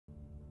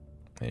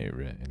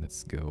Alright,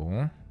 let's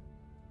go.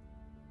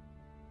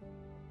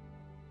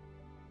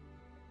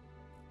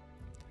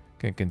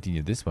 Can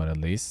continue this one at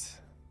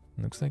least.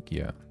 Looks like,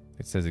 yeah,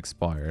 it says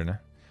expired.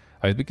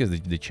 It's because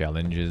the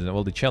challenge is,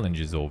 well, the challenge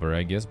is over,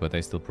 I guess, but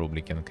I still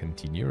probably can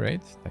continue,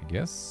 right? I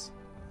guess.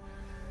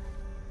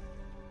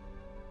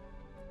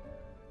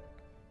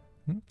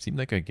 Seemed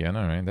like I can.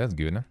 Alright, that's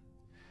good.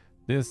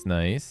 This is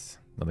nice.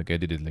 Not like I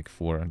did it like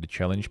for the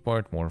challenge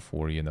part, more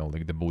for, you know,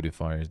 like the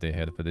modifiers they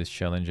had for this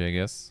challenge, I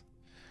guess.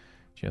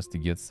 Just to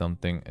get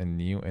something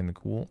new and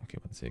cool. Okay,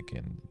 1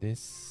 second.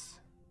 This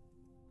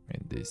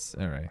and this.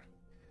 Alright.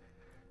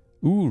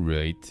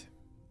 Alright.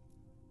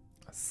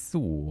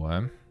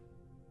 So,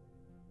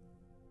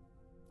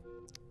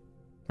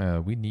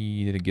 we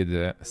need to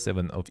get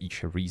 7 of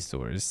each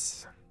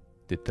resource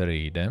to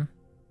trade.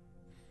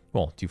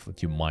 Well,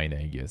 to mine,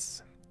 I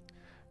guess.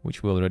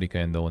 Which we're already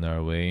kind of on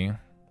our way.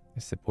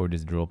 The support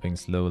is dropping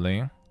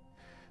slowly.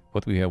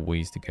 But we have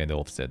ways to kind of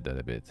offset that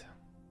a bit.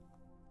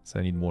 So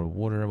I need more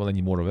water. Well, I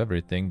need more of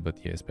everything.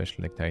 But yeah,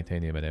 especially like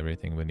titanium and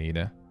everything we need.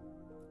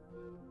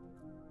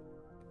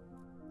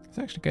 It's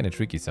actually kind of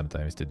tricky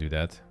sometimes to do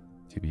that.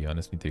 To be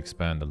honest, we need to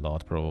expand a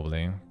lot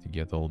probably to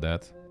get all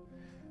that.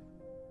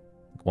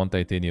 Like one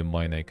titanium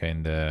mine I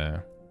kind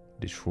of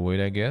destroyed,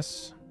 I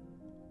guess.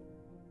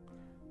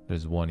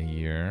 There's one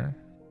here.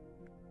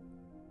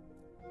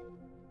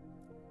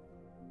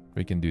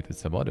 We can do it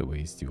some other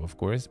ways too, of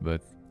course,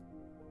 but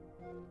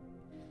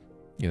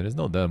yeah, there's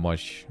not that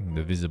much in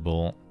the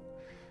visible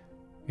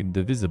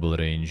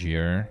range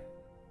here.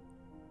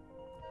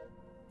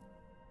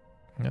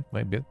 That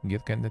might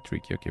get kind of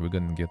tricky. Okay, we're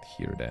gonna get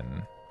here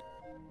then.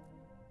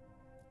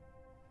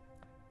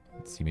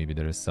 Let's see, maybe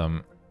there is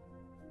some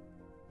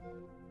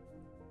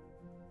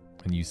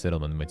a new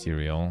settlement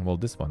material. Well,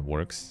 this one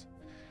works.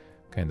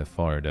 Kind of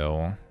far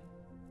though.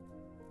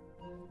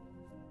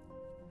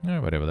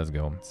 Alright, whatever, let's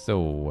go. So,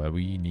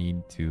 we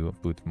need to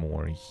put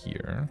more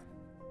here.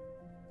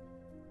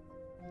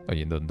 Oh,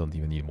 you don't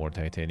even need more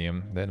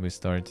titanium. Then we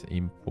start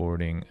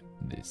importing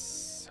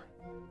this.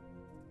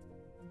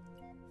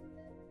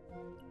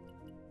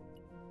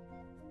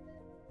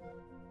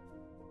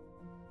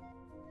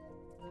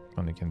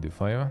 Only can do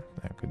 5.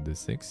 I could do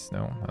 6.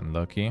 No,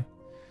 unlucky.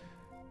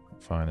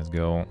 Fine, let's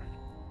go.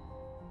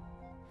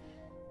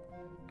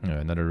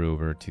 Another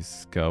rover to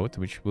scout,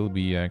 which will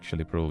be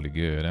actually probably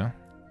good, huh?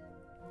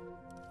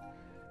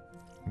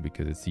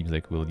 Because it seems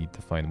like we'll need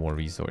to find more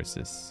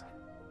resources.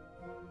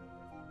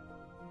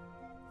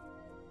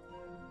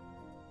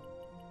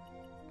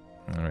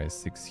 Alright,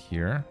 6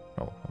 here.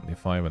 Oh, only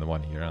 5 and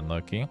 1 here,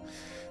 unlucky.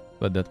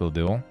 But that will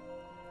do.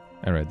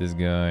 Alright, this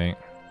guy.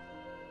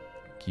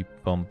 Keep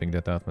pumping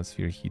that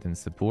atmosphere heat and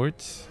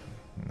support.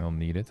 I'll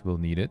need it, we'll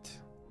need it.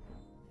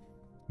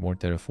 More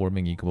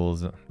terraforming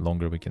equals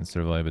longer we can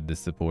survive with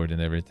this support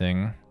and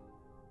everything.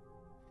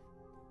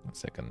 1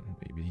 second,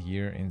 maybe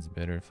here it's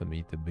better for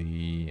me to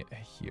be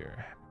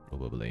here,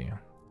 probably.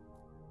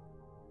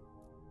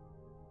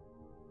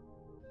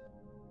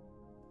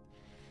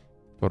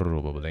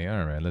 Probably,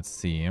 alright, let's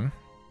see.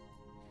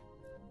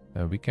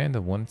 We kind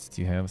of want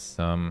to have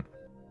some...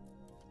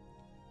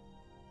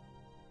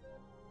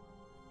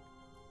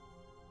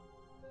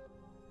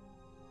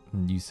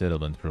 new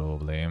settlement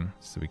probably,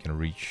 so we can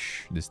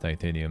reach this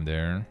titanium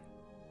there.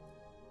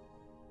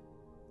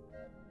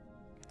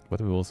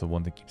 But we also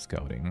want to keep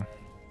scouting.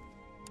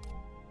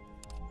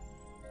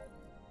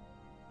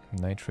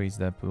 Nitrates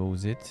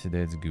deposit,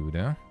 that's good,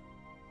 huh?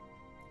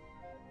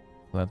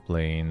 Flat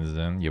plains,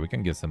 yeah, we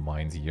can get some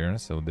mines here,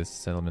 so this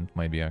settlement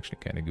might be actually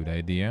kind of good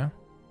idea.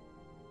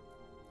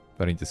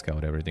 But I need to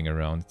scout everything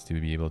around to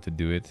be able to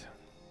do it.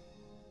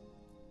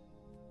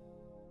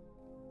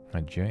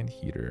 A giant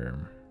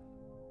heater.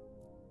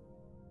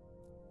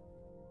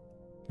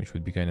 Which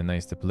would be kind of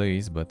nice to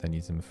place, but I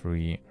need some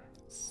free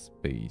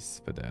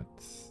space for that.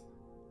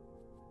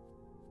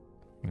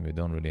 And we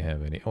don't really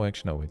have any. Oh,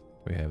 actually, no,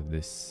 we have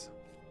this.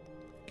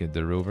 Get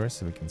the rover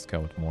so we can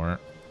scout more.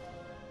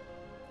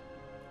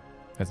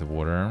 That's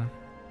water.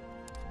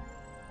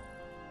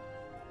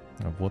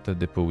 Water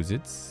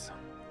deposits.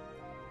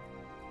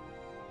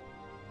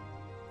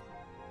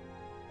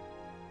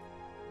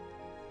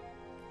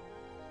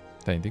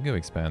 I think of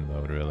expand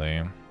mode,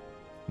 really.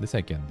 This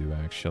I can do,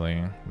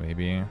 actually.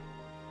 Maybe.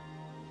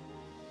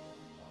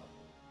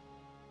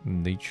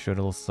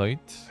 Natural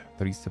site.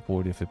 3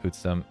 support if we put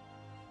some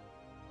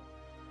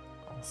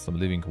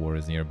living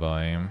quarters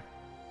nearby.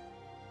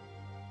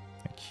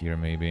 Like here,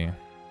 maybe.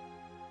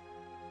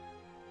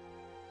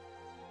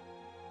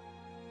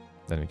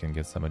 Then we can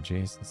get some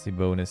adjacency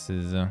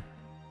bonuses.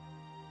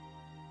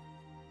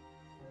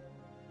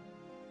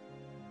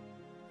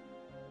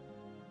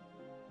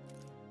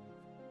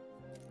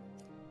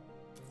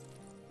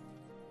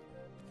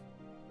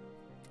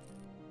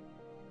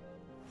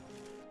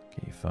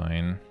 Okay,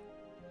 fine.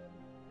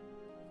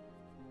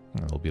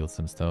 I'll build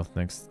some stuff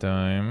next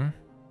time.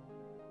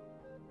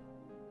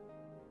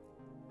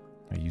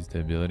 I used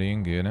the ability,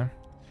 good.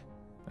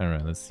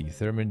 Alright, let's see.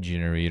 Thermal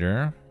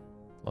generator.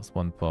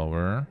 +1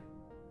 power.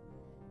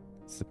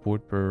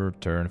 Support per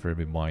turn for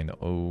every mine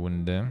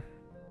owned.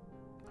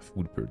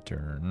 Food per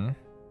turn.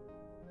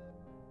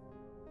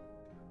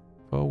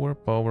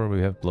 Power,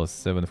 we have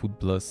 +7, food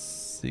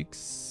 +6,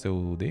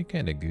 so they're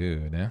kinda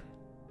good, eh?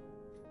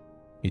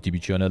 ETB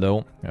channel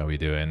though, how we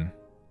doing?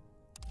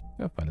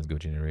 Oh, fine, let's go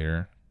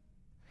generator.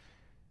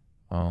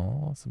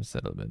 Oh, some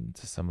settlement,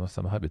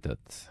 some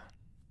habitat.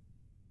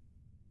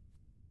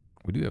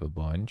 We do have a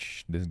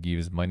bunch. This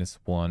gives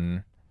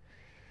 -1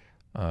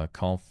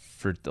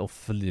 comfort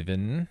of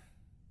living,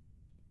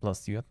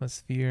 plus the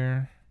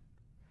atmosphere.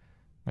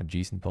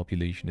 Adjacent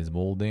population is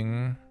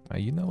molding.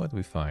 You know what,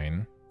 we're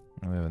fine.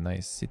 We have a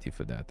nice city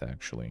for that,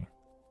 actually.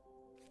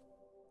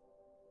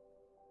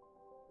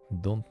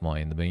 Don't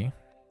mind me.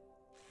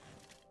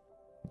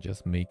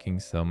 Just making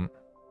some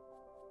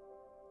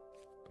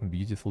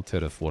beautiful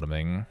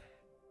terraforming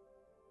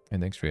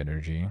and extra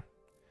energy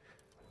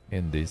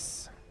in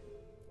this.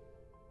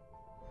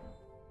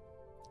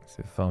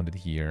 So found it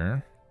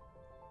here.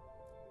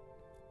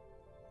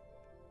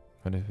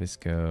 What if we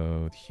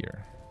go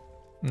here?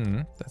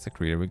 That's a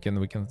creator. We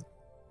can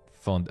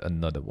find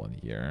another one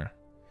here.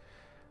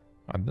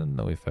 I don't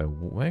know if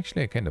well,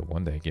 actually I kind of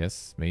wonder, I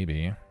guess.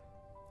 Maybe.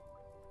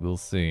 We'll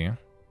see.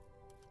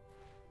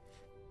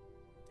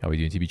 How are we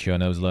doing, TB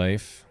Chano's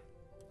life?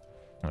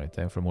 Alright,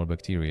 time for more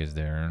bacteria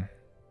there.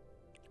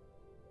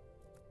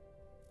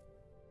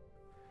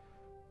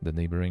 The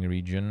neighboring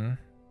region.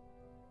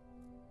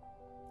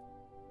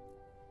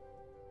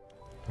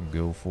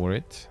 Go for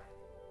it.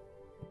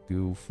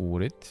 Go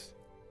for it.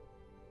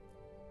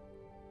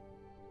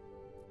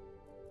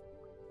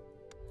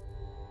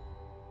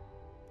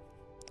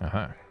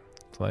 Aha.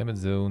 Climate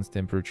zones,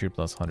 temperature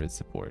 +100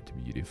 support.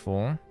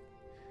 Beautiful.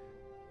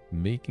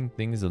 Making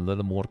things a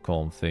little more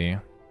comfy.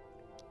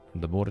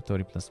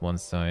 Laboratory +1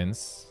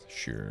 science.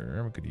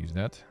 Sure, we could use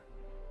that.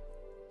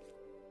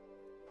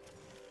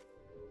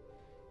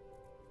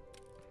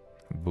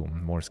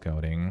 Boom, more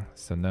scouting.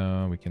 So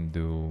now we can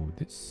do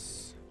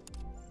this.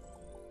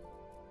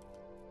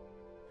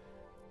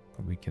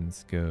 We can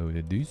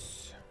scout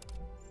this.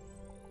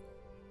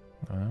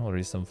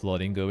 Already some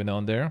flooding going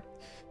on there.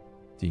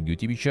 Doing good,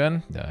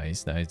 TB-chan.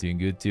 Nice, nice. Doing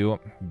good too.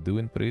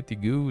 Doing pretty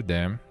good.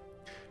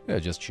 Yeah,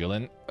 just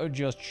chilling.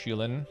 Just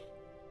chilling.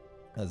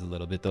 Has a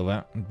little bit of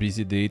a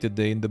busy day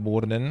today in the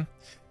morning.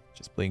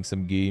 Just playing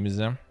some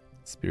games.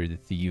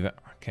 Spirited Thief,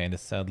 kind of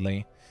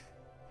sadly.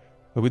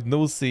 But with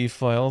no save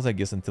files, I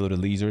guess until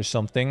release or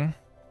something.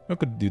 I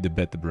could do the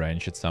beta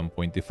branch at some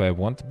point if I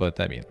want,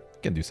 but I mean,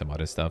 can do some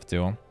other stuff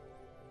too.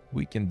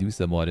 We can do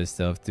some other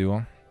stuff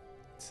too.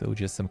 So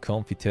just some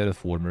comfy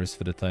terraformers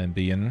for the time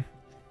being.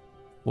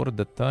 For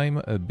the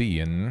time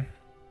being,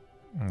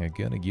 I'm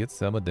gonna get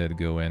some of that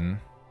going.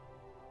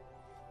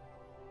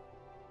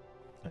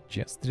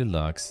 Just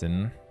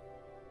relaxing.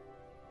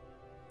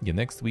 Yeah,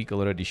 next week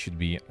already should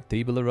be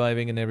table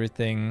arriving and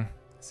everything.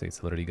 So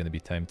it's already gonna be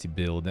time to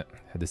build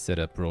the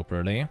setup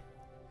properly.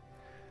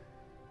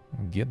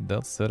 Get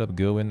that setup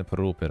going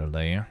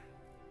properly.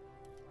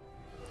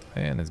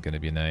 And it's gonna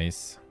be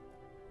nice.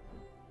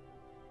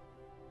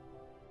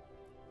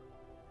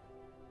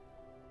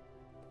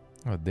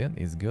 Oh, then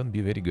it's gonna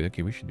be very good.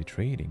 Okay, we should be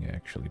trading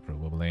actually,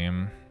 probably.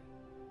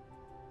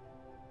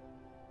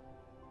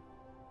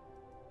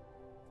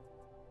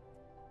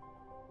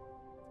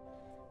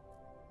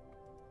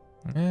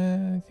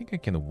 I think I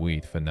can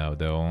wait for now,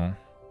 though.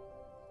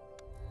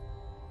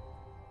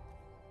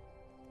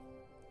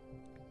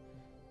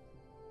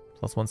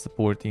 +1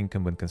 support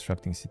income when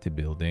constructing city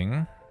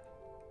building.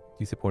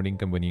 2 support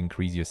income when you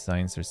increase your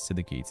science or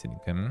syndicates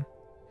income.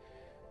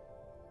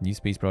 New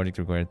space project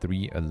require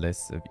 3 or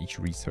less of each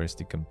resource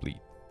to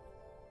complete.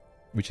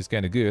 Which is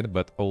kind of good,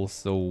 but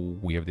also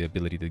we have the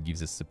ability that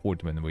gives us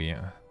support when we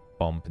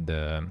pump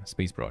the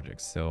space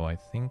projects. So I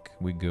think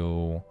we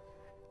go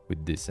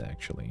with this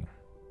actually.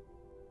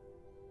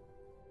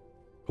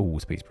 Oh,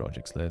 space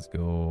projects, let's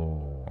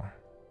go.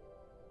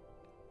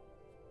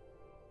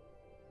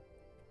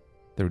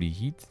 30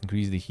 heat,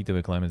 increase the heat of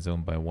a climate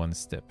zone by 1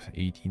 step.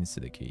 18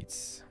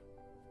 silicates.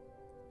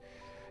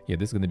 Yeah,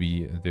 this is going to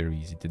be very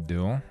easy to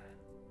do.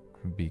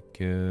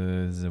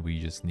 Because we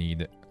just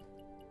need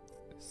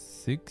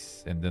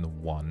 6 and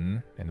then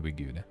 1 and we're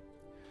good.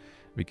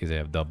 Because I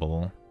have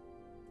double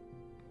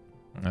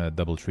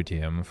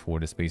tritium for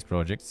the space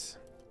projects.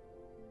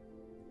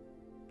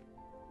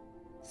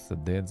 So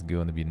that's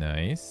gonna be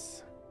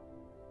nice.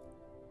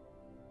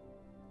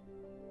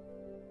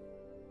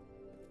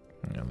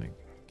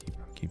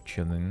 Keep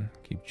chilling,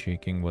 keep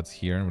checking what's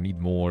here. We need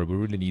more. We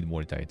really need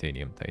more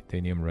titanium.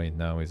 Titanium right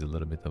now is a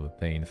little bit of a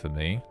pain for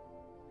me.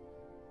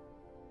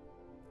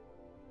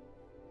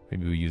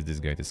 Maybe we use this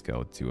guy to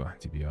scout too,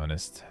 to be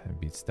honest.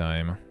 Maybe it's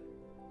time.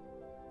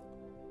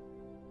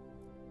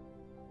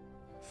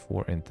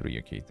 4 and 3.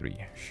 Okay, 3.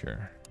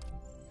 Sure.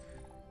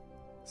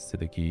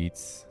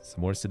 Silicates.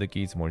 Some more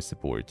silicates, more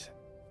support.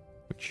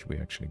 Which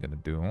we're actually gonna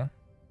do.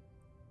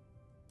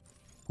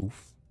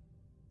 Oof.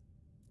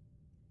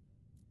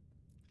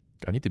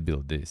 I need to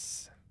build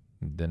this.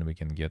 Then we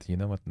can get... You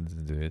know what? Let's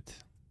do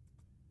it.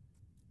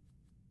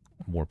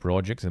 more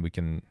projects, and we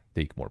can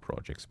take more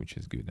projects, which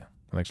is good.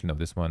 Actually, no,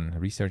 this one,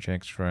 research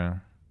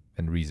extra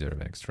and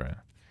reserve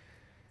extra.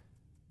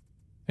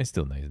 It's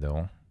still nice,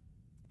 though.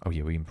 Oh,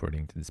 yeah, we're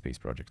importing to the space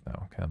project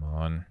now. Come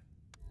on.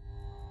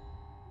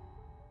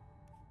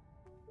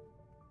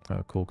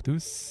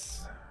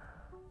 Coctus.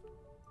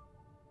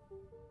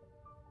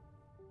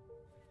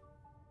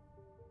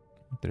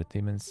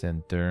 Entertainment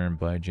center,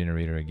 buy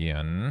generator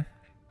again.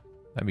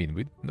 I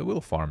mean,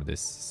 we'll farm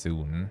this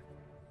soon,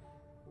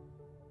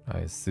 I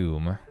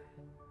assume.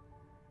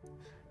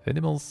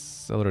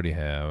 Animals already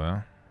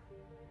have.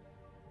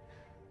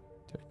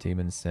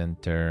 Entertainment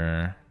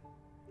center.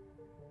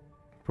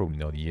 Probably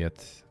not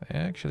yet.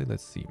 Actually,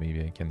 let's see.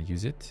 Maybe I can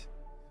use it.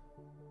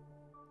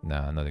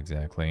 Nah, not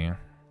exactly.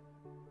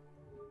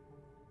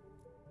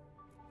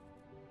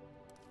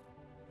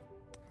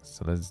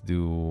 So let's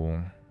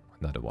do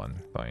another one.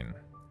 Fine.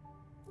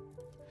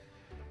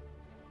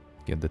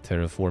 Get the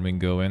terraforming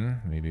going.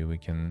 Maybe we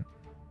can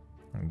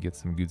get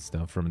some good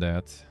stuff from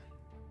that.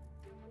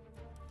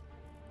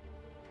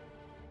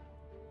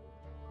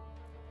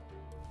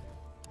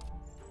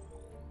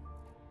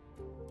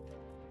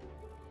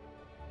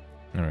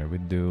 Alright, we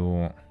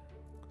do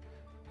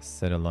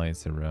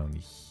satellites around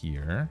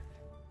here.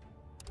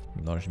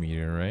 Large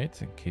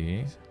meteorite,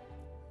 okay.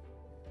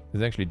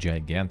 There's actually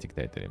gigantic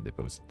titanium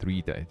depots.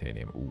 3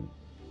 titanium. Ooh,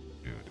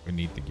 dude, we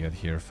need to get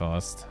here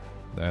fast.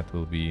 That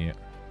will be...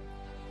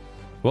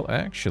 Well,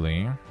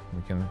 actually,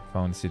 we can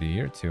found city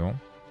here too.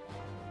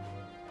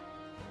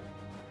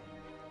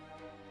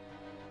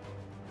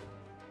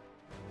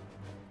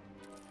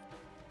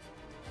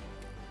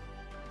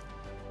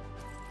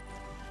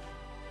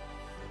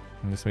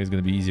 And this way is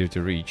gonna be easier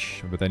to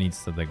reach, but I need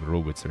some like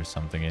robots or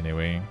something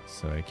anyway,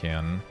 so I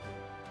can.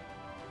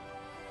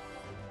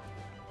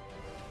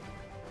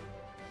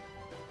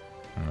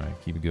 Alright,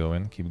 keep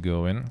going, keep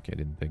going. Okay, I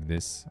didn't pick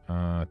this.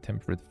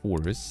 Temperate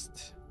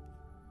forest.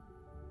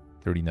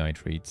 30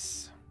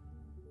 nitrates.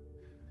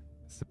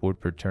 Support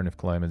per turn if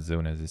climate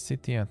zone as a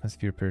city.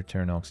 Atmosphere per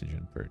turn,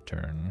 oxygen per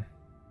turn.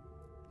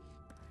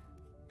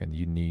 And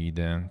you need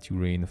 2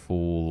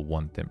 rainfall,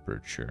 1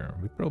 temperature.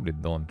 We probably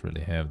don't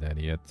really have that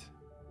yet.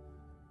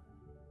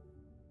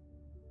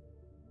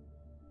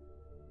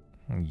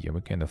 Yeah,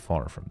 we're kind of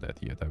far from that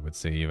yet, I would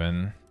say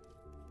even.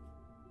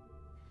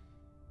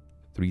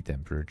 3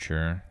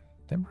 temperature.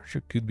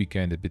 Temperature could be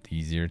kind of a bit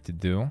easier to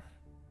do.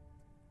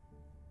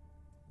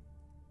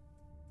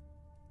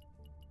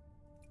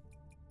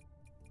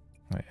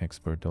 I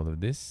export all of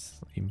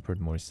this, import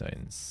more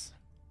science.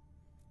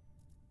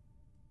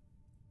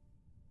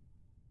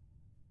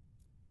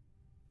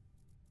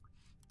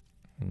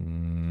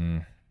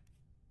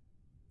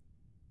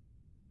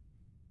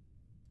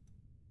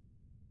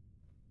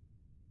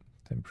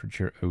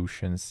 Temperature,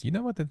 oceans. You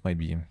know what? That might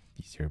be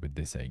easier with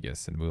this, I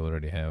guess. And we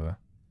already have...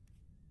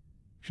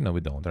 Actually, no,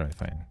 we don't. Alright,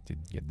 fine.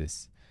 Didn't get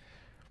this.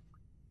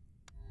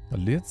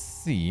 Let's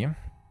see.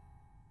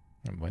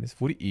 Minus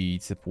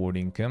 48 support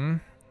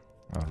income.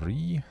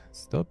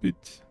 Stop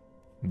it.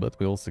 But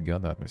we also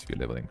got atmosphere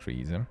level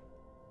increase.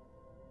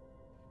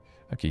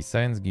 Okay,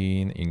 science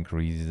gain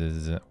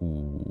increases.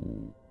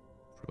 Ooh.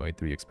 Provide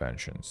 3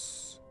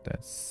 expansions.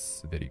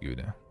 That's very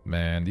good.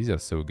 Man, these are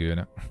so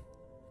good.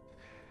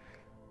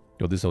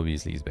 Well, this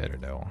obviously is better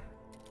though.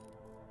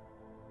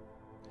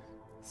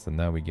 So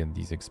now we get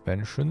these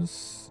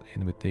expansions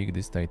and we take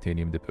this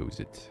titanium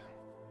deposit.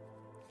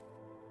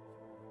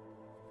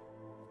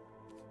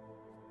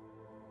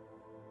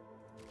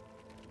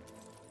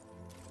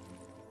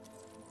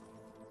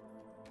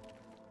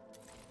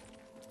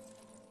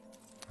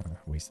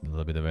 Wasted a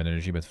little bit of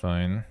energy, but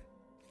fine.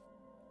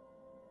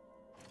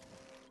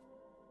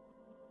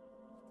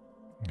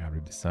 Gotta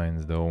read the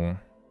signs though.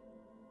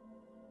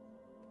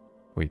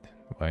 Wait,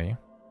 why?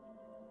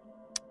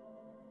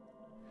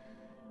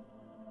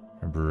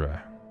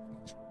 Bruh.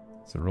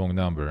 It's the wrong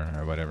number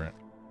or whatever.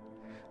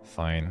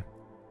 Fine.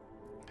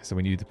 So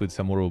we need to put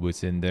some more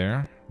robots in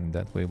there. And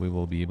that way we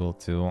will be able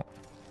to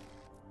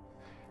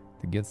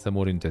get some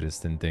more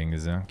interesting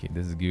things. Okay,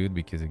 this is good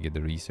because we get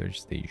the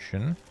research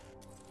station.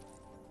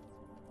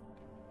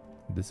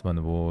 This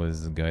one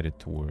was guided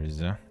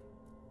towards...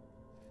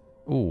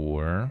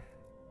 or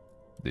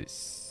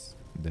this.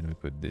 Then we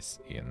put this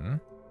in.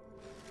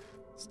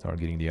 Start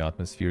getting the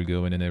atmosphere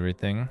going and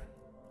everything.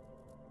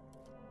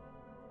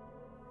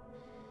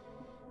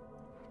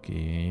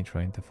 Okay,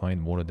 trying to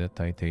find more of that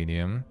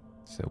titanium.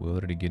 So we're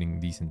already getting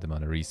decent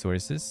amount of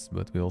resources,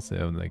 but we also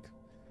have like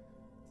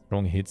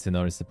strong hits in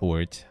our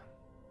support.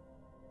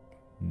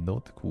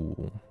 Not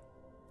cool.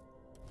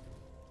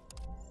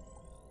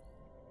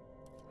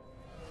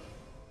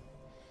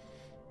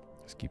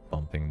 Just keep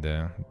pumping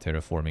the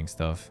terraforming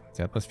stuff.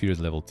 The atmosphere is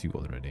level 2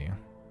 already.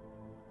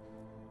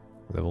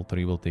 Level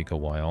 3 will take a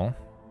while.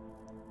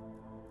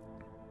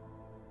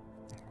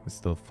 We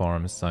still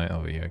farm science.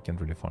 Oh yeah, I can't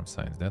really farm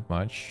science that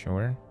much.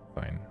 Sure,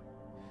 fine.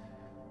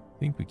 I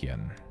think we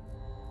can.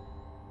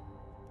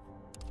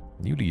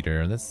 New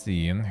leader. Let's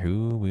see.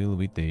 Who will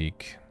we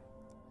take?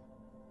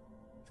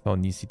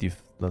 Found new city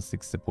plus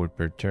 6 support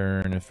per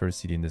turn. First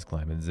city in this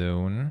climate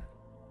zone.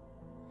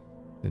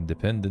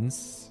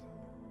 Independence.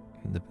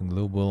 Independent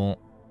global.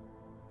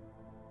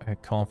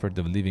 Comfort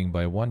of living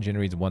by 1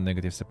 generates 1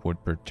 negative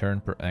support per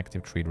turn per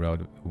active trade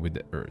route with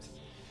the Earth.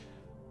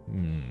 I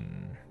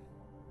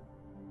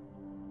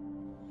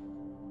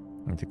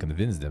need to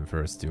convince them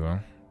first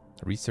to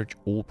research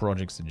all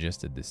projects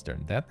suggested this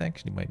turn. That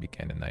actually might be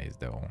kind of nice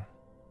though.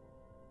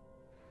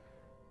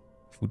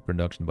 Food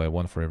production by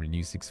 1 for every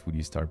new 6 food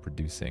you start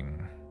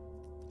producing.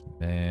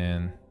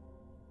 Man.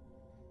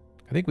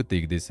 I think we'll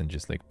take this and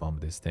just like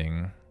pump this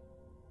thing.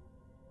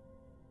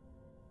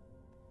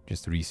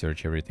 Just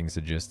research everything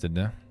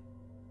suggested.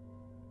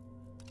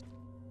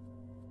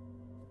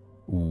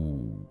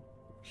 Ooh,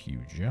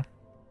 huge. Yeah?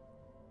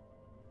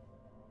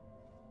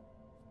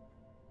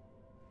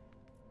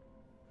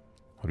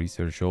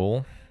 Research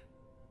all.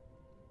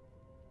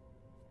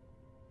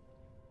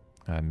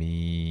 I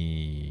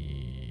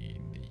mean,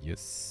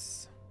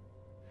 yes.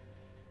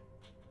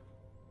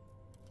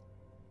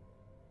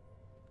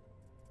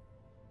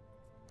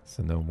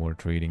 So no more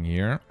trading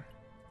here.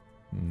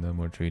 No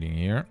more trading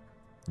here.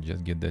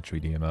 Just get that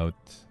tritium out.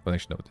 Well,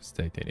 actually, no, this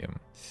titanium.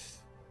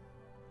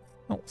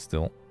 Oh,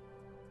 still.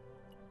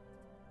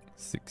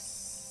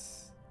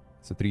 6.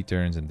 So 3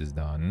 turns and this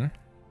done.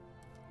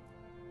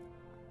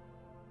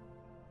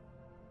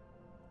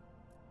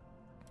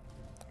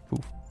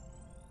 Poof.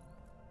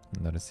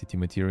 Another city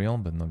material,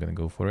 but not gonna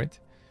go for it.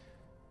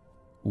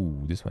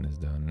 Ooh, this one is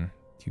done.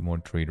 2 more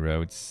trade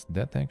routes.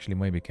 That actually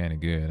might be kind of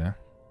good, huh?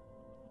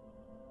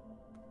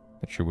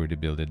 Not sure where to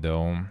build it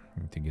though.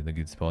 Need to get a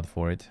good spot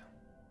for it.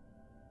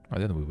 Oh,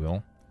 then we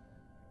will.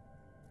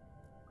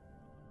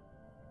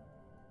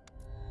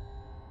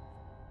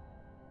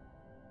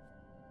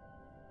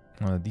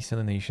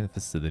 Desalination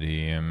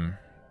facility.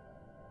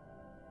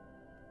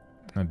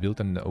 Built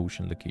on the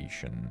ocean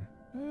location.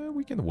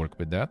 We can work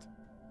with that.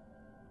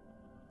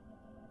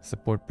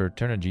 Support per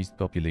turn adjacent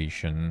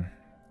population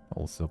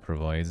also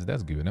provides.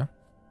 That's good, huh?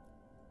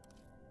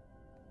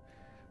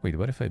 Wait,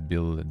 what if I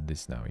build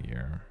this now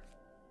here?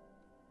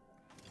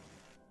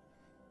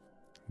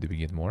 Do we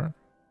get more?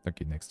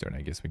 Okay, next turn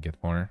I guess we get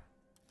more.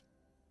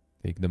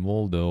 Take them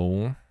all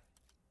though.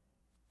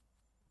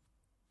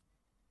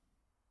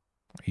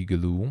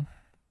 Igloo.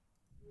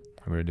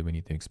 Where do we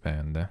need to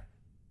expand?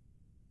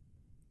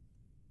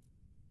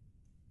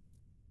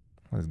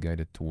 Let's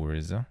guided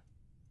tours.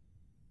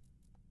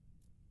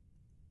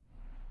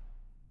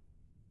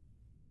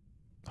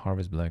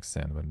 Harvest black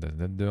sand. What does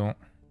that do?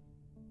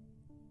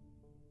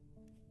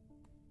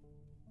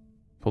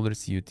 Polar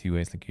CO2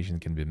 ice location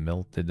can be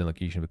melted. The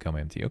location become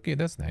empty. Okay,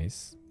 that's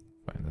nice.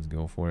 Fine, let's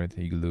go for it.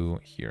 Igloo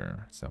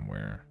here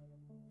somewhere.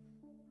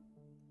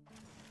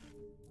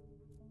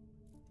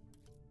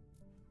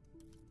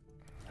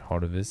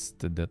 Harvest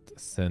that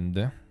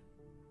send.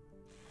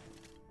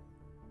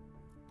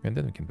 And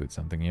then we can put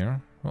something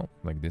here. Well,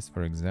 like this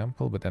for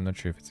example, but I'm not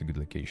sure if it's a good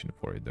location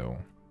for it though.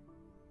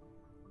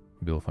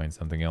 We'll find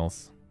something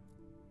else.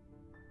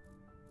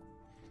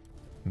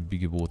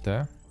 Big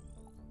water.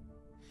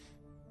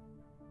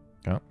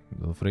 Oh,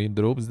 little frame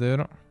drops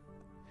there.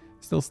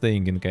 Still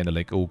staying in kind of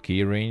like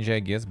okay range, I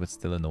guess, but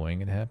still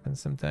annoying. It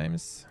happens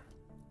sometimes.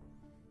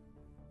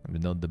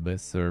 But not the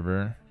best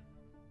server.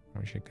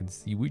 Wish I could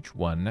see which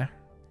one.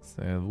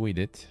 So avoid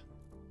it.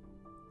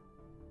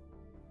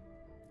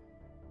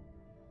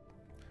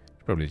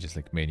 Probably just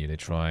like manually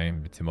try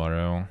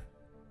tomorrow.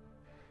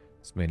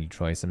 Just mainly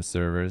try some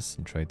servers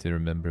and try to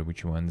remember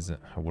which ones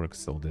work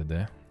so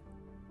did.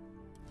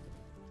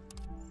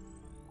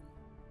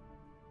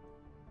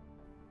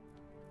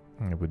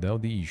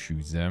 Without the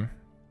issues. Okay,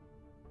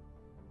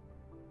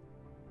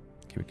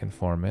 we can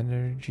farm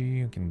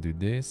energy. We can do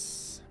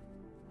this.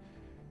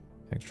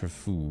 Extra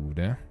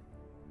food.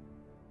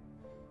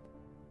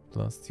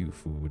 Plus 2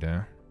 food.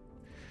 I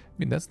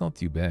mean, that's not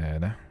too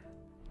bad.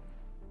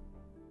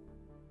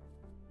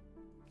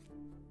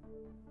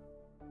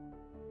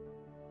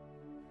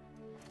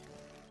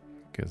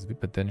 Because we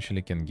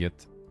potentially can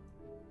get,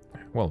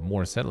 well,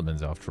 more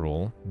settlements after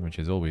all, which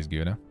is always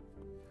good.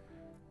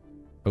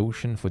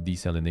 Ocean for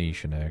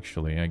desalination,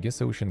 actually. I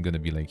guess ocean gonna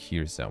be like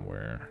here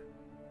somewhere.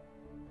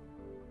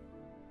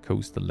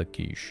 Coastal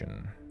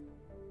location.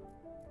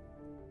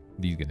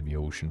 These gonna be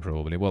ocean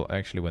probably. Well,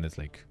 actually, when it's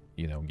like,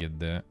 you know, get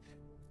the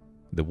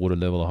water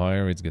level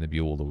higher, it's gonna be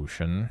all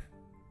ocean,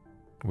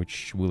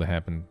 which will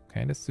happen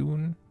kind of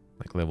soon,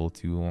 like level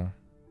 2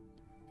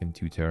 in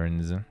 2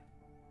 turns.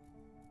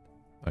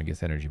 I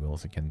guess energy we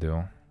also can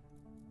do.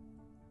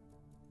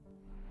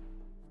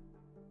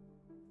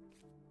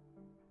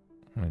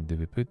 Where do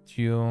we put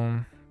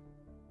you?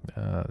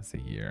 Let's see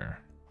here.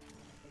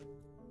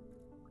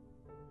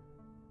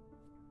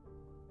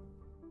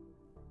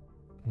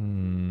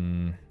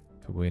 Hmm,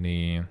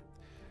 20.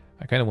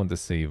 I kind of want to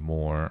save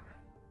more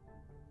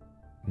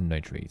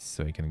nitrates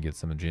so I can get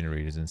some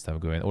generators and stuff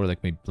going, or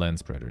like maybe plant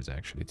spreaders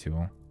actually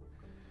too.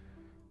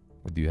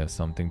 We do have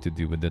something to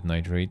do with that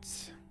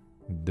nitrates.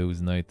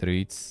 Those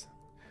nitrates.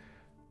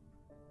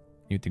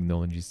 New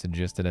technology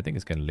suggested. I think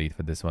it's kind of late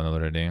for this one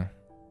already.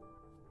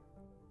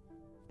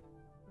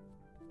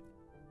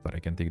 But I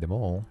can take them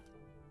all.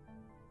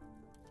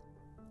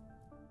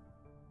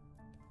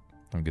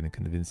 I'm gonna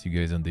convince you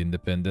guys on the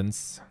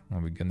independence.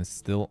 And we're gonna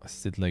still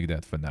sit like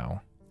that for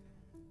now.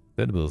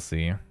 Then we'll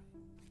see.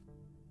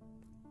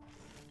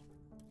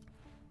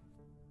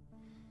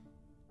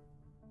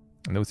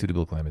 No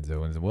suitable climate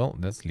zones. Well,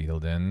 that's lethal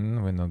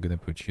then. We're not gonna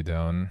put you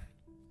down.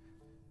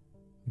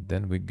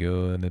 Then we're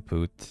gonna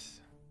put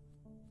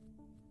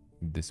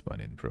this one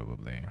in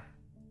probably.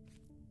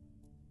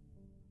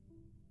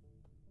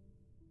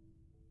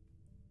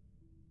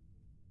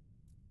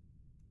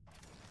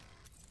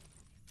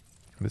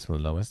 This will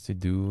allow us to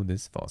do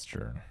this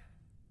faster.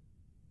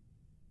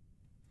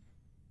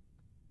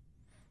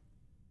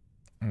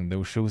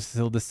 No shows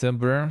till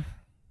December.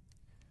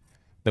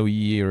 No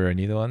year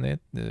need on it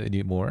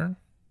anymore.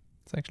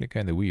 It's actually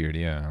kind of weird,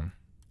 yeah.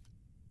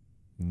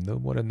 No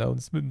more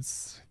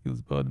announcements. Feels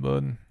bad,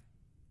 bud.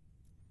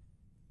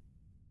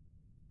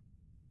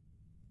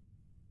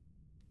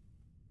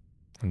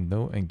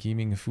 No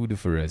gaming food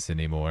for us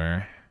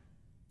anymore.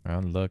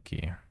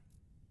 Unlucky.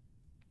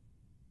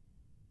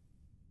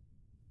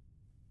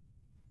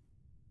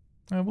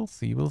 We'll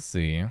see, we'll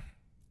see.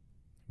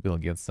 We'll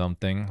get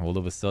something all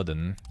of a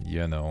sudden,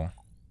 you know.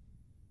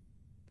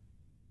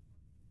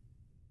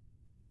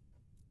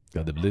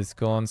 Got the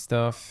BlizzCon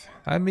stuff.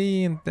 I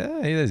mean,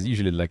 it is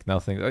usually like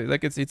nothing.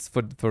 Like it's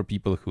for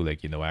people who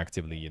like, you know,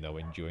 actively, you know,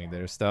 enjoying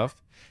their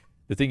stuff.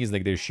 The thing is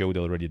like they showed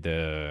already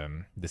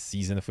the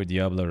season for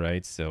Diablo,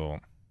 right? So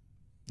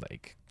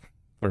like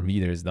for me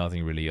there's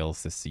nothing really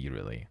else to see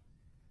really.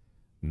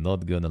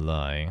 Not gonna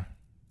lie.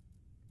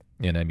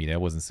 And I mean I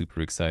wasn't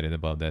super excited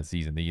about that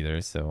season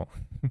either, so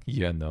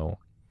yeah, no.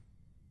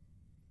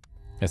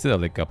 I still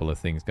have like a couple of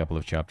things, couple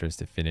of chapters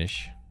to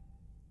finish.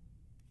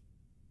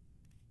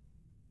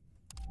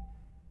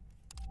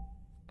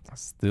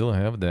 Still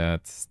have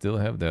that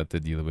to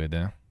deal with.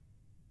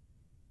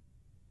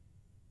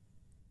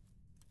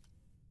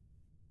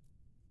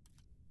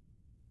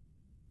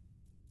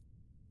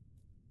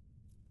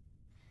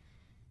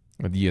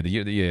 But yeah,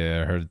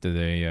 I heard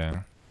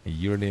today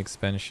yearly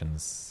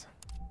expansions.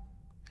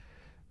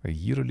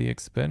 Yearly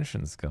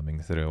expansions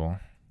coming through.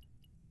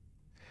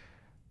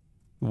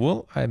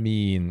 Well, I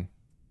mean,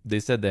 they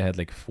said they had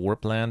like 4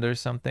 planned or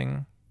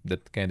something.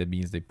 That kind of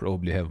means they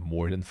probably have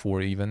more than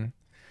 4 even.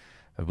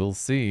 We'll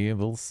see,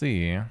 we'll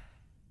see.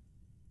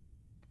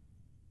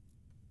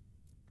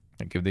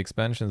 Like if the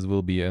expansions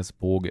will be as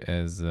pog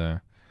as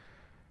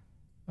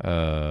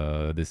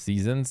the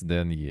seasons,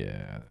 then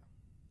yeah,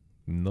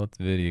 not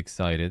very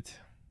excited.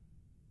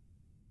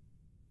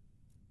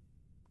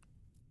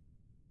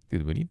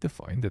 Dude, we need to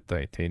find the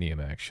titanium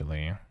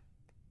actually.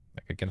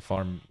 Like I can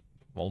farm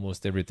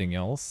almost everything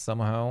else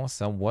somehow,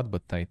 somewhat,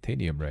 but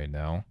titanium right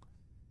now.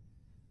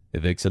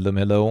 Evexilum,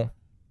 hello.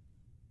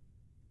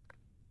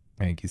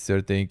 Thank you, sir.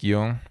 Thank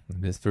you.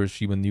 This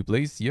first human new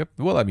place. Yep.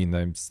 Well, I mean,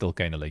 I'm still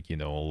kind of like, you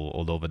know,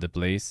 all over the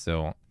place.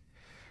 So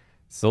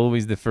it's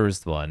always the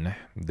first one.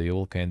 They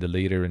all kind of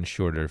later and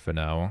shorter for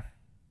now.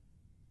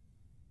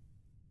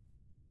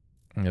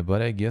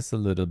 But I guess a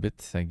little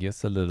bit. I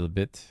guess a little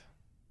bit.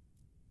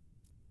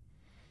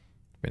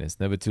 But it's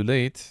never too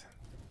late.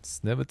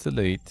 It's never too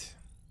late.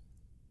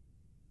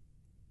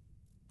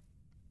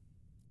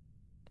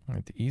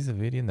 It is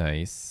very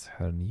nice.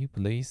 Her new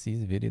place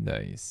is very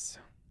nice.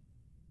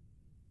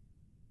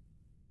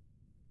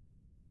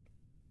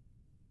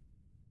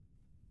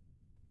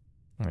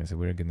 Alright, so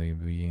we're gonna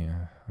be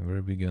where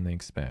are we gonna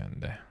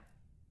expand?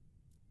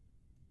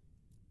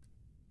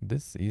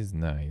 This is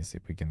nice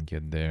if we can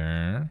get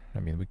there. I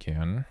mean we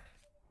can.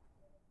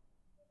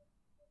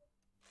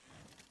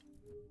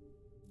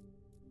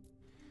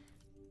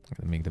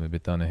 Gonna make them a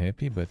bit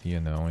unhappy, but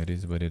you know, it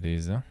is what it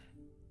is. I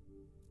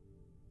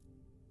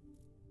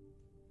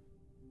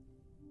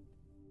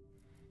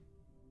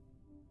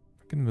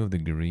can move the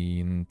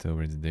green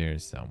towards there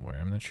somewhere.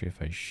 I'm not sure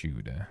if I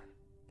should.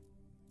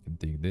 Can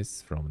take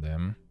this from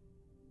them.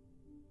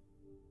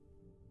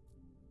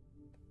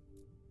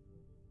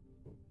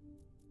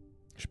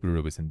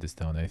 Shpuro is in this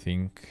town, I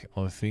think.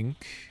 Can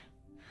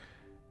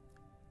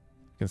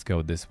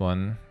scout this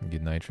one.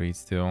 Get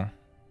nitrates too.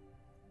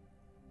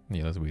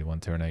 Yeah, let's wait one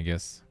turn, I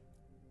guess.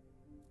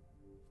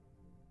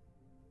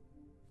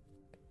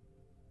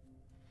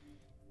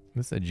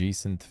 This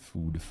adjacent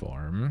food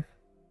farm,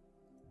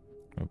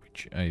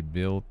 which I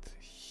built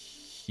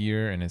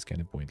here, and it's kind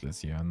of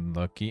pointless. Yeah,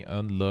 unlucky,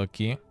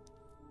 unlucky.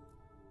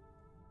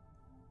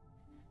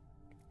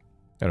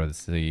 I'd rather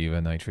save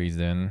nitrates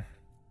then.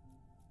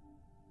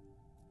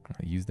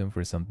 I'll use them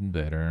for something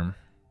better.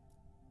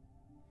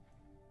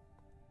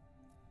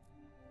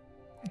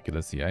 Okay,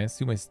 let's see. I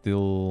assume I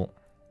still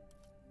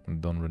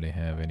don't really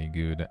have any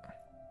good.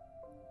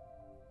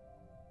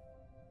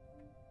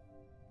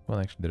 Well,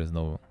 actually, there is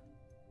no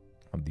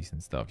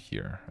decent stuff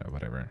here.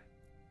 Whatever.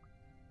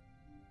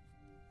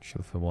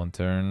 Chill for one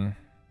turn.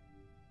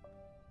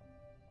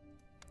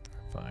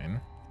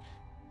 Fine.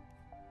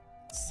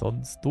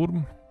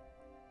 Sunstorm.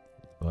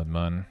 But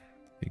man,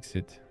 Fix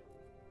it.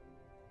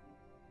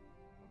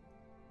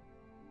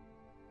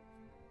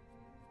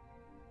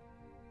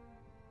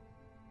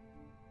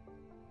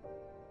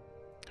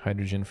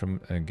 Hydrogen from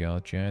a gal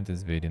giant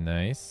is very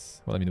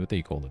nice. Well, I mean, what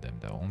they call them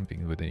though,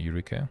 being with the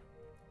Eureka.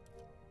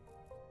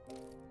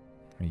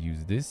 I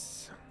use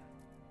this.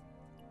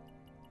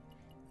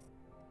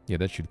 Yeah,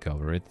 that should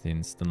cover it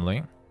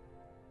instantly.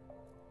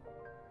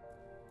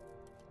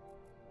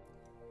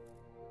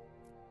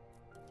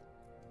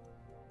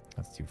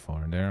 That's too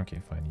far there. Okay,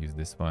 fine, use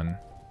this one.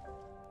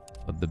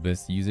 Not the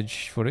best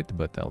usage for it,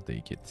 but I'll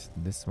take it.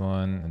 This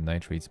one, and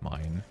nitrate's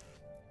mine.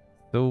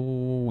 So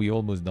we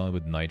almost done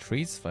with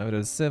nitrates. 5 out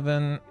of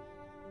 7.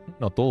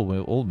 Not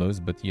all,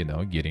 almost, but you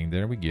know, getting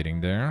there. We're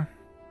getting there.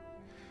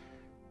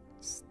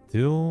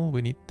 Still,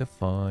 we need to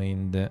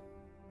find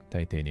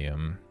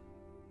titanium.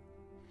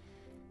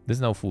 This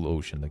is now full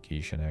ocean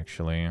location,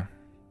 actually.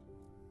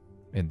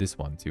 And this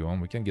one too.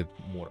 We can get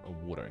more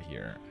water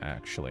here,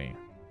 actually.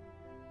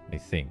 I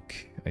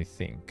think.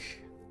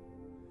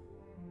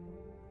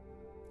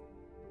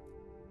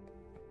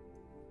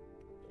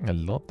 A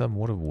lot of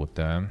more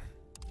water.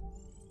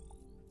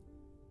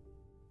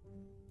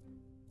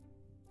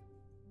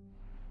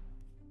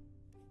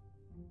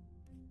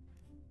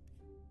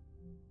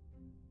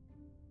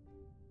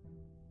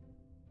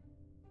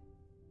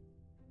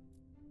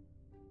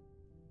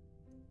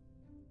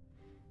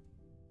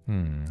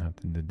 How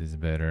to do this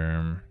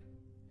better?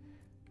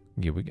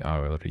 Yeah, I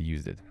already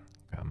used it.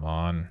 Come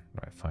on.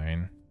 Right,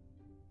 fine.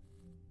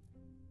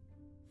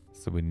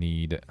 So we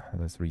need...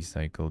 Let's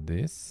recycle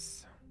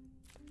this.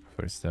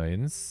 For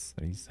science.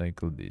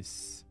 Recycle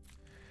this.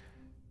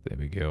 There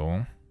we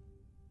go.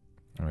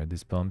 Alright,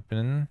 this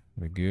pumping.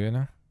 We're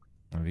good.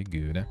 We're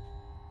good.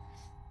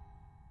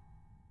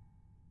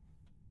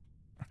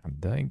 I'm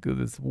dying to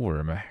this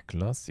worm.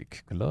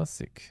 Classic.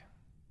 Classic.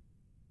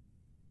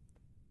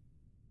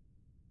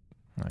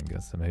 I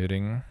got some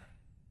hitting.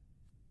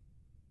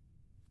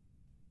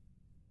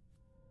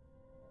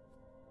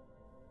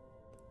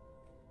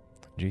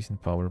 Jason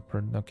power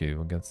per... Okay,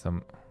 we'll get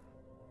some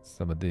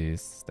of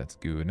this. That's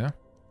good. Huh?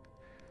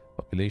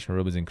 Population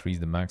robots increase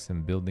the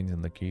maximum buildings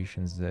and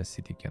locations the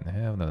city can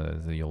have. No,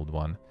 that's the old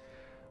one.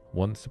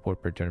 1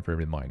 support per turn for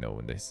every mine.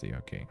 Oh, they say.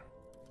 Okay.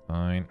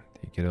 Fine.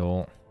 Take it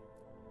all.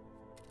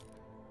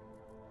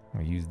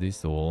 I'll use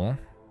this all.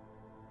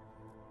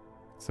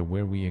 So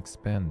where we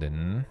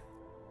expanding?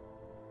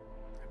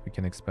 If we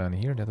can expand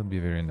here, that would be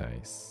very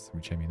nice.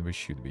 Which I mean, we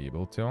should be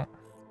able to.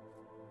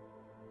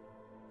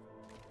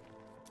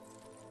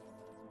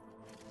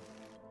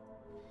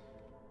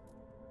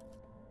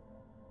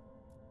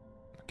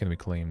 Can we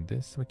claim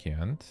this? We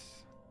can't.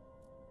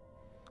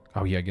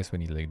 Oh yeah, I guess we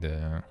need like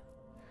the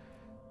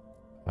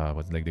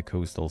what's like the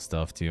coastal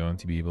stuff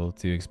to be able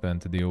to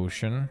expand to the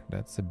ocean.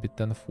 That's a bit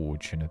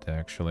unfortunate,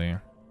 actually.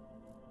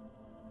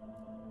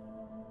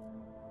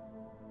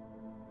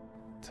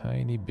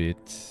 Tiny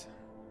bit.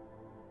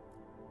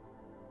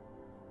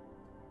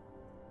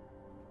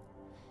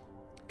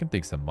 Can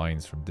take some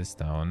mines from this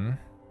town.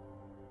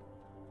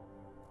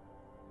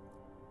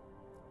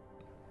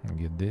 I'll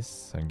get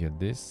this. I'll get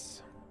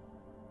this.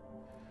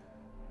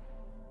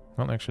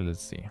 Well, actually,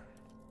 let's see.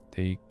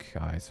 Take...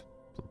 it's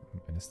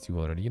 -2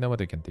 already. You know what?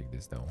 I can take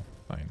this, though.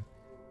 Fine.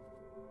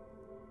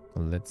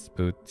 Let's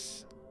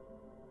put...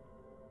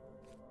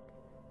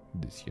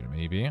 this here,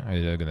 maybe.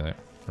 I'm gonna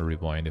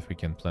rewind if we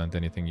can plant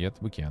anything yet.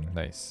 We can.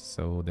 Nice.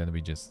 So then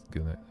we just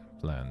gonna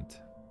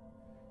plant.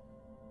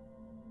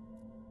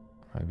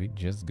 We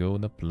just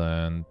gonna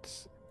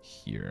plant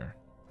here.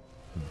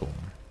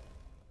 Boom.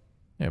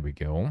 There we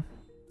go.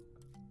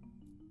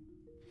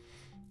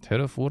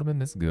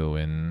 Terraforming is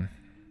going.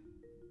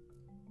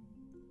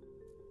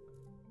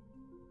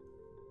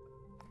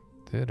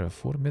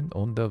 Terraforming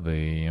on the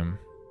way.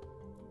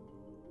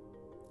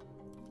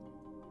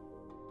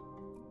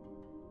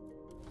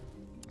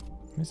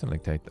 Something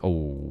like that.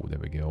 Oh, there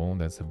we go.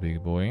 That's a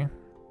big boy.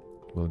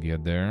 We'll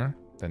get there.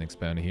 Then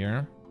expand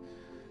here.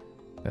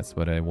 That's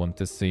what I want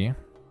to see.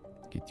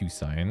 Get 2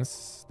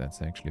 science.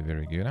 That's actually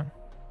very good.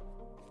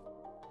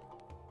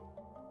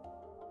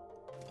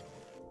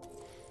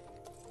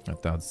 I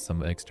thought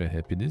some extra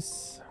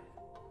happiness.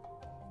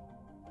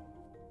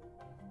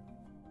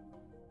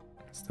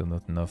 Still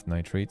not enough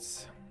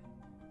nitrates.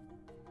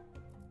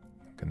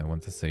 Gonna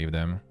want to save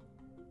them.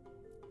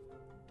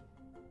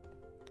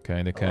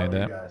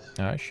 Kinda.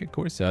 Of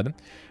course, Adam.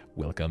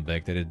 Welcome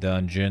back to the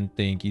dungeon.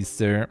 Thank you,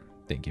 sir.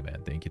 Thank you,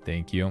 man.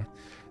 Thank you.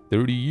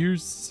 30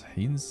 years.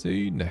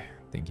 Insane.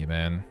 Thank you,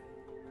 man.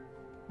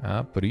 I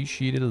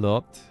appreciate it a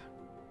lot.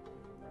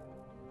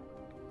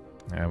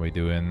 How we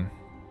doing?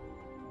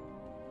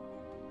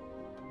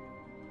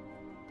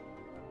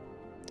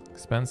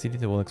 Expand city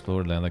to all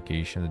explored land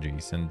locations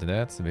adjacent.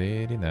 That's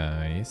very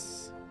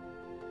nice.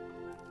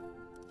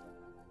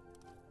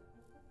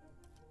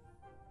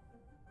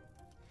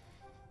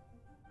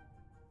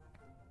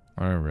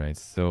 Alright,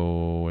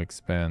 so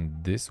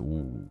expand this.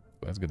 Ooh,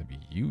 that's gonna be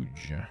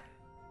huge.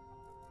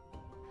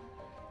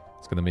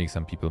 It's gonna make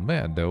some people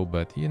mad though,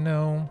 but you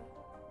know,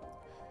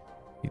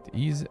 It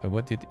is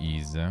what it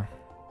is.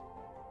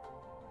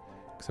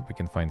 Except we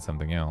can find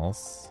something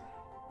else.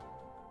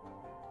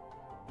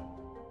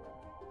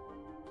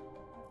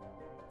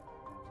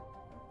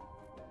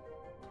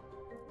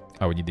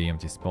 Oh, we need the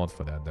empty spot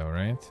for that though,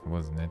 right?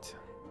 Wasn't it?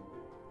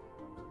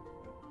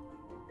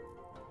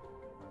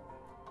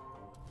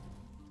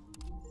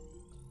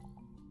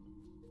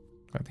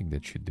 I think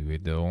that should do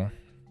it though.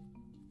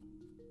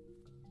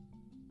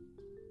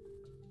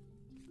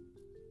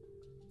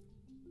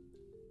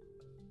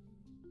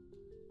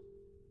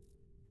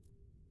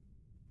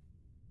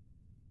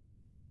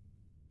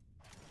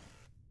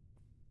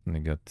 And we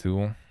got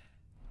 2.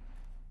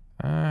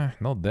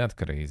 Not that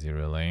crazy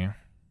really.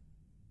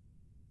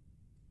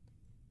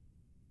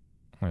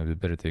 It'd be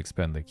better to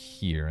expand like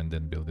here and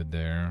then build it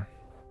there.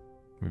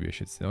 Maybe I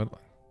should sell it.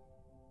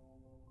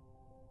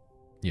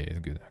 Yeah, it's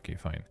good. Okay,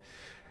 fine.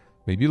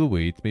 Maybe we'll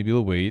wait. Maybe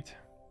we'll wait.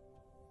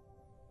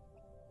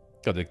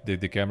 God,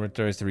 the camera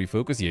tries to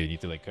refocus. Yeah, you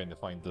need to like kind of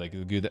find like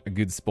a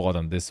good spot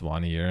on this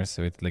one here.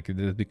 So it's like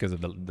because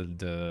of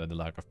the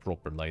lack of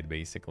proper light,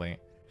 basically.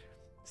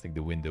 It's like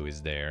the window is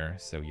there,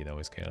 so you know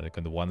it's kind of like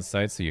on the one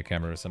side. So your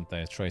camera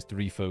sometimes tries to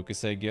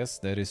refocus. I guess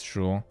that is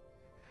true.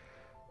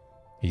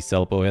 Hey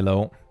Selpo,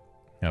 hello.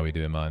 How we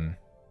doing, man?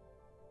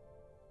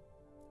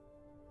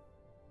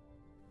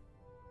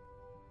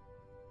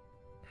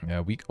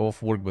 Yeah, week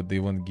off work, but they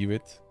won't give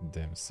it.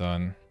 Damn,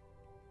 son.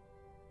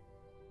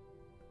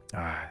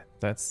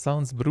 That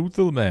sounds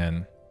brutal,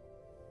 man.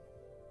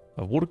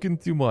 Working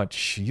too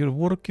much. You're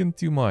working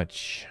too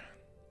much.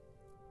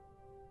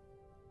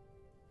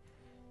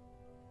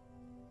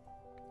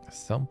 At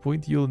some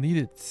point you'll need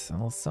it.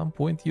 At some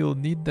point you'll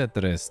need that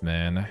rest,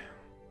 man.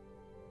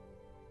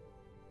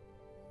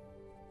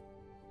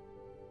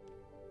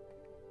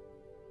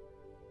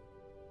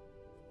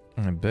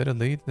 Better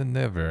late than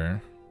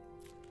never.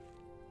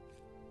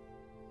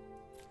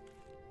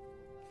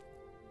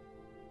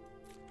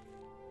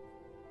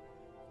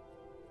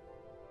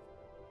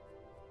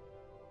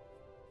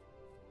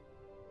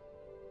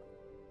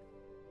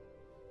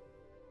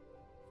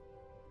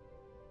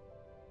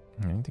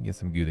 I need to get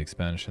some good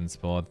expansion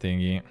spot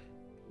thingy.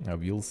 Now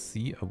we'll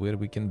see where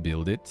we can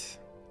build it.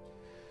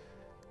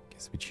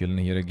 Guess we're chilling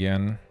here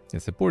again. The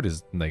support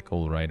is like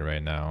alright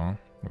right now.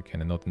 We're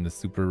kind of not in the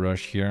super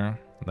rush here.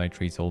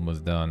 Nitrate's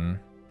almost done.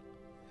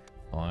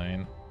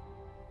 Fine.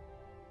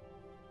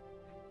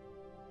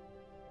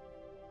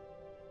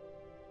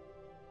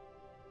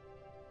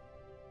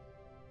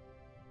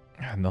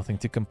 Nothing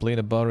to complain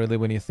about really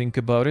when you think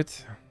about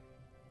it.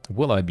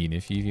 Well, I mean,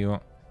 if you're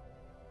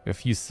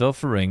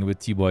suffering with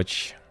too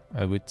much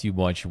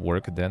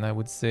work, then I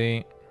would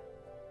say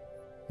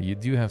you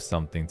do have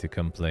something to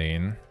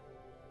complain.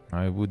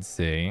 I would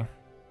say.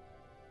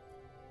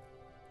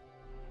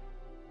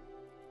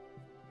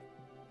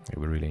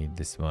 We really need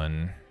this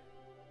one.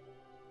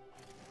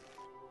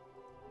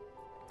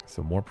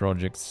 So more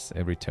projects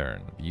every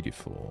turn.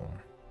 Beautiful.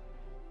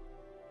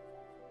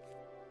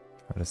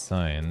 The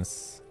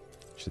science.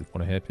 Which is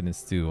more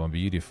happiness too.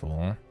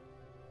 Beautiful.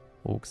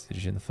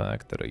 Oxygen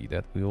factory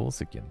that we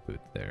also can put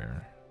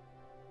there.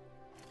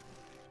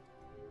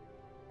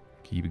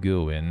 Keep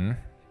going.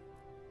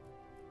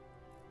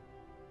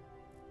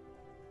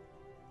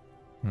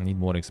 Need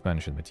more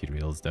expansion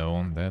materials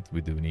though. That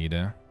we do need.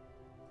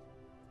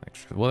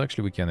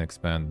 Actually we can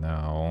expand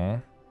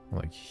now.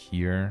 Like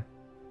here.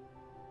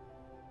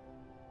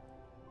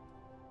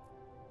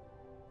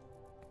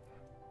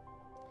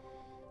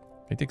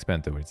 It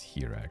expand towards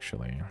here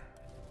actually.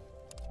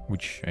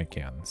 Which I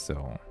can,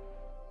 so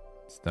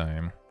it's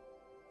time.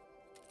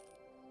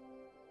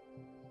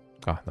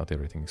 Not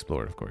everything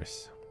explored, of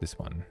course. This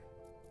one.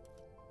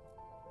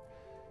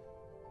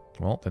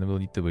 Well, then we'll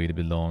need to wait a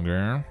bit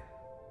longer.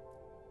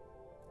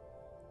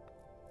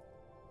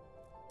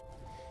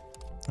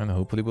 And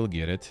hopefully we'll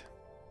get it.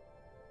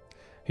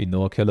 Hey,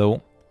 Noah,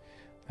 hello.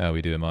 How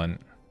we doing, man?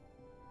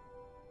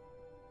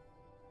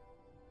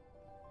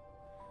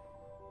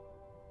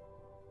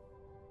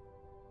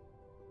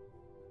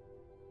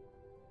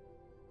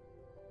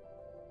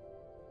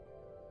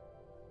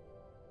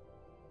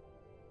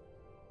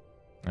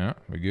 Yeah,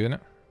 we good?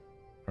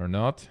 Or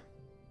not?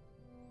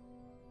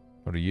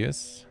 Or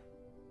yes?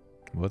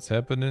 What's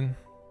happening?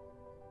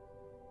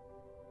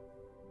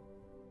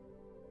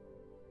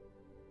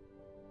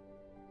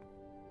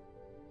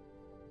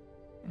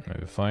 Are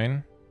we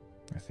fine?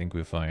 I think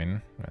we're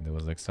fine. There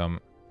was like some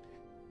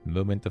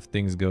moment of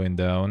things going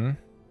down.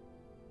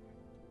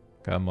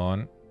 Come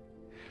on.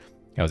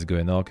 How's it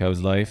going, Nock?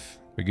 How's life?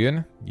 We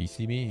good? You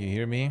see me? You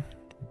hear me?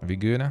 Are we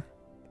good?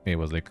 It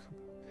was like...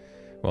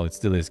 Well, it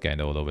still is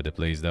kind of all over the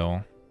place,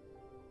 though.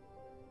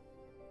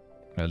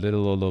 A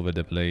little all over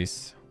the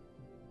place.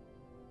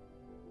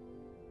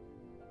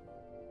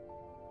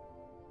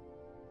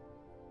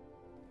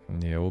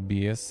 Yeah,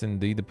 OBS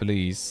indeed,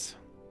 please.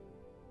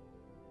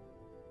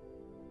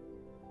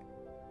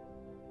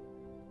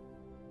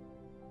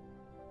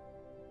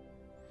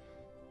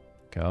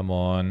 Come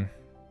on.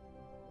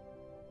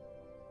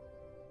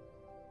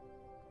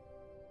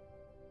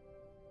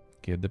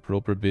 Get the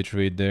proper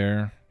bitrate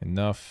there.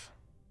 Enough.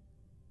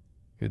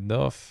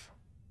 Enough.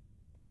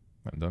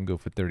 And don't go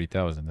for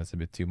 30,000. That's a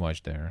bit too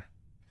much there.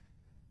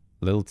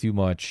 A little too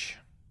much.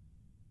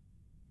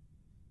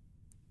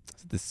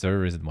 Is it the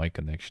server? Is it my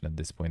connection at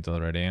this point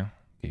already?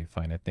 Okay,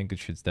 fine. I think it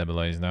should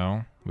stabilize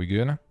now. We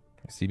good? You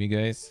see me,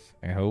 guys?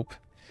 I hope.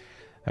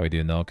 How we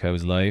doing now?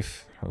 How's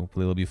life?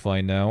 Hopefully it'll be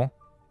fine now.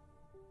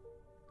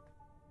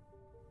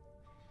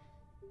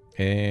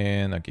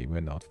 And okay,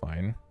 we're not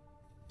fine.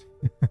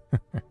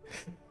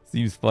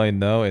 Seems fine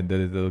now, and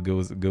then it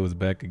goes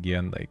back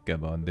again. Like,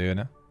 come on,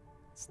 dude.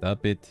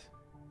 Stop it.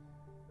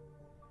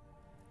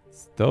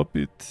 Stop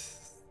it.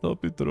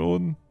 Stop it,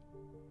 Ron.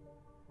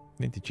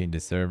 Need to change the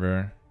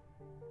server.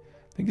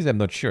 Thing is, I'm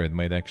not sure. It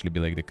might actually be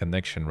like the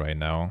connection right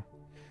now,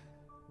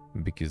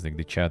 because like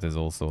the chat is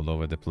also all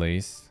over the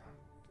place.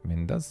 I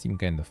mean, it does seem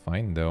kind of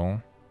fine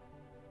though.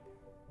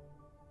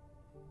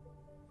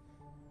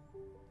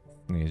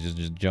 Yeah,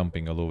 just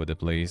jumping all over the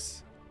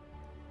place.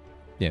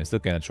 Yeah, I'm still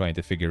kind of trying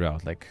to figure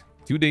out. Like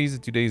 2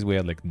 days we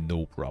had like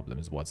no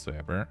problems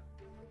whatsoever.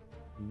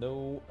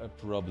 No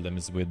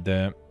problems with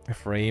the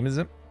frames.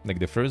 Like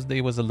the first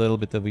day was a little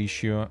bit of an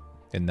issue,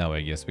 and now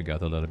I guess we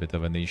got a little bit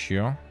of an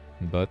issue,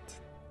 but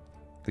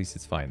at least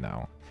it's fine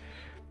now.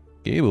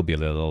 Okay, it will be a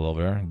little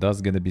over. That's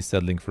gonna be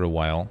settling for a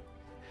while.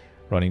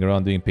 Running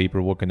around doing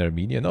paperwork in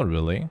Armenia? Not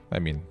really. I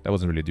mean, I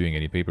wasn't really doing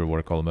any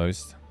paperwork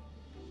almost.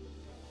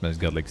 I just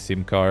got like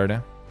SIM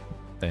card,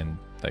 and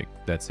like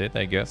that's it,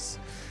 I guess.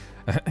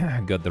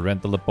 Got the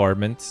rental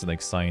apartment,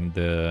 like signed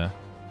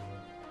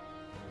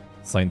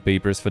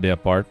papers for the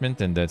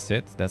apartment, and that's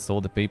it. That's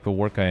all the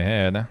paperwork I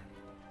had.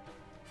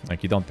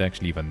 Like, you don't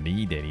actually even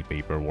need any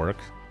paperwork.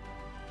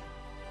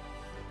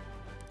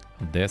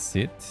 That's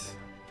it.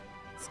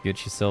 Let's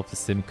get yourself a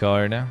SIM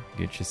card,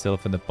 get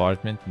yourself an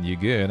apartment, and you're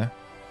good.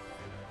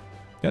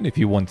 And if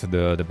you want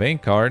the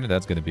bank card,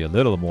 that's gonna be a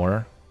little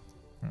more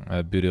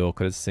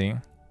bureaucracy.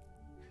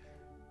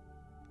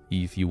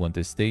 If you want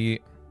to stay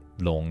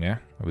long,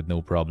 with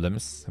no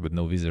problems, with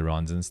no visa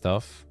runs and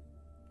stuff.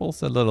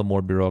 Also a little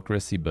more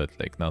bureaucracy, but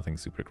like nothing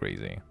super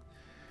crazy.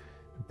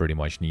 Pretty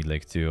much need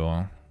like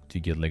to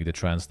get like the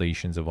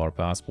translations of our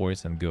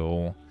passports and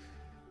go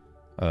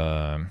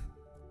to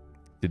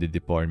the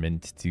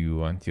department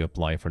to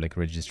apply for like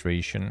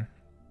registration.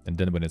 And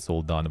then when it's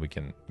all done, we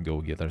can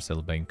go get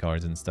ourselves bank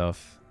cards and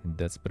stuff.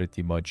 That's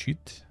pretty much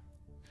it.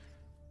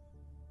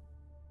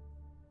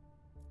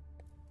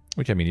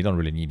 Which, I mean, you don't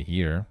really need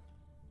here.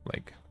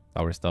 Like,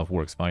 our stuff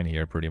works fine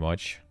here, pretty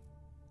much.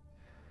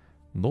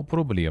 No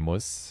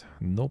problemos.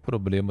 No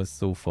problemos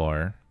so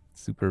far.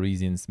 Super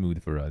easy and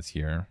smooth for us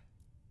here.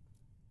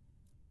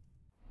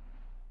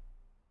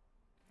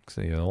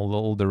 So yeah,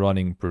 all the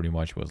running pretty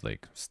much was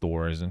like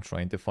stores and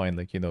trying to find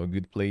like, you know,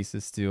 good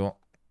places to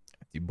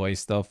buy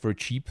stuff for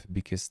cheap,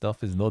 because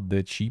stuff is not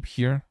that cheap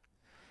here.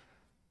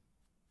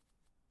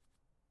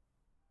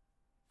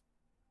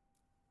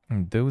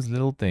 And those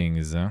little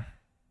things,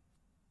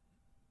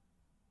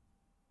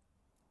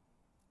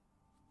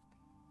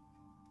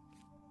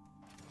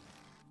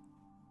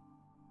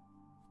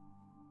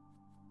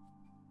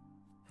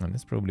 And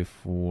it's probably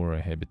 4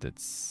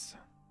 habitats.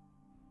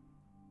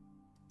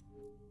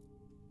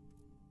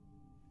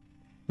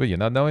 But yeah,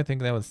 now I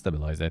think that was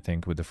stabilized, I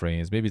think, with the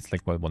frames. Maybe it's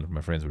like one of my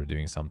friends were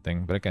doing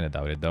something, but I kind of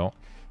doubt it, though.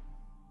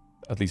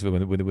 At least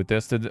when we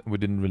tested, we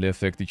didn't really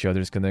affect each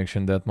other's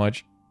connection that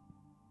much.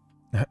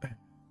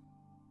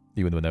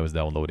 Even when I was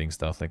downloading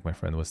stuff, like my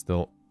friend was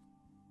still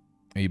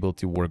able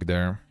to work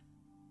there.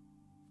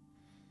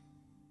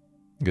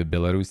 Good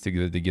Belarus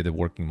to get a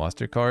working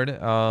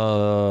MasterCard.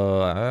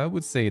 I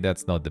would say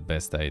that's not the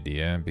best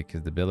idea,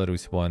 because the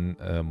Belarus one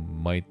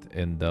might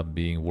end up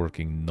being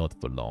working not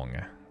for long.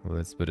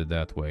 Let's put it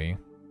that way.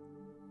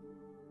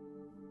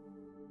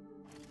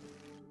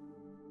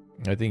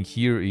 I think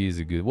here is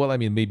a good... Well, I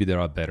mean, maybe there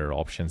are better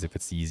options if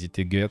it's easy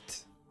to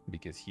get.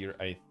 Because here,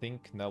 I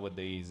think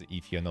nowadays,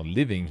 if you're not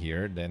living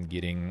here, then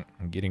getting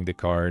the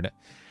card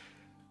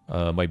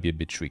might be a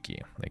bit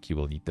tricky. Like, you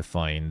will need to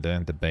find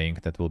the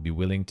bank that will be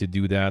willing to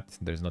do that.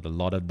 There's not a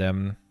lot of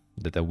them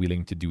that are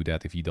willing to do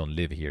that if you don't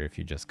live here. If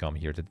you just come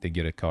here to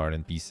get a card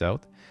and peace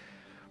out.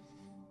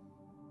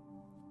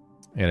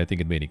 And I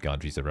think in many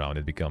countries around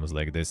it becomes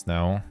like this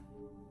now.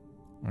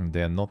 And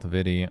they're not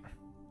very,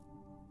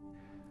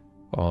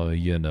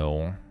 you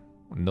know,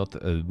 not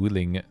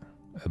willing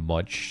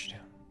much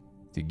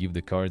to give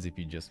the cards if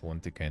you just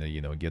want to kind of, you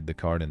know, get the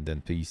card and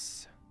then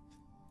peace.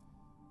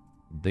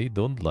 They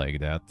don't like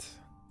that.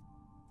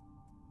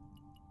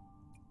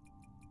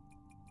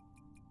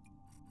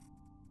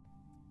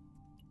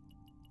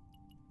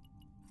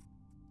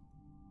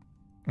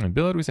 In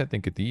Belarus, I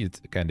think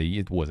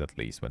it was, at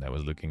least when I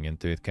was looking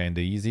into it, kind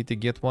of easy to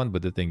get one.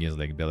 But the thing is,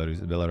 like,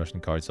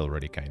 Belarusian cards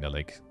already kind of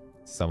like,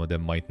 some of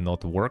them might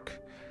not work.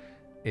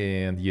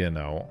 And, you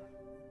know,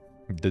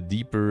 the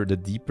deeper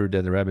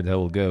that rabbit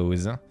hole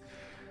goes,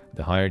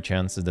 the higher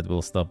chances that it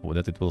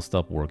will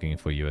stop working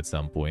for you at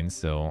some point.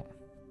 So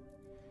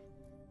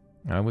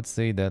I would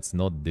say that's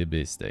not the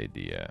best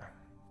idea.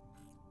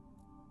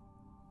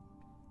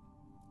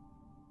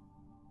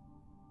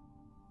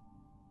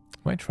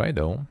 Might try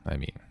though. I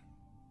mean,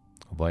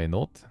 why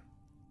not?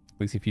 At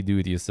least if you do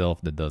it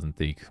yourself, that doesn't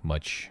take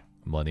much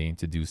money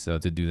to do so,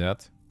 to do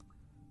that.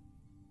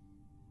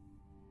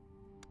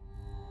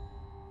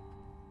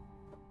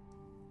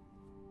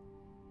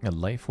 A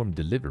life form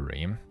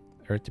delivery.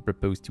 Earth to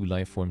propose 2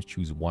 life forms,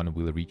 choose one,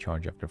 will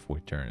recharge after 4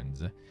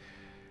 turns.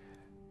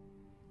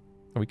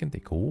 Oh, we can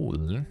take all.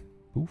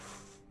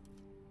 Poof.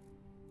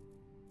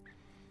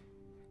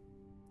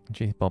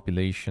 Change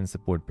population,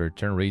 support per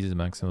turn, raises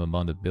maximum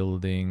amount of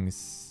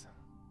buildings.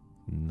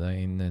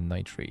 9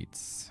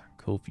 nitrates.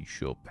 Coffee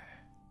shop.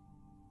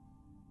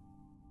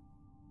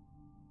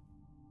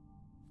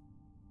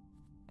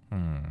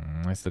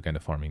 I'm still kind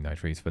of farming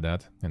nitrates for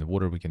that. And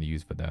water we can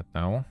use for that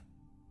now.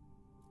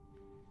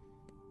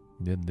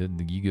 The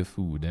giga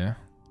food, eh?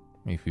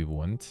 If we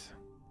want.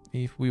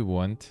 If we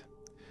want.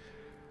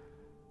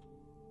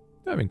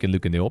 I mean, we can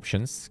look in the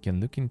options. Can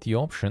look into the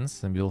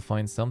options and we'll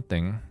find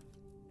something.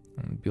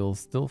 And we'll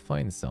still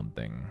find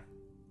something.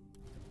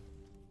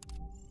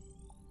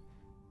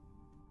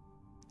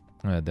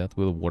 That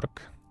will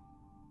work.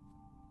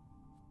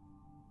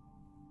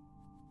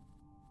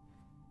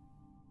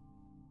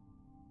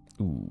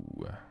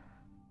 Ooh.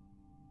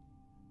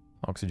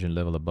 Oxygen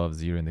level above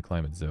 0 in the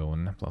climate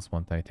zone. Plus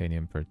 1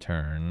 titanium per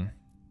turn.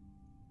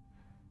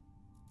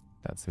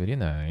 That's very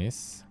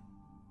nice.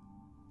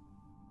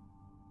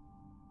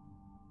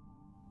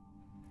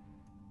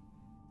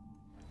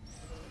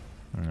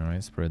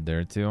 Alright, spread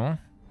there too.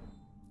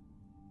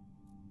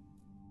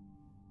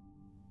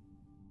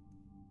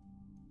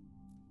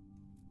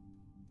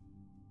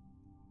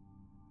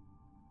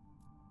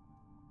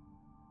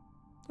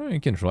 Well,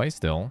 you can try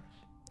still.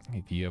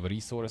 If you have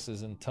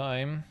resources and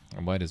time, I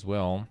might as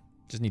well.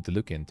 Just need to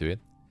look into it.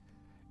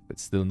 If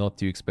it's still not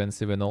too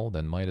expensive and all,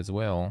 then might as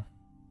well.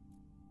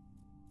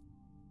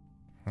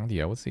 And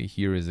yeah, I would say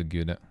here is a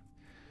good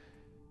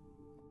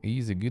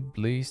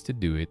place to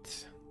do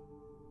it.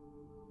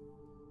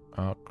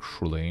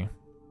 Actually.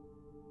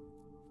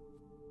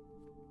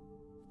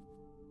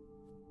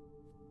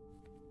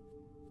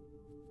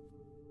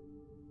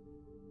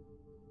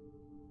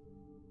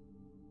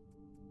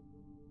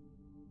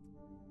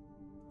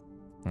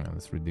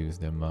 Let's reduce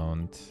the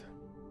amount.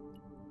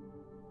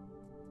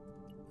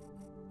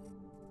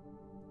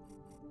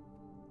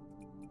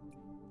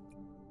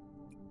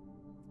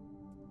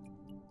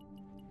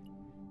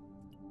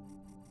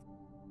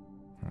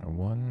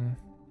 One.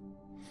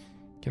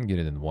 Can get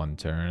it in 1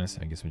 turn, so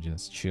I guess we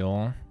just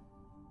chill.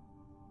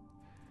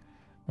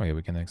 Oh yeah,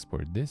 we can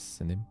export this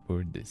and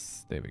import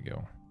this. There we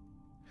go.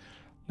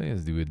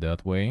 Let's do it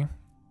that way.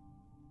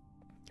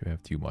 We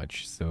have too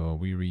much, so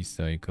we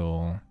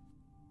recycle.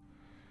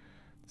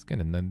 It's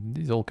kind of,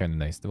 this is all kind of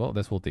nice. Well,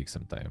 this will take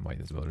some time.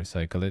 Might as well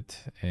recycle it.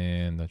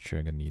 And not sure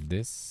I'm gonna need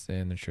this,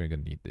 and not sure I'm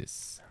gonna need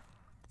this.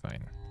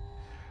 Fine.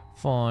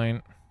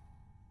 Fine.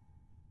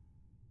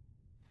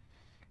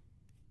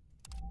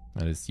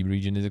 Now the sea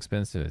region is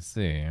expensive, let's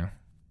see.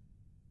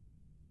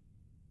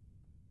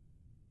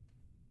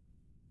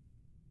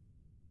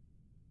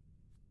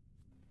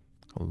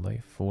 A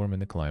life form in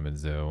the climate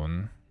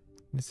zone.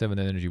 The 7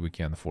 energy we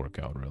can't fork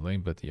out really,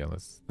 but yeah,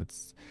 let's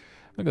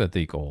I'm gonna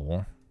take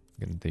all.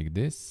 I'm gonna take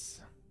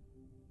this.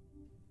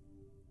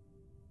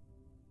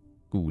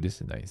 Ooh,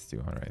 this is nice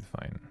too. Alright,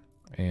 fine.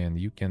 And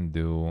you can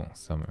do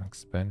some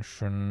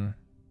expansion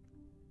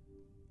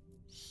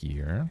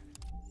here.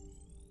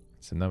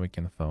 So now we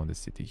can found the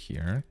city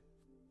here.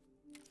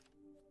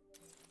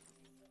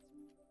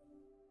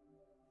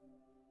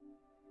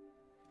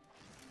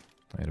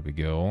 There we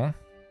go.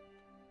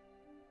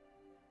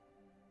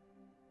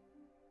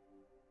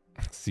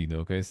 See,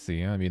 okay,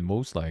 see. I mean,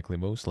 most likely.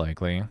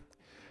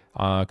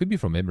 Could be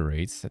from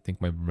Emirates. I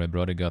think my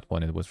brother got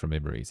one. It was from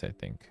Emirates, I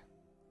think.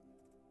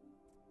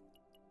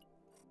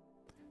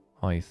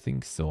 I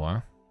think so,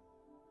 huh?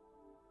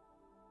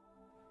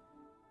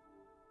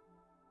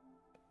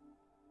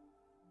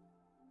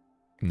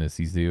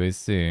 This is the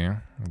USA.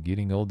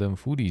 Getting all them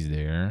foodies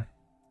there.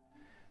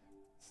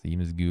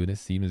 Seems good.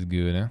 Seems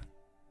good.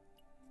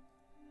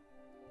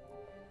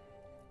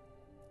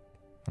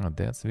 Oh,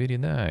 that's very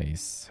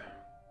nice.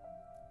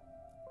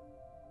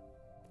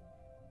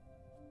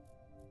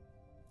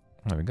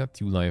 Oh, we got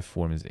 2 life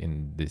forms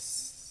in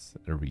this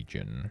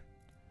region.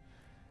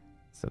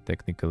 So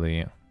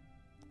technically,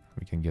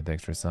 we can get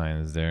extra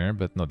science there,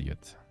 but not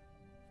yet.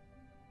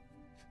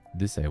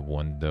 This I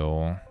want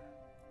though.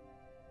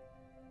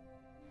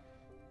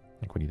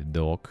 Like we need a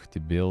dock to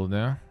build.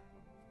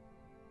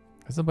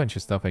 There's a bunch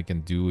of stuff I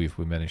can do if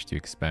we manage to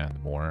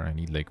expand more. I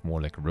need like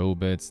more like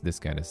robots, this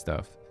kind of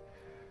stuff.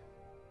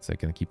 So I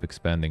can keep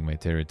expanding my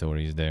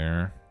territories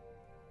there.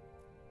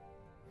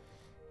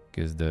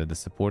 Because the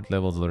support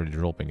levels are already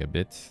dropping a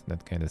bit.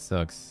 That kind of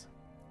sucks.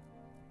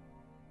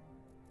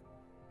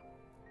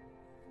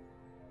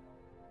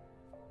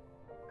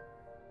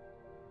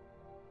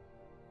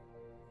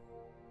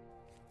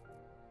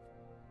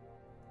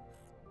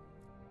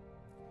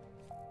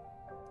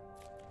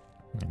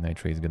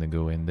 Nitrate's gonna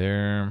go in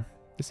there.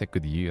 This I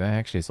could use.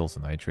 Actually, it's also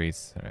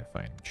nitrates. Alright,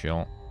 fine.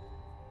 Chill.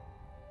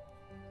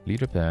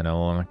 Leader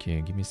panel.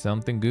 Okay, give me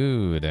something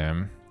good.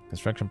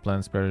 Construction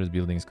plan spreaders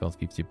buildings cost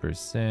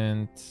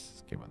 50%.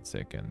 Okay, 1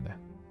 second.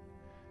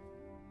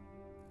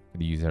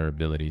 Could use our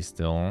ability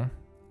still.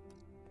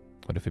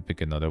 What if we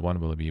pick another one?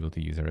 Will we be able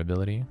to use our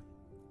ability?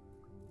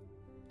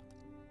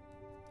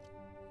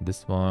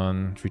 This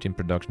one, tritium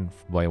production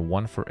by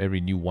 1 for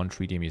every new 1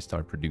 tritium you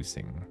start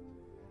producing.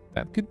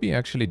 That could be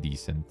actually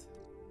decent.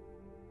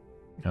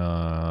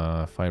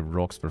 5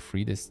 rocks for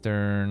free this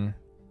turn.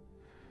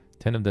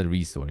 10 of that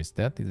resource.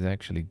 That is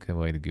actually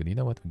quite good. You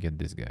know what? We get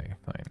this guy.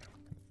 Fine.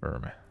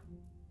 Confirm.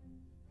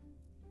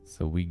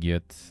 So we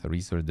get a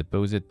resource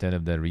deposit. 10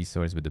 of that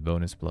resource with the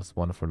bonus plus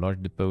 1 for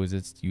large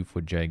deposits. 2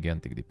 for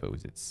gigantic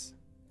deposits.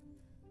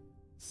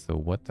 So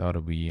what are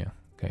we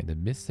kind of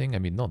missing? I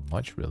mean, not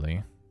much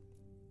really.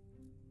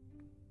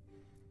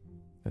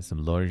 There's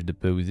some large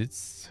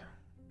deposits.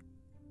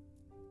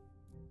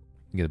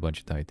 Get a bunch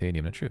of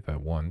titanium. Not sure if I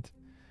want.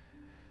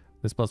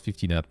 This plus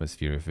 15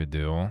 atmosphere if we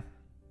do.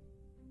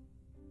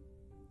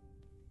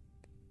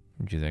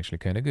 Which is actually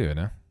kind of good,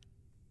 huh?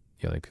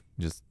 Yeah, like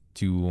just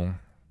 2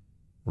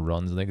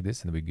 runs like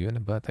this and we're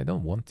good. But I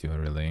don't want to,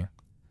 really.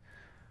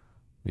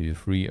 Maybe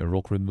free a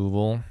rock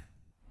removal.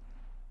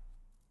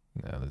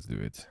 Nah, let's do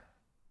it.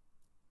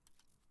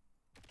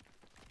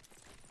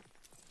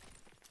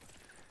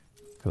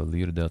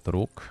 Clear that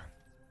rock.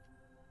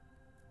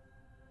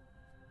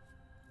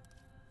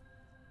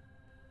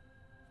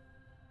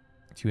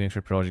 Two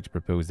extra projects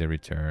proposed every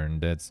turn.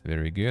 That's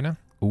very good.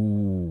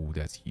 Ooh,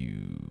 that's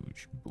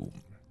huge. Boom.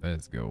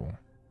 Let's go.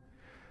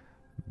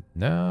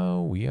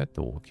 Now we are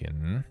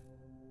talking.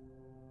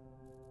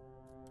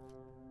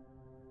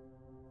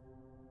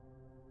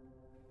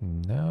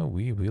 Now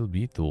we will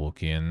be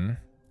talking.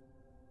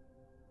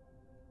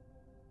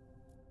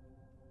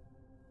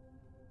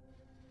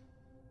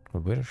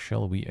 Where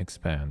shall we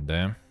expand?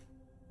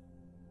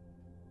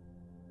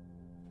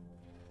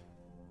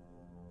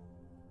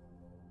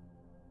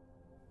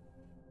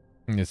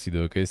 I see,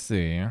 look, I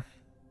see.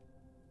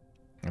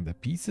 And the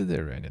pieces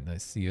there, right? And I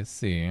see.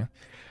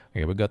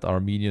 Okay, we got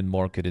Armenian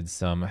marketed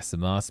some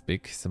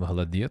aspic, some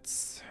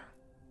haladiets,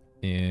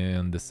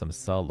 and some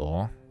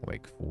salo,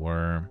 like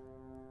for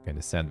kind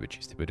of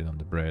sandwiches to put it on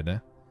the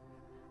bread.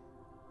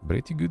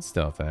 Pretty good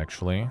stuff,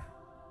 actually.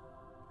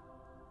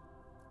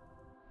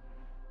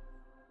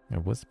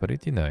 It was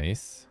pretty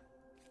nice.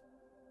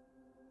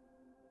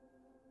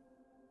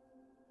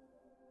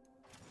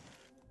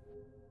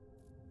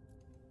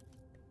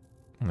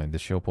 And the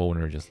shop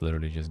owner just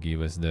literally just gave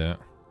us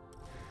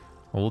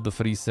all the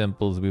free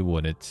samples we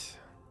wanted.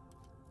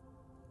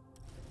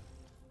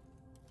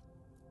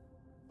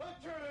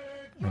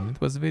 And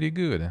it was very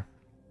good.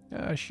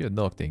 Ah, shit,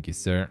 dog. Thank you,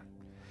 sir.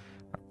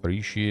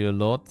 Appreciate a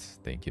lot.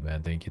 Thank you,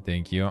 man. Thank you.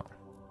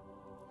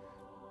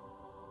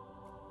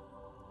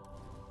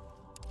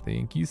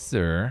 Thank you,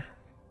 sir.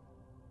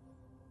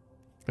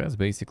 That's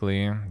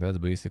basically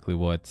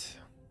what.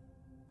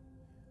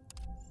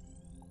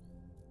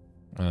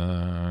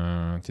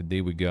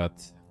 Today we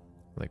got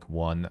like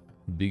 1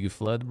 big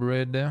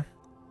flatbread,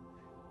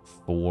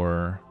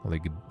 4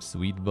 like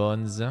sweet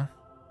buns. And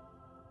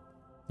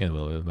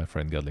well, my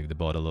friend got like the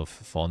bottle of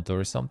Fanta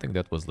or something.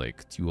 That was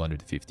like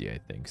 250, I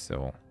think.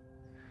 So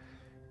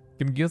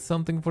can get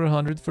something for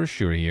 100 for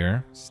sure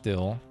here.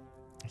 Still,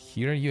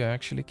 here you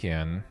actually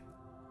can.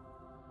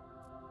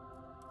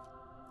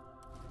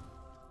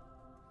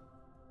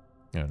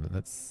 Yeah,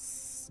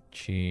 let's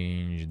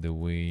change the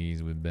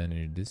ways we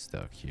manage this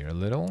stuff here a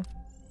little.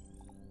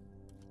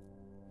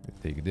 We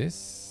take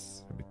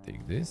this, we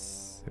take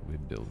this, we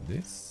build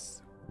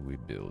this, we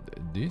build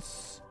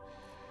this.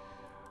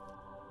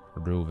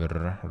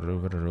 Rover,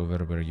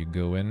 where are you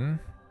going?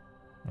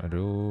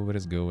 Rover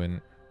is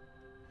going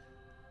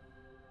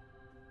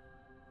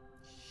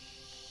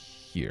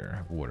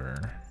here, water.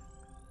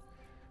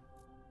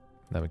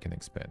 Now we can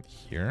expand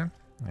here,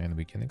 and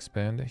we can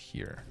expand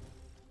here.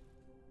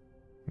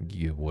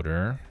 Give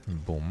water,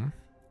 boom.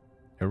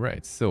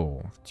 Alright,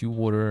 so 2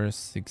 water,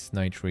 6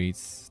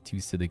 nitrates, 2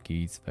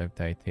 silicates, 5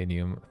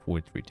 titanium, 4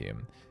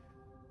 tritium.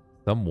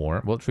 Some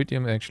more. Well,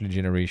 tritium actually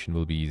generation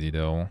will be easy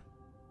though.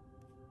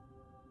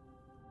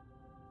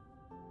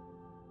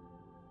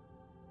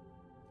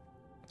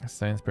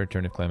 Science per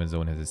turn if climate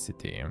zone has a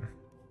city.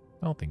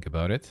 I'll think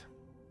about it.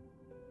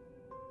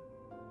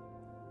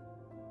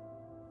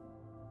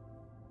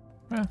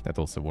 That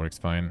also works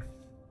fine.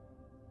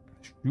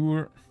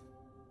 Sure.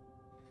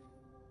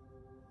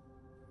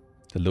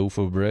 The loaf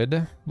of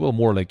bread. Well,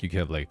 more like you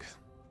have like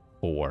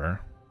 4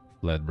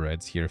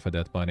 flatbreads here for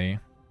that money.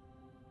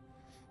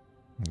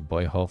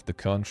 Buy half the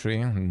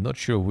country. Not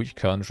sure which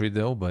country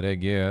though, but I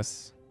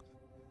guess.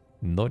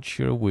 Not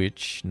sure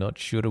which. Not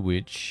sure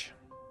which.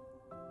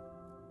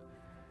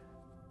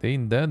 They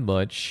ain't that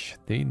much.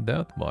 They ain't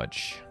that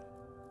much.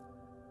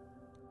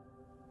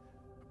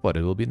 But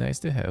it will be nice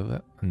to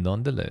have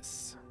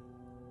nonetheless.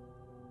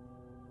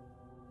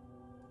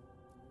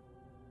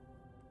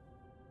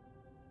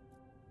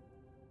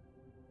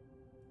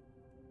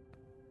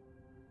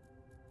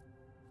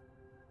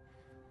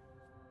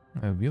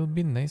 Will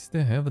be nice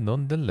to have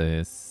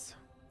nonetheless.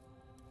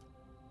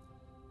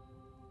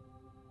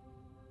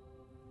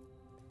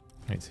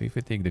 Right, so if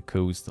we take the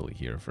coastal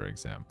here, for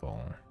example,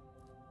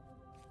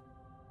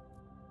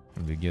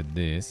 and we get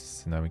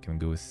this, now we can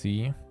go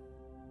see.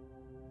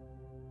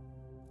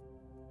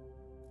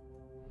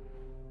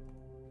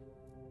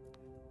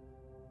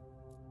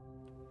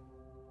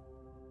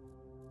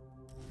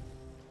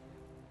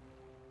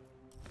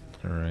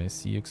 Alright,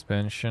 sea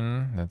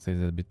expansion. That's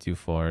a bit too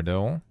far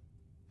though.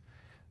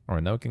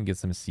 Alright, now we can get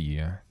some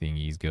sea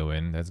thingies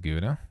going. That's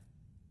good, huh?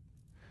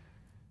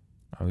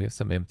 Oh, we have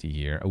some empty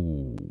here.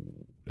 Oh,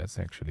 that's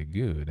actually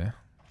good.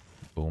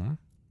 Boom.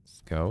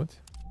 Scout.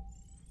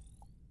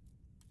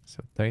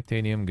 So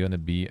titanium gonna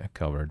be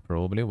covered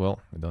probably. Well,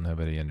 we don't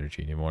have any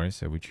energy anymore,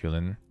 so we're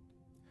chilling.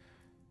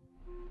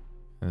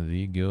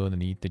 We gonna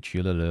need to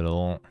chill a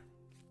little.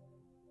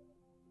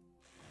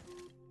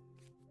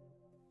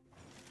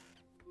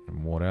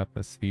 More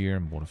atmosphere,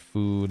 more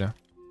food.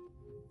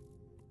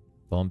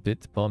 Pump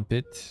it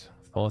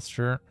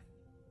faster.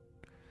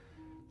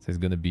 So it's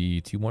gonna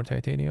be 2 more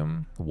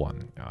titanium.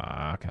 1.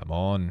 Ah, come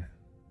on.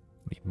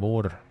 Need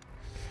more.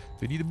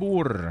 We need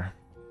more.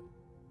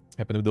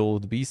 Happened with the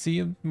old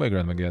PC. My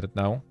grandma got it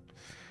now.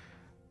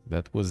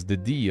 That was the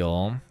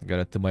deal. Got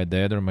it to my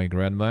dad or my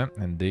grandma,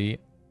 and they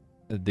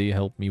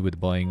helped me with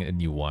buying a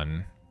new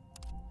one.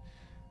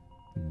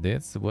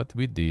 That's what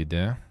we did.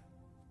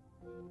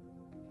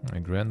 My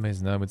grandma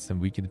is now with some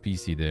wicked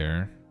PC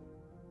there.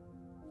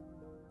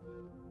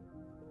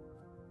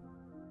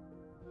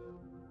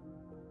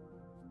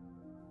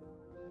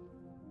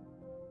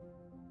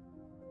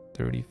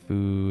 $30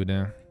 food.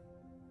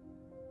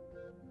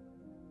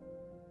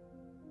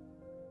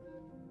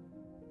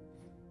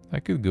 I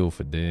could go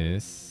for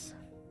this.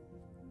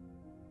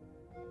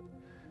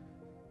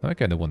 I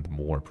kind of want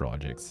more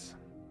projects.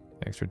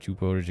 Extra 2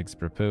 projects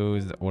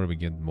proposed, or we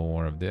get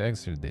more of the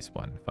extra. This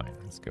one, fine.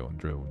 Let's go on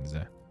drones.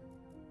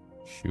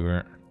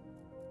 Sure.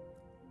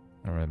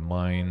 Alright,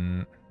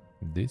 mine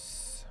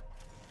this.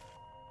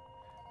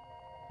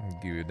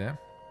 Good.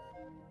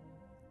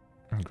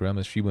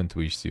 Grandma, she went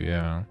to issue,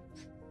 yeah.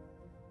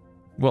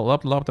 Well,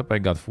 laptop I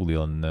got fully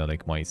on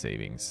like my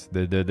savings.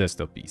 The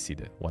desktop PC,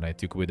 the one I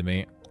took with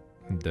me.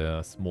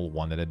 The small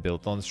one that I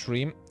built on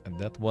stream. And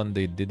that one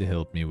they did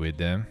help me with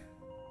them.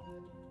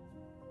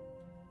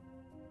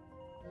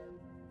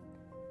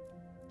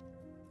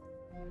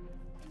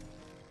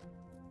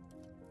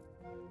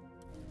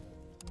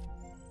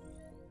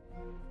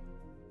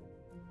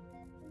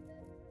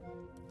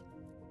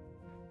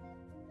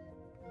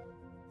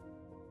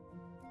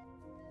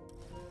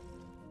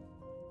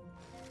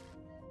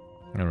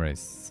 Alright,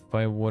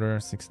 5 water,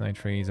 6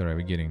 nitrates. Alright,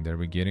 we're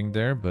getting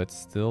there, but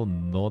still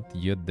not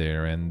yet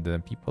there.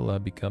 And people are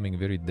becoming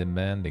very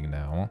demanding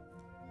now.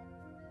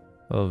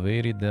 Oh,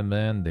 very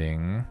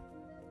demanding.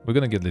 We're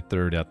gonna get the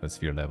 3rd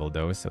atmosphere level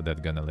though, so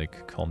that's gonna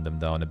like calm them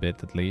down a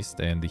bit at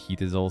least. And the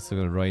heat is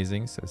also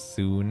rising, so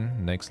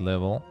soon, next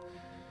level.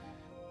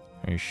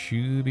 It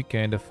should be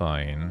kinda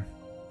fine.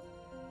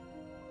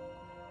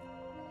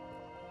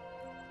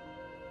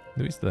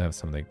 Do we still have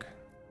some like...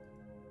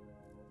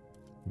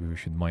 We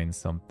should mine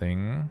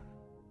something.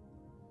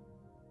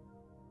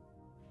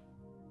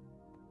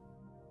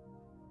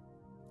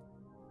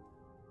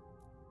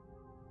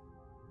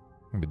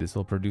 But this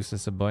will produce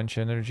us a bunch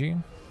of energy.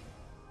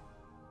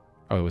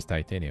 Oh, it was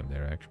titanium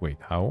there, actually. Wait,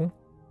 how?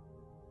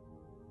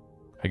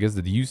 I guess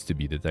that used to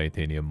be the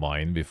titanium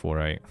mine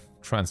before I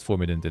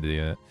transform it into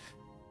the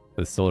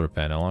solar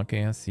panel.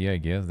 Okay, I see, I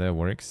guess that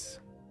works.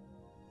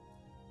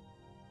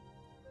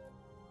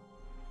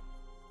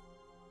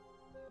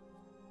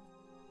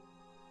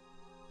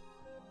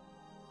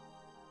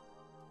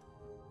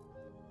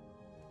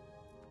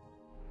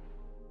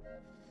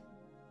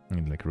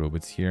 Need like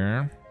robots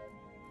here.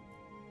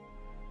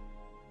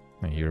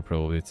 And here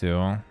probably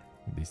too.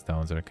 These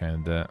towns are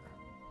kind of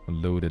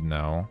loaded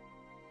now.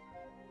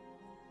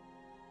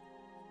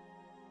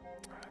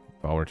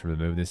 Power to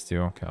remove this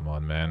too. Come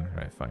on, man.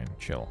 Right, fine.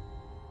 Chill.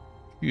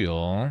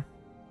 Chill.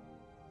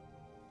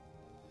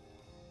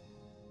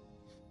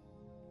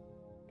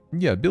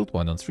 Yeah, I built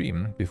one on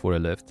stream before I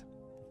left.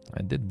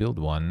 I did build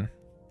one.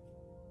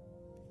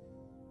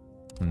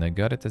 And I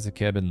got it as a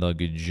cabin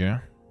luggage.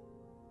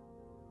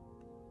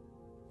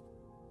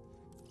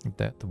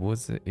 That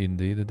was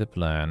indeed the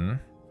plan.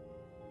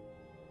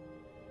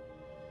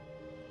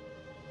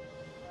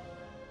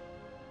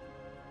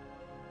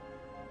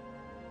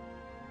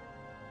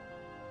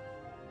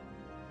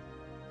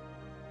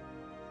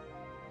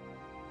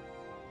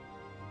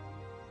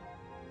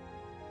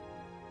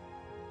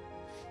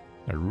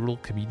 A rural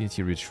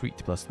community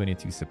retreat plus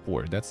 22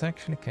 support. That's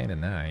actually kind of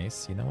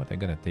nice. You know what? I'm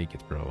gonna take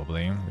it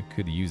probably. We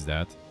could use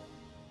that.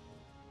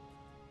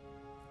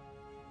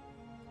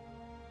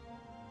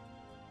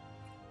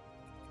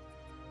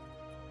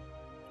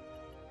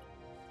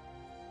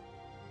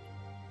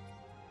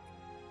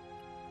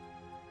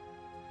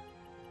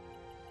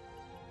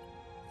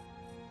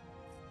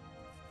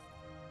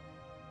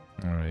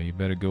 Alright, you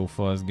better go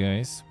fast,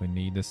 guys. We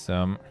need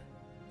some.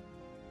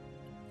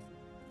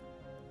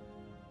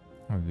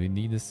 We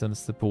need some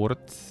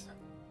support.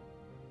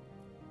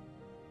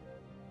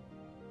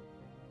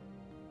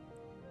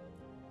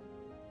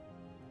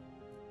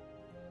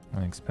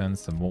 And expand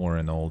some more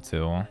and all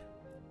too.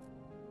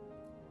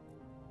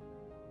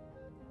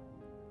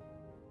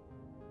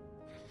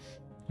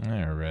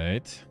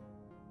 Alright.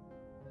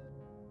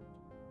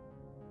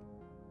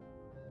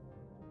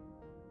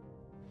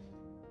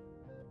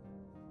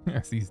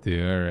 Yes, these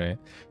two, alright.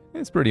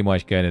 It's pretty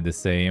much kind of the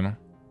same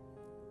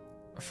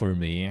for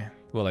me.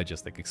 Well, I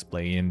just like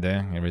explained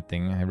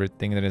everything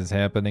that is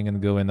happening and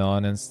going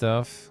on and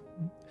stuff.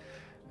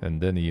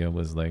 And then he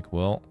was like,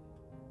 well,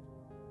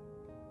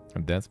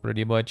 that's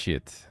pretty much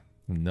it.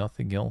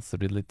 Nothing else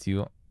really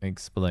to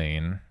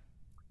explain.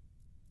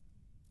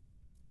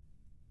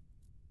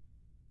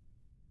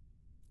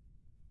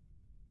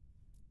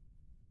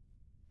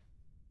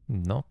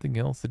 Nothing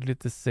else really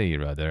to say,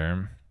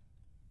 rather.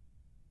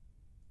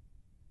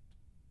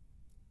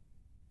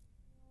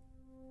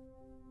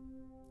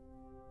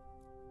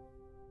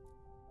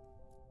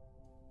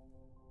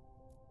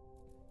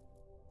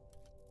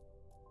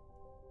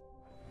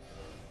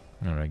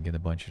 Alright, get a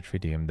bunch of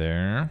tritium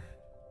there.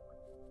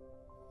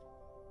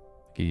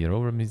 Okay, your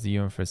over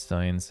museum for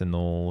science and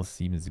all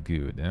seems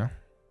good, eh?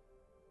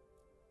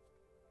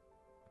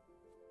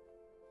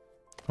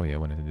 Oh yeah, I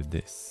wanted to do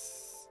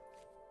this.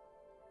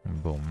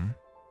 Boom.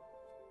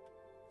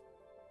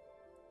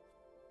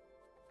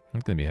 I'm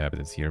gonna be happy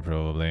that's here,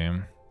 probably.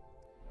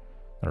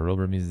 A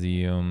rubber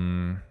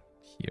museum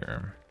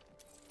here.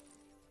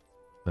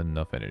 Not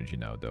enough energy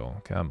now, though.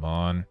 Come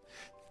on.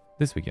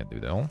 This we can do,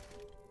 though.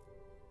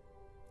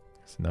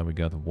 So now we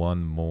got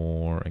one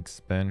more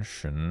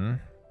expansion.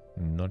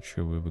 I'm not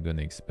sure we were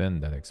gonna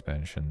expand that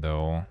expansion,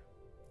 though.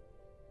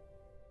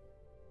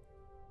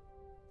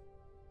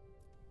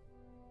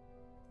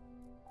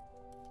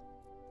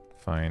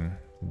 Fine.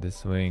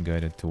 This way,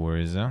 guided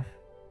tours.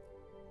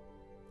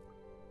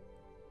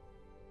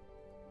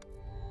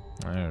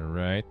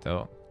 Alright.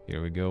 Oh,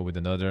 here we go with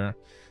another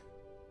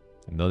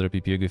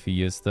Pipiego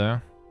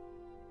Fiesta.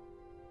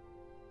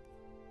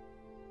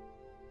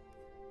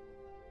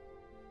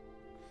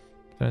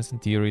 There's in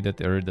theory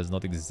that error does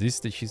not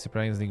exist, that she's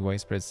surprisingly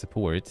widespread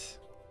support.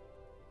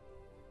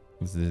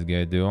 What's this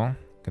guy do?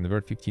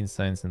 Convert 15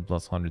 science and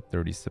plus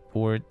 130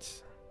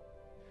 support.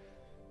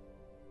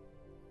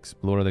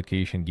 Explore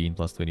location, gain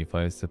plus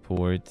 25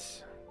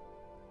 support.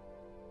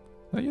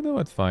 Oh, you know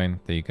what? Fine,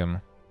 take him.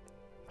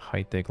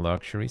 High-tech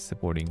luxury,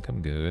 support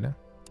income, good.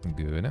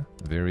 Good,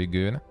 very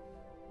good.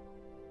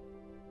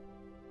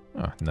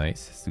 Ah,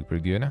 nice, super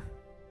good.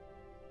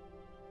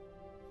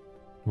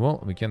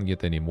 Well, we can't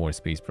get any more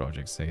space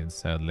projects,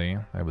 sadly.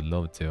 I would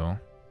love to.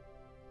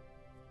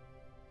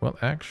 Well,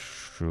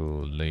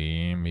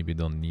 actually, maybe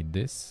don't need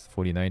this.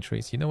 49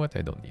 trace. You know what?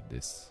 I don't need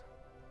this.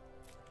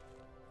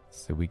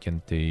 So we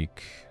can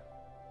take...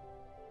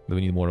 Do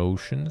we need more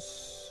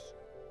oceans?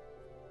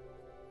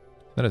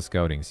 That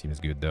scouting seems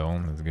good,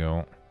 though. Let's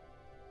go.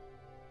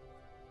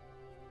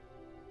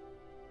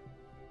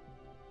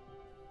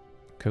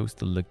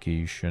 Coastal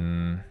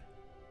location...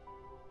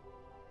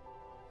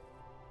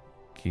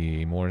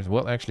 Okay, more...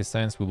 Well, actually,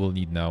 science we will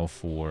need now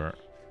for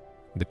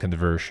the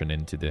conversion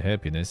into the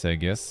happiness, I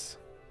guess.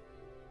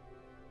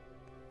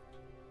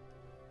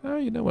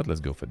 You know what? Let's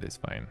go for this.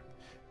 Fine.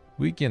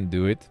 We can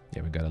do it.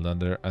 Yeah, we got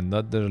another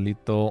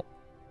little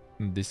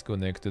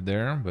disconnect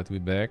there, but we're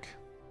back.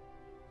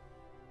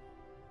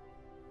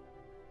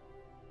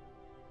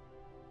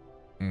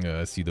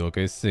 Sidok,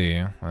 I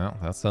see. Well,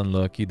 that's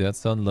unlucky.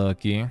 That's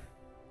unlucky.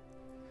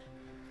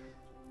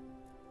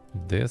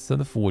 That's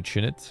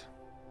unfortunate.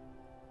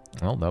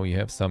 Well, now you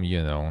have some,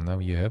 you know, now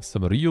you have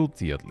some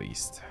realty at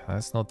least.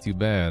 That's not too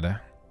bad.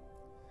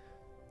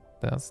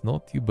 That's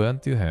not too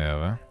bad to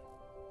have.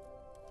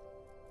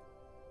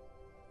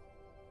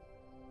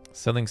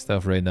 Selling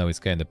stuff right now is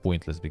kind of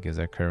pointless because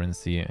our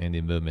currency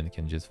any moment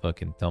can just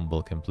fucking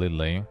tumble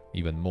completely,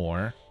 even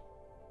more.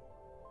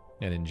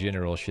 And in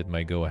general, shit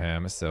might go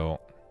ham, so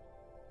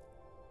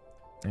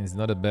it's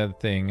not a bad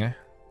thing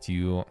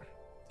to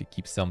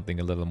keep something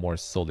a little more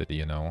solid,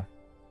 you know.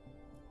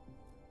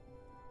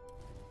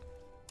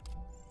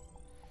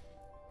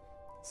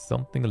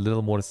 Something a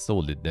little more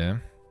solid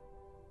there.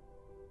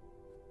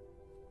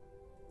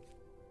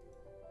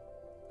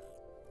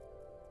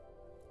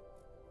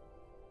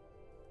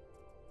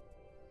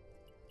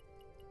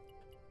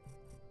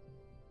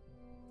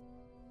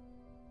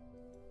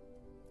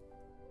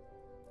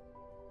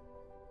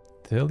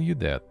 Tell you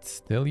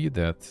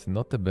that,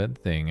 not a bad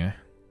thing.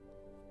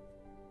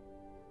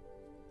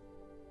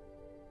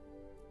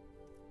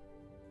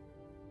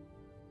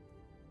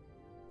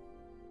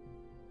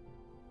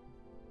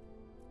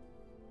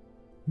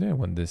 Yeah, I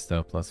want this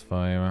stuff plus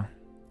 5.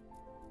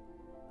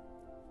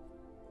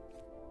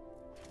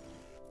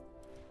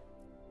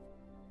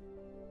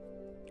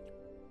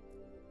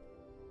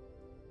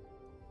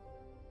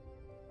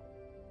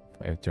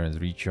 Five turns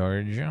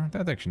recharge.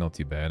 That's actually not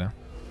too bad.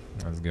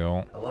 Let's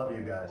go. I love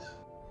you guys.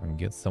 And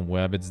get some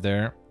wabbits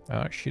there.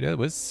 Oh shit, that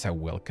was a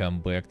welcome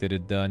back to the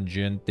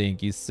dungeon.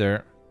 Thank you,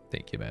 sir.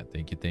 Thank you, man.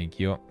 Thank you, thank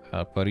you.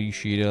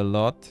 Appreciate it a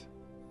lot.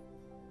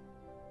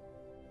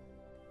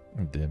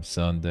 Damn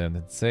son, damn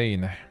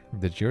insane.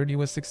 The journey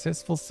was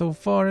successful so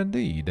far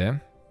indeed.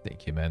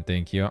 Thank you, man.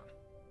 Thank you.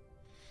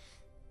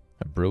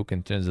 A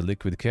broken turns of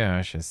liquid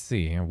cash, I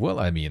see. Well,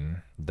 I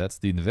mean, that's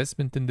the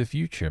investment in the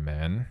future,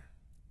 man.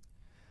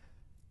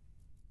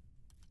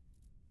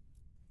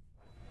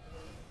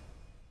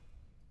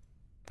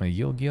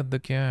 You'll get the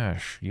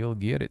cash. You'll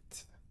get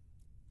it.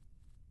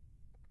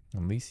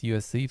 At least you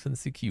are safe and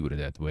secure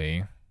that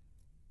way.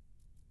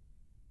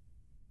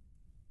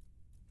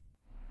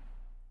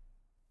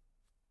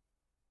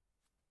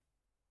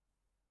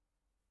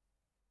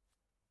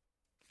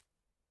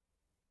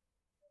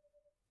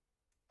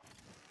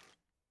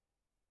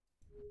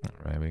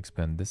 Alright, we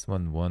expand this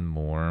one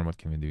more. What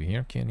can we do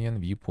here? Canyon,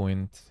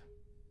 viewpoint.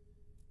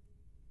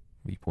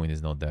 Viewpoint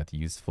is not that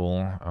useful.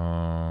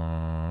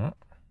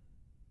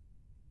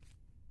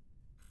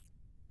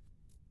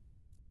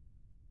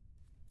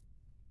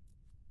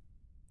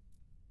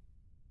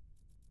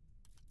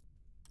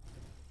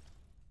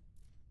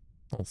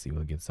 We'll see,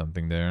 we'll get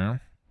something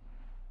there.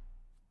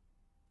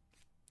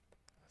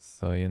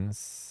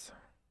 Science.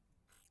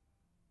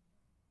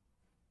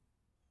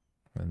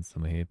 And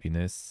some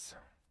happiness.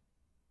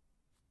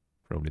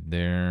 Probably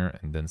there,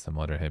 and then some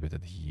other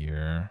habitat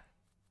here.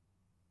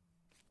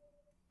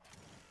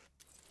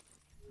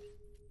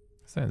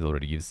 Science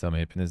already gives some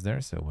happiness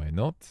there, so why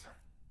not?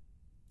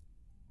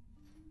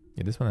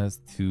 Yeah, this one has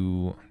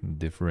two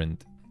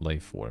different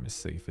life forms.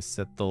 So if we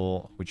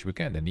settle, which we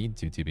kind of need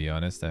to be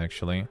honest,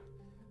 actually.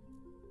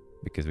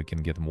 Because we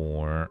can get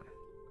more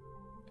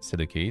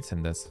silicates,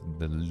 and that's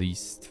the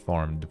least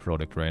farmed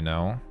product right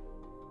now.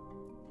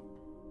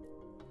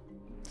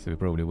 So we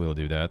probably will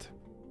do that.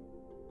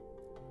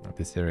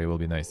 This area will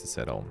be nice to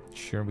settle.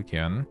 Sure, we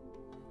can.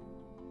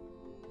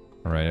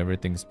 Alright,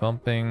 everything's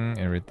pumping.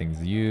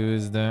 Everything's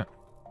used.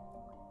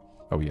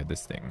 Oh, yeah,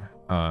 this thing.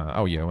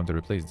 Oh, yeah, I want to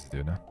replace this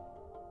dude.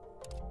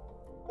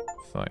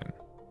 Fine.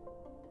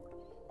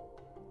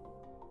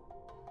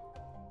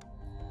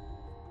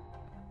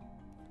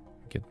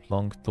 Get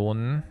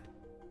plankton.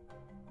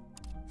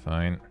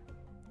 Fine.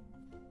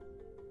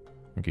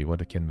 Okay,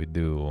 what can we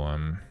do?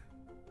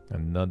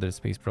 Another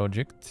space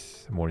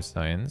project. More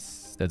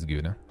science. That's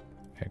good.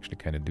 Actually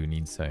kind of do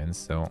need science,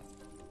 so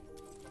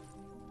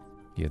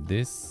get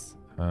this.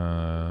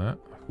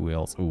 Who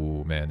else?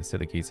 Oh man, the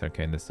silicates are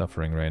kind of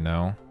suffering right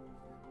now.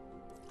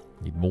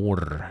 Need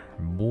more.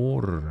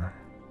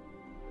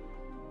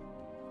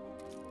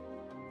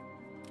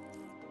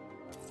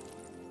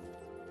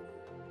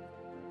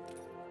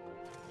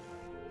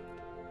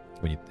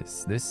 We need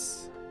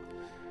this.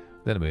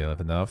 That'll be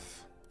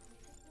enough.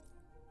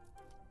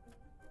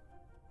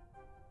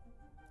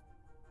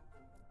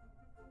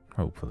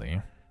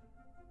 Hopefully.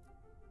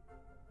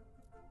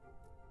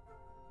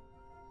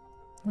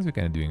 We're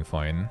kind of doing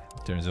fine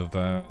in terms of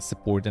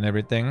support and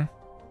everything.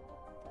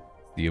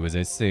 See as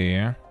I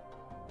say.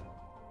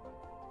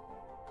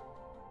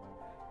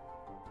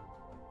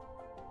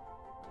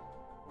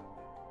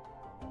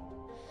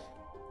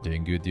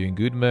 Doing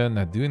good,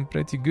 man. Doing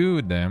pretty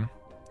good.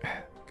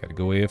 Gotta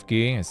go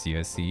AFK. I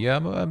see. Yeah,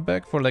 I'm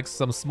back for like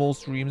some small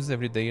streams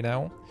every day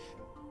now.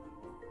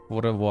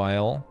 For a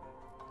while.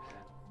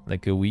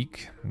 Like a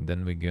week. And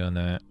then we're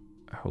gonna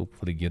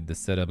hopefully get the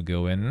setup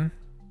going.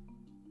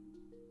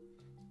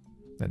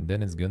 And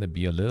then it's gonna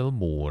be a little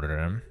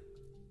more.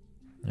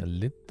 A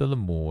little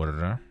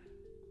more.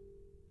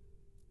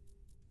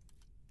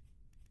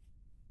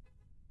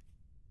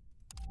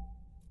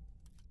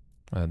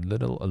 A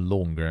little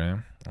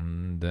longer.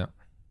 And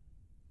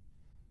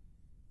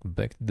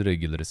back to the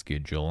regular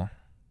schedule.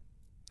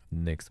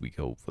 Next week,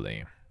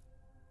 hopefully.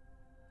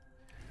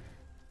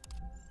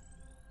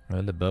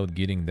 Well, about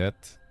getting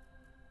that.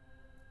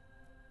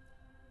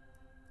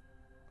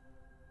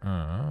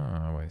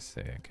 Wait a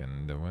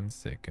second. 1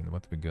 second.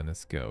 What we gonna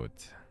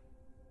scout?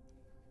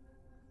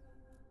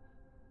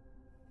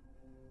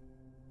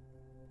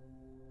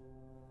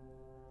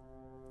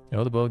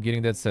 All about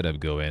getting that setup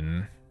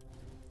going.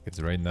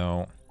 Because right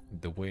now,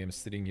 the way I'm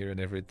sitting here and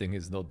everything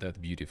is not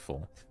that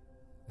beautiful.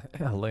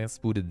 Let's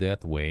put it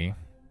that way.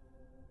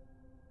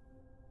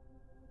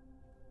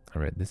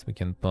 Alright, this we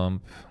can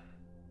pump.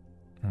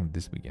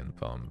 This we can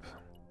pump.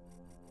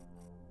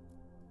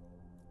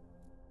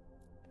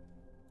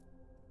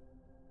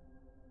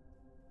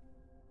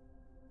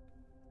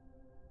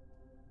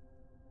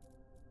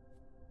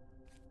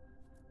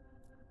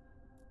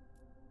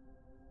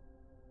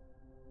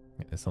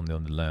 Yeah, it's only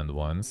on the land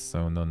once,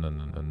 so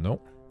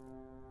no.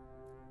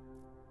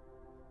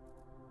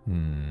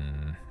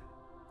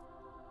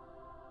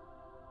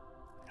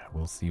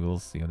 We'll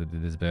see how to do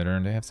this better.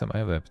 And they have some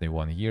IVAP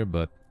one here,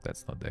 but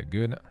that's not that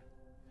good.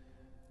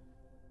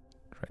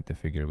 Trying to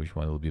figure which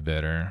one will be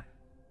better.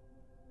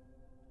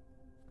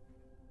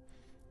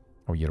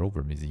 Oh, yeah,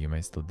 over museum. I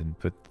still didn't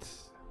put.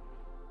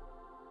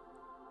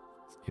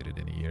 Let's get it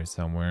in here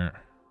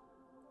somewhere.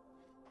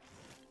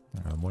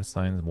 More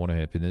science, more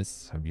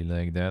happiness. I be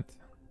like that.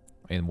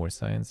 And more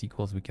science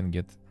equals we can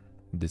get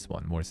this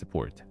one, more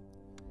support.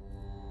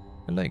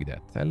 I like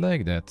that. I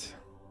like that.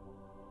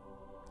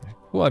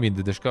 Well, I mean,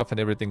 the scarf and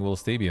everything will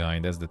stay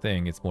behind. That's the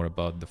thing. It's more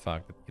about the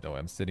fact that, you know,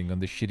 I'm sitting on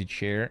the shitty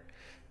chair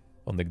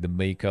on like the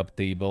makeup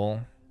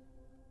table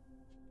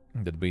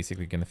that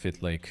basically can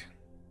fit like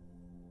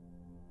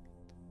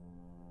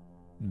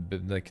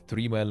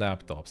 3 my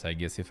laptops, I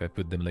guess, if I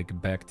put them like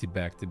back to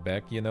back to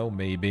back, you know,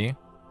 maybe.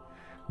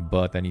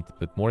 But I need to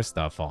put more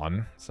stuff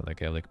on. So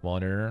like I have like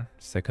monitor,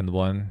 second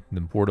one,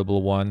 the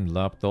portable one,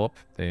 laptop,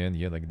 and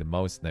yeah, like the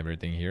mouse and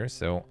everything here.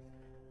 So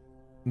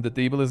the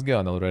table is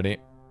gone already.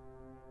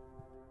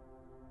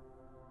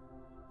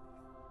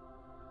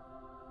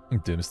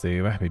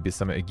 Doomsday, maybe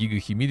some giga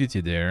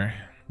humidity there.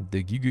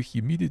 The giga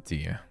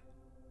humidity.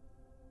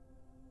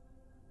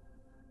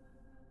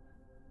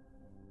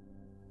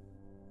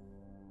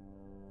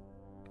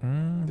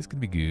 This could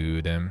be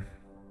good.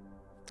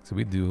 So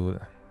we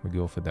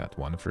go for that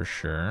one for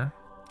sure.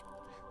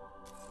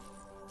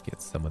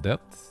 Get some of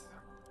that.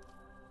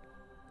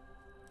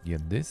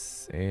 Get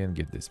this and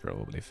get this,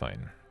 probably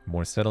fine.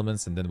 More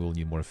settlements and then we'll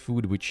need more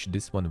food, which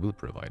this one will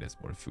provide us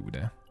more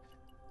food.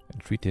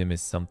 And tritium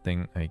is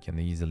something I can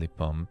easily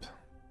pump.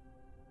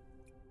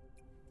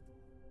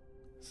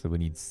 So we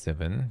need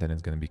 7, then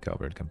it's gonna be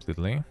covered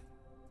completely.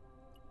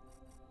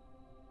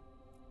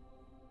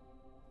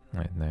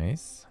 Alright,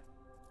 nice.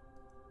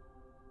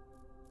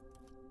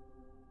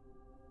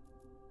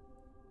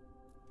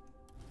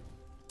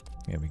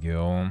 Here we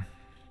go.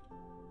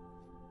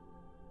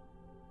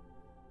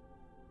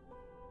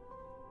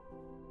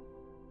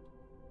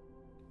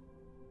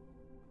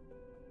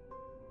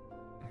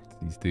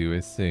 These two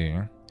is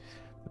the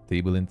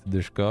table into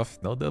the scuff.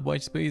 Not that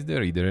much space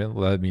there either.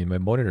 Well, I mean, my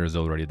monitor is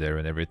already there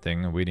and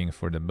everything. I'm waiting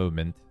for the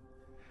moment.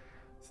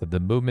 So the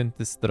moment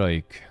to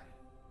strike.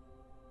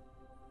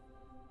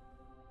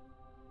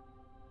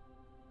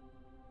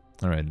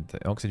 Alright,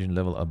 the oxygen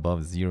level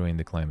above 0 in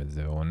the climate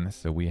zone.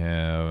 So we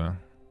have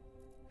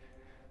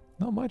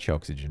not much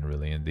oxygen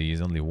really in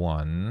these, only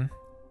 1.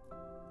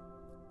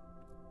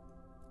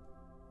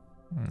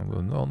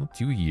 Well, no, not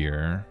 2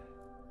 here.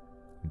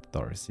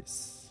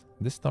 Tarsis.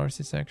 This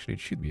Tarsis actually, it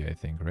should be, I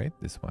think, right?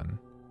 This one.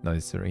 No,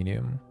 it's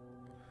Serenium.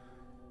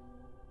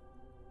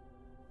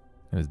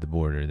 There's the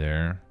border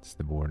there. It's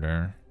the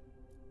border.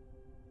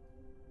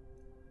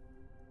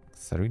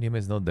 Serenium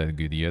is not that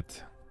good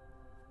yet.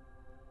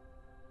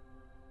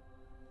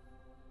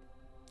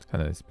 It's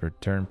kind of per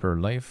turn per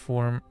life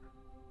form.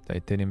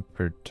 Titanium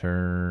per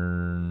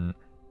turn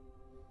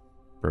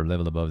per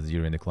level above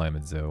 0 in the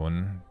climate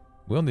zone.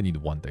 We only need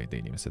 1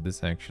 titanium, so this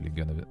is actually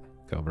gonna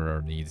cover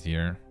our needs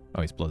here.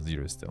 Oh, it's plus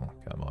 0 still.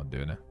 Come on,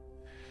 dude.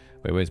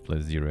 Wait, it's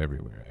plus 0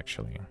 everywhere,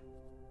 actually.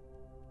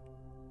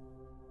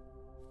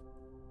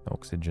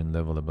 Oxygen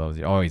level above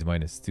 0. Oh, it's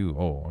minus 2.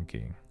 Oh,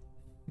 okay.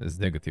 There's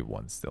negative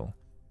 1 still.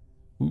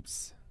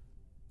 Oops.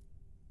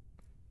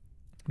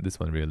 This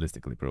one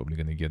realistically probably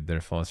gonna get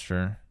there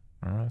faster.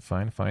 Alright,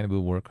 fine.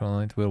 We'll work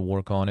on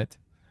it.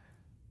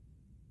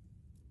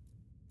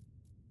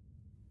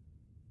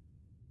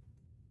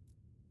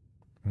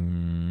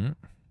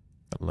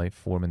 Life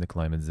form in the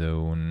climate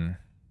zone.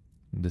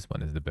 This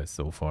one is the best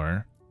so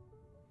far.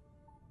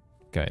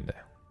 Kinda.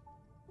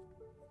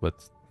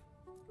 But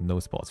no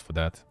spots for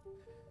that.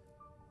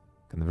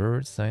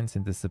 Convert science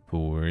into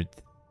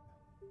support.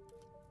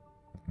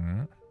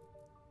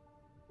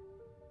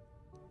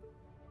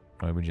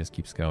 Or we just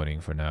keep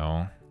scouting for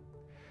now.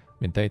 I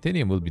mean,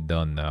 titanium will be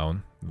done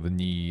now. We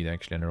need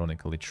actually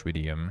ironically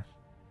tritium.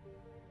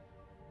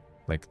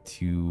 Like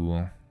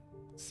 2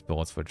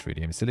 spots for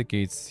tritium.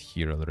 Silicates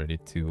here already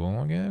too.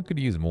 Oh, yeah, I could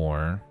use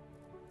more.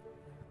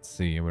 Let's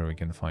see where we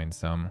can find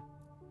some.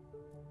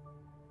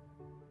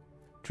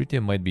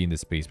 Tritium might be in the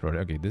space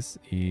product. Okay, this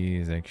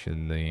is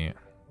actually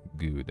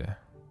good.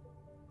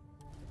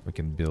 We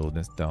can build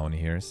this down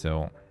here,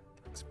 so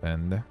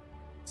expand,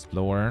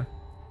 explore.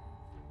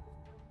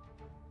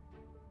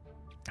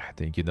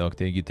 Thank you, Doc.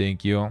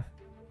 Thank you.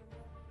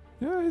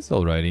 Yeah, it's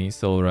alrighty.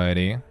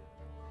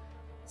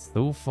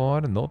 So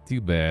far, not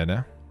too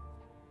bad.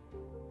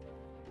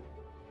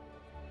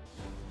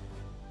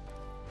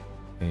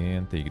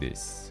 And take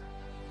this.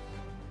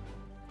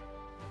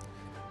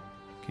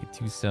 Okay,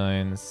 2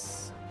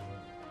 signs.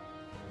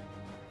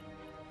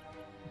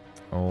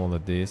 All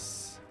of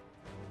this.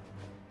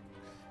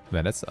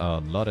 Man, that's a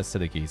lot of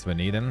silicates we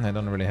need them. I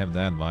don't really have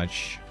that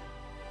much.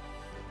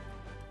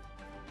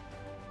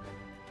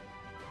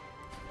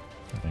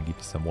 I can give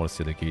you some more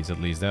silicates at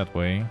least that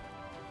way.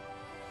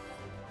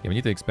 Yeah, we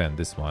need to expand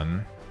this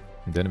one.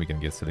 And then we can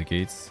get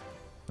silicates.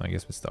 I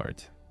guess we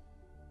start.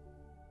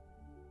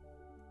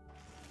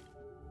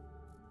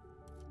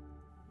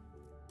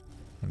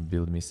 And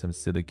build me some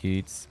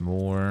silicates.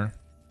 More.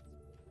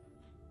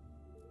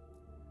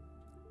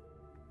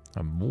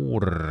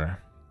 More.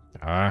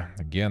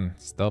 Again,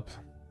 stop.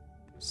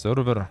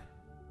 Server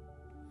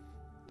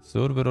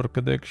or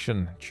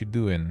connection. What you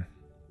doing?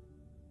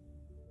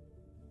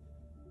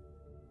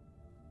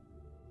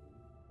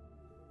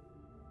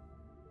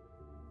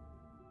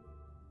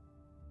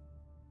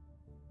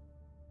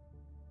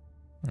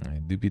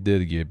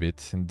 Doopy-didgy a bit.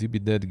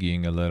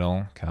 Doopy-didgying a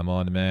little. Come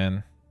on,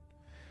 man.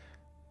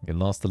 Get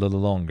lost a little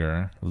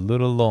longer. A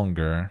little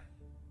longer.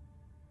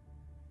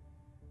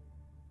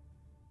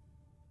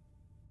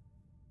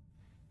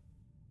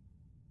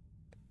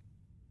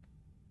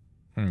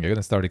 You're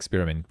gonna start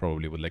experimenting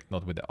probably with, like,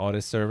 not with the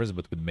auto servers,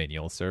 but with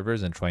manual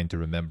servers and trying to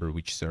remember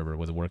which server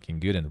was working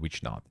good and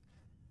which not.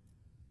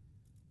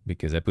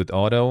 Because I put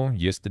auto,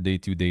 yesterday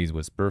 2 days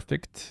was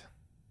perfect.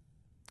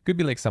 Could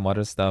be like some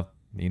other stuff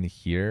in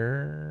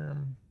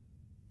here.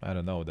 I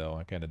don't know though,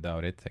 I kinda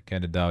doubt it.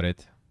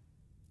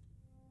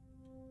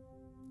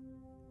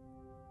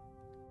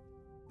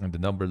 And the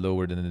number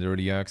lower than the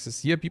early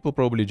access. Yeah, people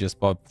probably just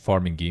bought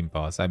farming Game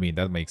Pass. I mean,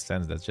 that makes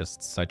sense. That's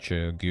just such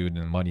a good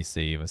money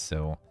save,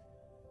 so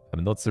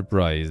I'm not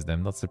surprised.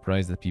 I'm not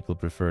surprised that people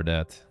prefer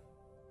that.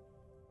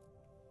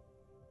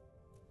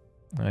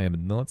 I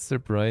am not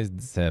surprised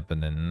it's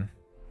happening.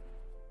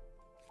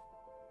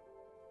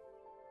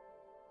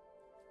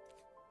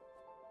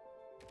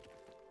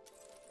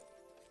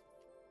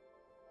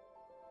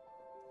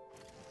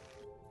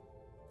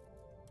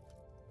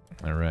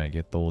 Alright,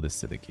 get all the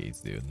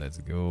silicates, dude. Let's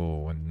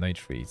go. And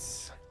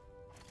nitrates.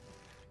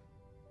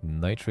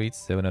 Nitrates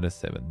 7 out of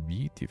 7.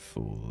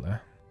 Beautiful.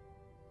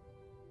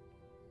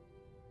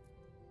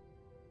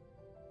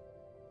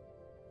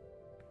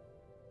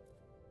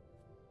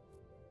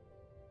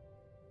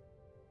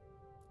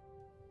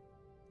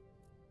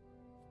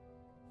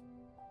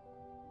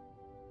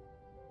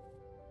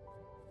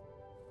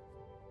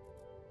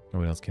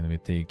 What else can we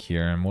take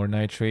here? More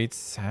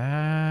nitrates? Do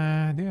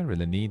I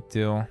really need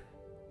to?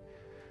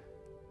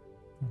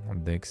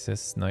 The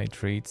excess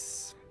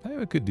nitrates.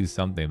 We could do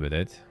something with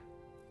it.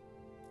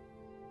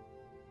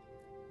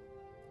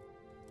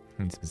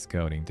 Need some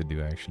scouting to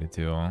do actually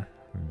too.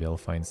 Maybe I'll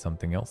find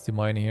something else to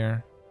mine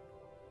here.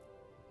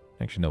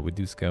 Actually, no, we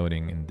do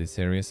scouting in this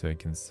area so I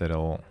can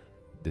settle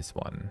this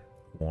one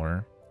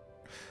more.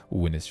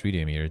 Ooh, and a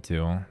stadium here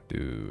too.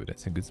 Dude,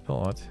 that's a good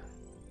spot.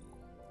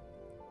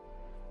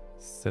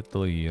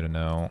 Settle here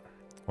now.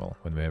 Well,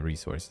 when we have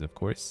resources, of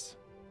course.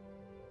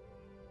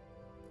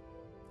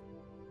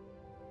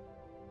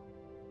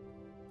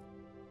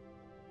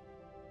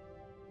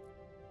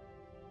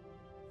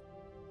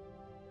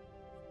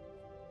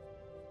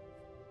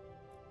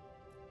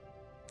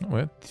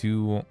 Well,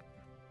 2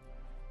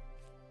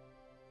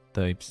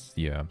 types.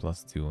 Yeah,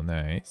 +2.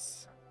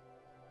 Nice.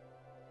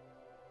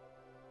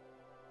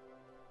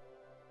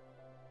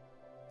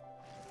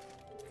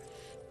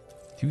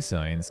 Two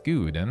signs,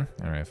 good.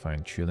 Alright,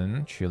 fine.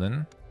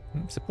 Chillin'.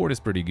 Support is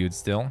pretty good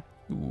still.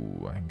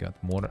 Ooh, I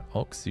got more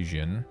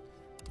oxygen.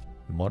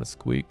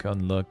 Mars-quake,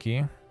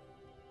 unlucky.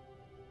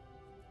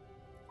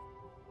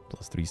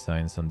 +3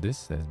 signs on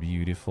this. That's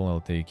beautiful.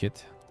 I'll take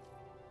it.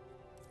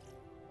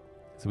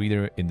 So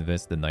either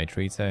invest the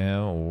nitrates I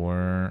have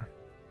or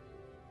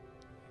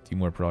 2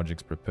 more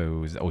projects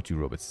proposed. Oh, 2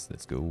 robots.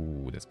 Let's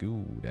go. That's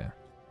good.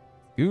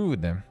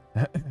 Good.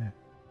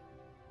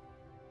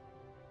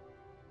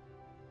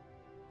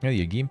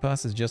 Yeah, Game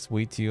Pass is just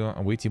way too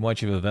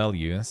much of a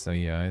value. So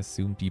yeah, I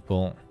assume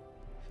people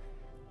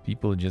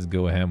just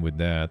go ahead with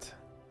that.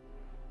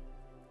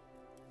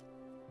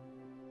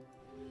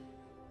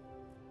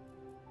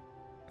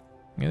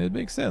 And it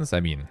makes sense. I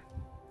mean,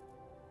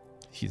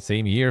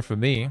 same here for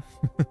me.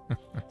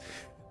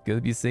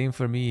 Gonna be same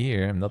for me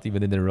here. I'm not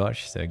even in a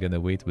rush, so I'm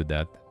gonna wait with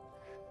that.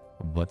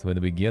 But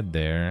when we get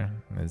there,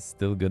 it's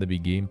still gonna be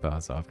Game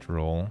Pass after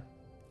all.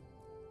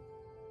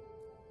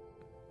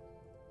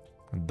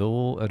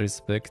 Though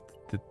respect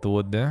to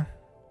Todd,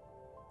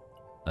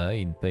 I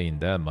ain't paying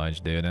that much,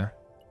 dude.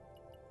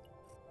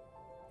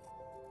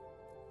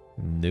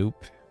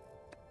 Nope.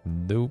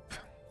 Nope.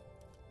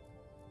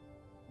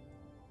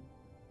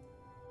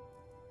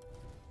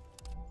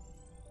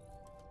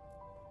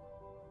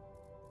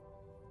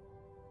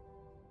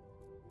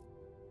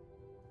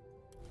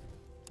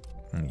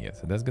 Yeah,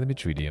 so that's gonna be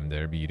tritium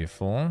there.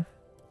 Beautiful.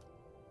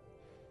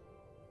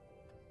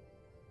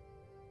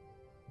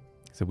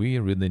 So we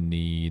really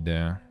need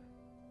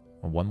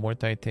 1 more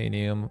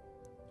titanium,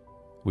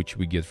 which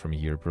we get from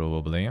here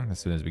probably, as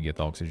soon as we get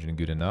oxygen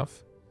good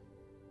enough.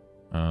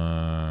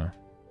 3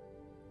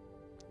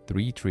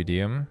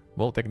 tritium.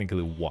 Well,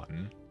 technically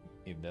 1.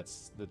 If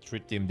that's the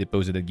tritium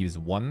deposit that gives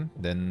 1,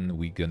 then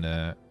we're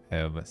gonna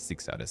have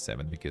 6 out of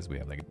 7 because we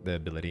have like the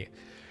ability.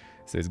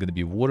 So it's gonna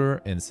be water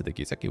and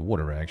silicates. Okay,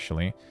 water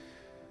actually.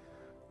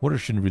 Water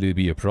shouldn't really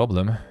be a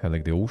problem. I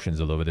like the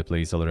oceans all over the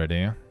place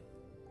already.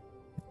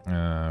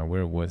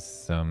 Where was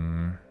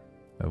some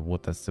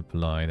water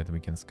supply that we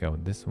can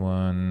scout? This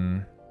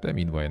one. I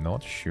mean, why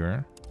not?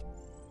 Sure.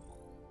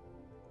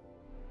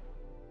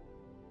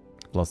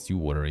 +2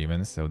 water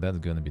even, so that's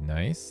gonna be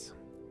nice.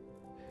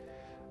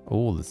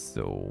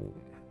 Also,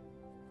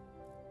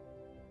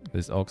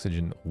 there's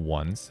oxygen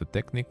 1, so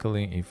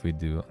technically if we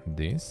do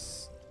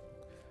this...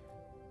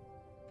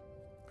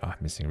 Ah,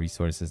 missing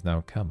resources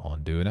now. Come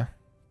on, dude.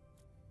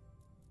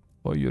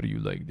 Why are you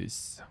like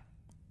this?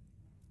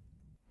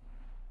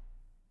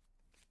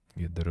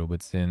 Get the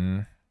robots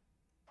in.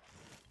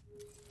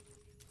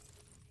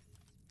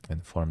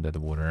 And farm that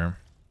water.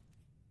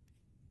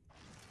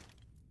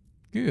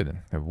 Good.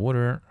 Have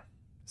water.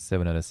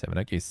 7 out of 7.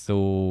 Okay,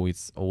 so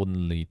it's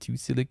only 2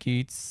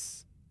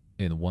 silicates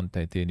and 1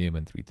 titanium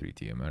and 3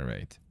 tritium.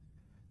 Alright.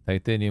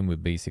 Titanium we're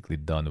basically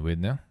done with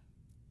now.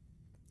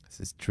 This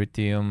is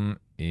tritium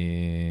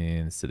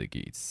and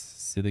silicates.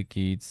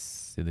 Silicates.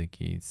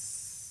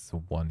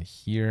 So 1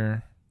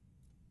 here.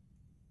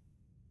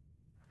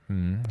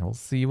 We'll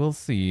see.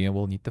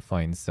 We'll need to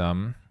find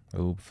some.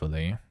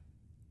 Hopefully.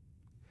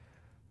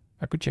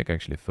 I could check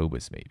actually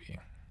Phobos maybe.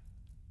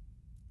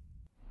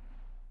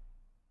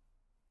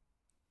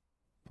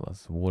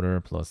 Plus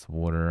water.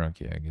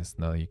 Okay, I guess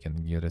now you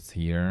can get it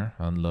here.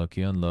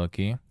 Unlucky.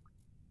 Where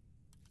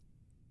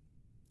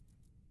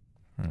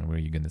are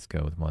you gonna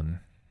scout,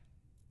 man?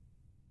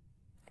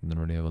 Don't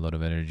really have a lot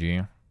of energy.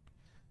 Don't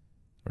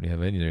really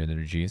have any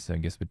energy, so I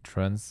guess we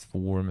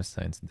transform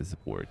science into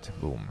support.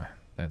 Boom.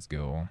 Let's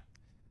go.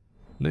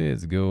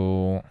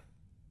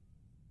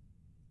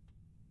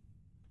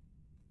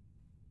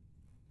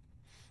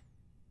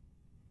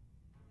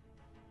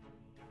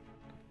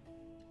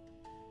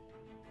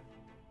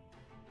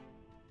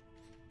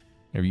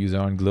 Reviews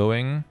aren't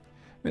glowing. I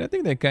mean, I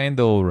think they're kind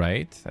of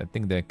alright.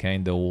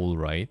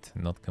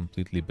 Not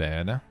completely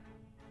bad.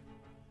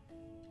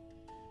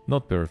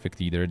 Not perfect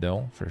either,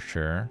 though, for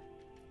sure.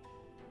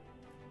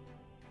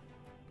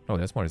 Oh,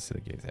 that's more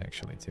silicates,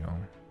 actually, too.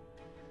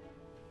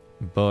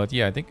 But,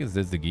 yeah, I think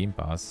that's the Game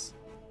Pass.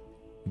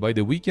 By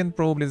the weekend,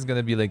 probably it's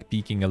gonna be, like,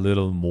 peaking a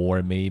little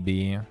more,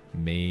 maybe.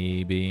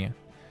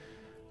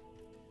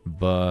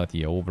 But,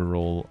 yeah,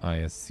 overall, I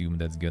assume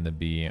that's gonna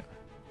be...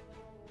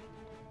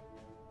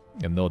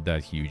 I'm not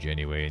that huge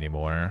anyway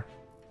anymore.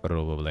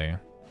 Probably.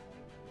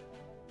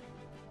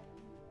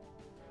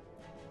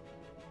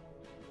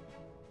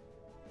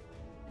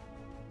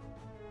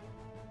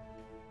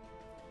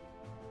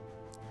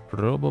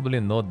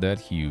 Probably not that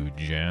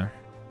huge.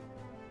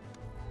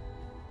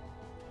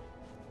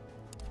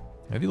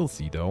 Maybe we'll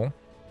see though.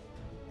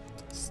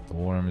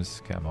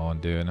 Storms, come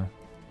on dude.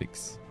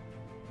 Fix.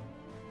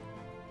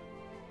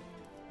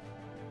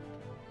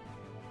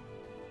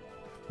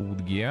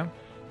 Food gear.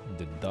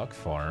 The duck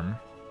farm.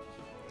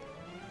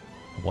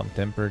 1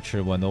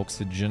 temperature, 1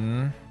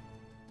 oxygen.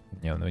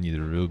 Yeah, no need the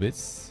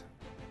rubits.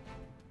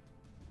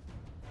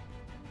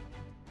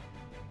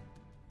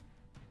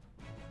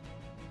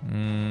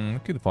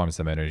 Could farm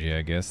some energy,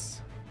 I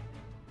guess.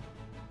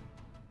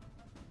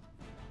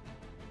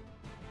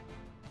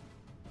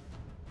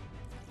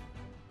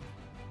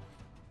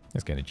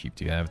 It's kind of cheap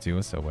to have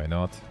too, so why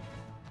not?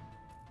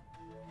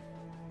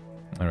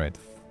 Alright,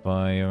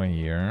 5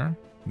 here.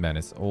 Man,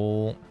 it's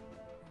all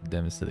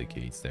them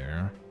silicates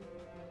there.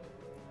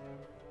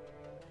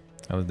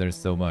 How is there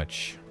so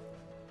much?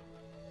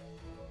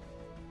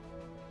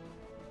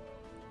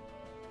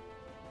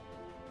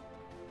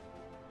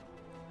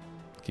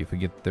 Okay, if we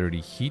get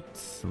 30 heat,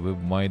 we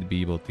might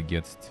be able to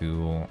get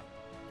to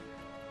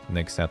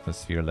next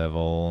atmosphere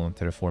level,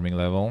 terraforming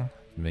level,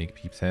 make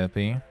peeps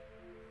happy.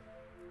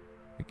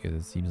 Because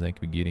it seems like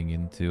we're getting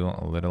into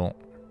a little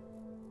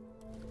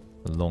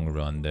long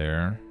run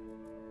there.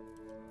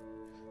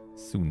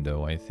 Soon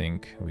though, I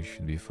think we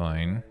should be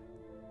fine.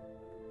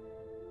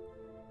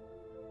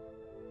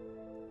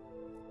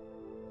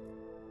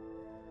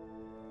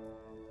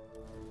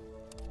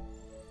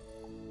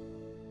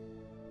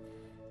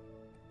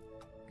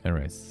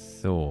 Alright,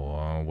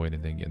 so where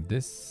did I get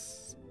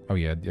this? Oh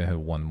yeah, I have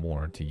 1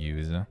 more to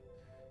use.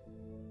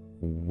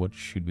 What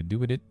should we do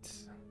with it?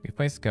 If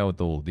I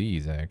scout all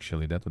these,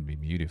 actually, that would be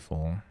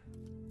beautiful.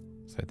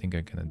 So I think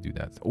I can do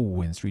that.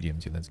 Oh, and Stridium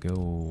too, let's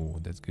go.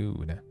 That's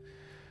good.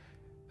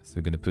 So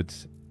we're gonna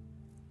put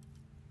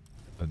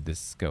this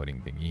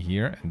scouting thingy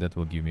here, and that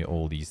will give me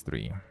all these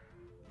 3.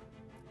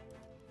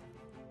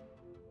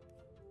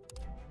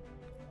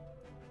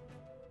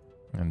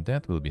 And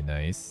that will be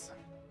nice.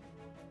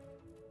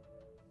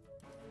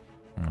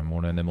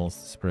 More animals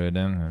to spread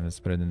them.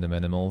 Spreading them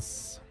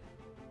animals.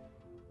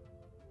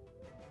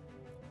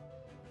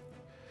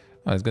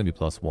 Oh, it's gonna be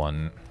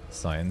 +1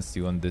 science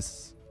too on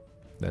this.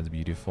 That's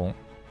beautiful.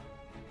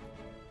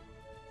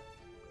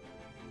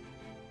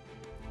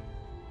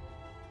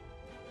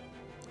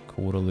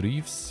 Coral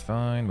reefs,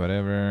 fine,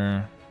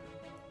 whatever.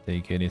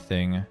 Take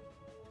anything.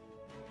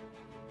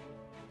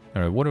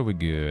 Alright, what are we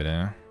good,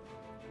 eh?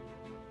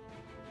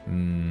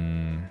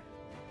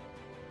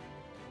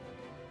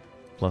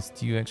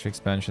 +2 extra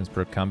expansions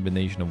per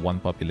combination of 1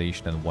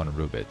 population and 1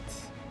 rubit.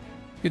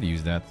 Could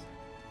use that,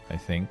 I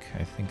think.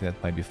 I think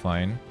that might be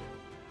fine.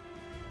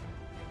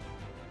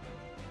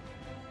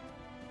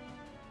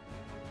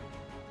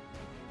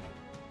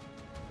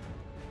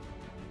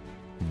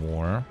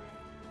 More.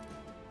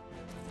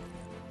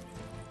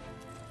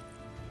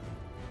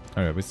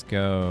 Alright, let's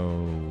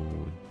go...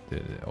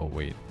 Oh,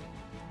 wait.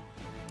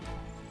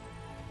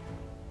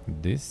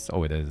 This...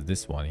 Oh, there's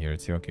this one here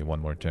too. Okay, 1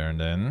 more turn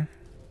then.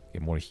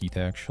 Get more heat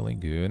actually,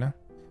 good.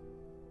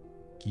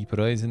 Keep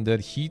rising that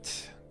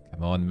heat.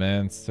 Come on,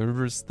 man.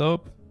 Server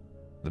stop.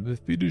 Let me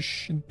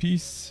finish in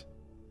peace.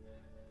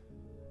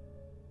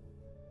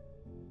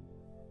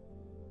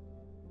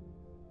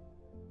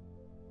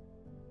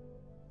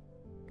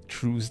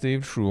 true,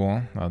 Steve,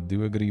 true. I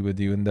do agree with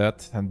you on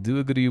that. I do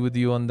agree with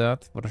you on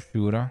that, for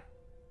sure.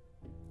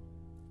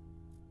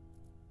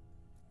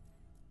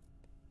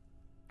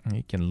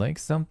 You can like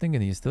something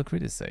and you still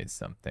criticize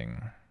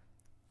something.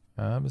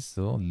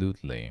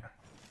 Absolutely.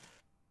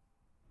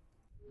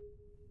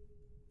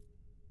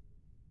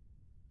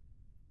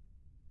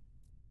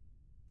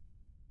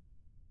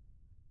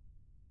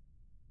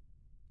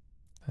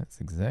 That's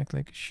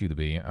exactly like it should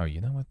be. Oh,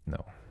 you know what?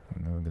 No.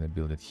 We're gonna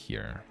build it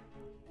here.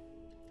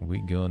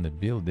 We're gonna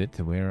build it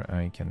where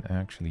I can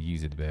actually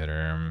use it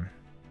better.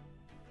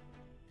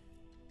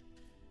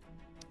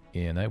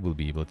 And I will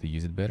be able to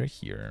use it better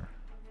here.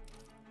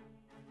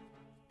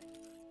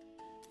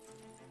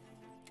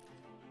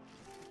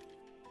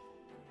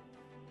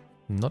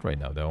 Not right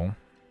now, though.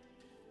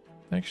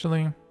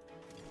 Actually,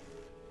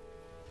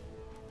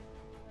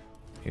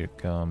 here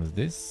comes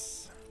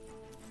this.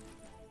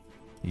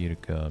 Here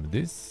comes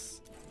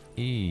this.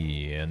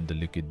 And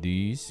look at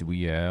this.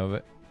 We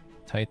have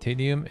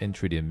titanium and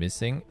tritium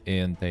missing.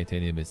 And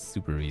titanium is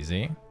super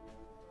easy.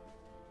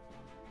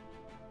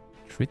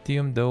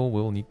 Tritium, though,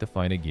 we'll need to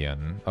find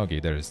again. Okay,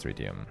 there is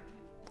tritium.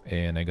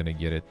 And I'm gonna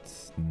get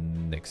it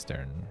next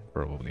turn.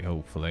 Probably,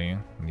 hopefully.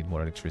 Need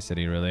more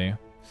electricity, really.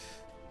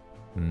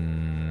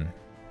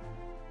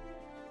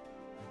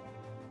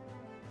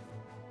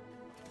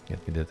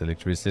 Get me that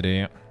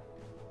electricity.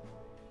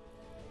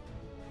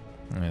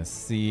 Let's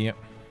see.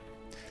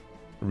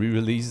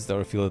 Re-release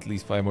Starfield at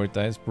least 5 more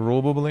times,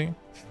 probably.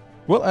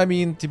 Well, I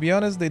mean, to be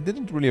honest, they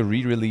didn't really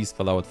re-release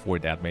Fallout 4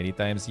 that many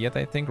times yet,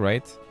 I think,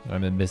 right?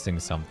 I'm missing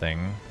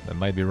something. That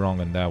might be wrong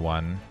on that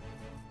one.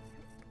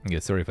 Yeah,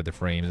 sorry for the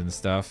frames and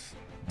stuff.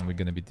 And we're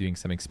gonna be doing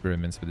some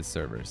experiments with the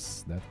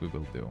servers. That we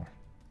will do.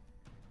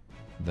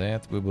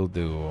 That we will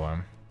do.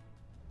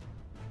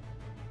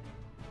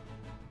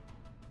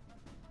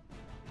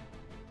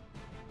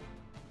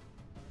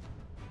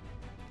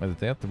 But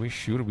that we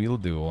sure will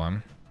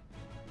do.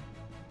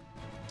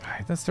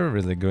 That server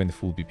is like going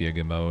full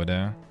PPG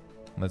mode.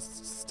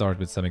 Let's start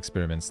with some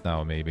experiments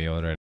now, maybe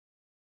already.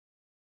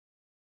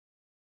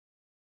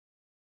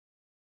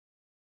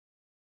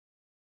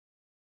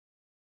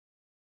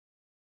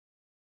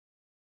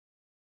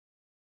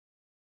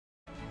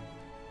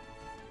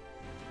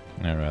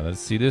 Alright, let's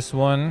see this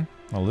one.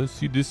 Well, let's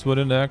see this one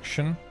in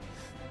action.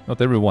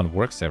 Not everyone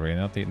works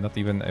not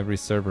even every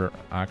server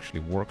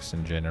actually works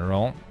in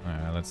general.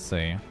 Let's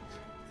see.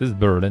 This is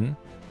Burden.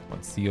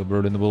 Let's see how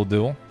Burden will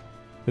do.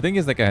 The thing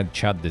is, like, I had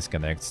chat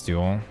disconnects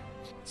too.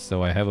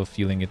 So I have a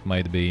feeling it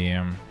might be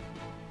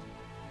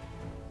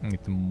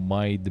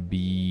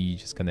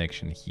just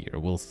connection here.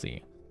 We'll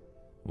see.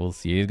 We'll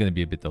see. It's gonna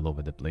be a bit all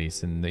over the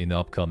place in the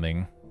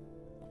upcoming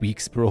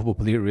weeks,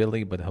 probably,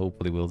 really, but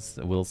hopefully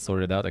we'll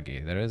sort it out.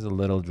 Okay, there is a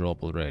little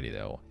drop already,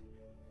 though.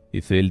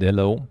 You failed.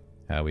 Hello,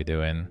 how we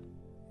doing?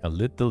 A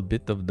little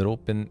bit of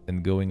dropping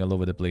and going all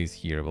over the place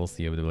here. We'll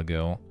see how it will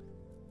go.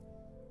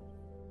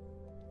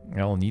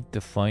 I'll need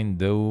to find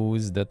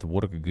those that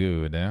work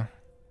good.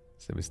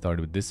 So we start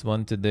with this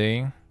one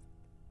today. I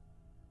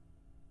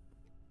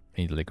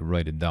need to like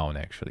write it down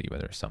actually,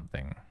 whether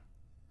something.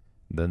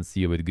 Then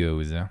see how it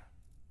goes.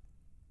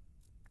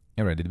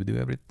 Alright, did we do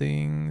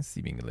everything?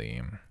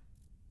 Seemingly.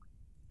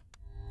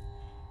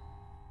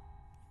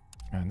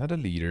 Another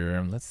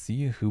leader. Let's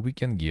see who we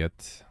can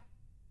get.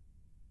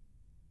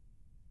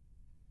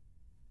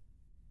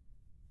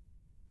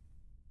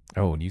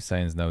 Oh, new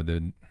science now.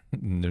 The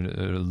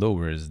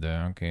lowers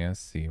the. Okay,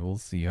 let's see. We'll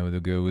see how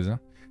it goes.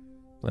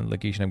 Plan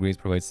location upgrades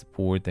provide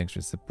support,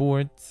 extra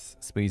support.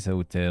 Space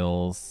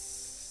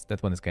hotels.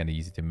 That one is kind of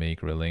easy to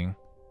make, really.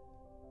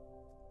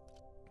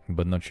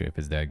 But not sure if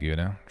it's that good.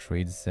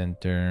 Trade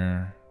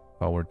center.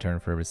 Power turn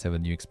for every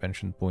 7 new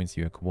expansion points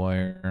you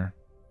acquire.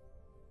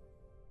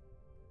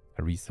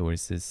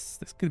 Resources.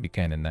 This could be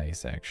kind of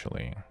nice,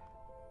 actually.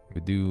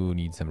 We do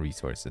need some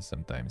resources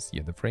sometimes.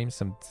 Yeah, the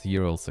frames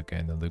here also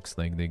kind of looks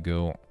like they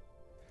go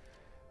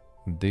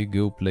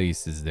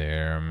places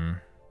there.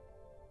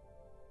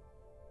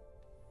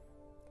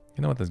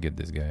 You know what? Let's get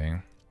this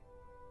guy.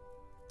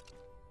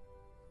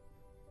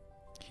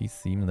 He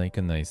seemed like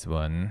a nice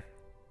one.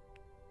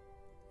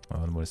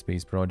 One more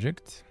space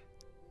project.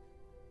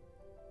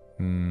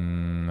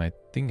 I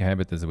think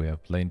habitats we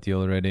have plenty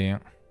already.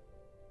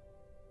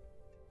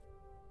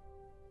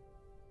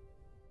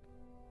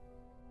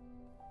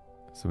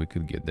 So we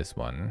could get this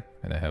one.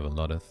 And I have a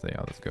lot of... Yeah,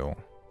 let's go.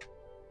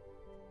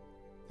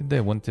 Did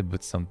I want to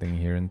put something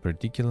here in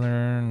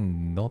particular?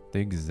 Not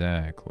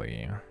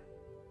exactly.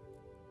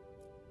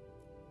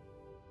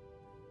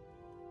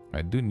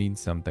 I do need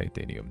some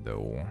titanium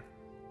though.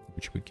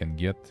 Which we can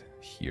get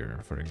here,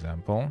 for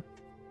example.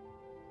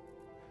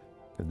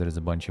 There's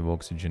a bunch of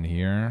oxygen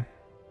here.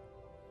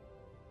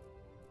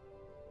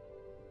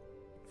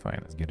 Fine,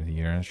 let's get it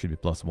here. Should be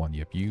 +1.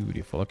 Yeah,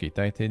 beautiful. Okay,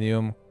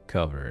 titanium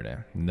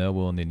covered. Now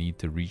we only need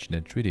to reach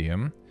the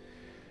tritium,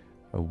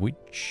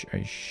 which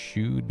I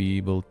should be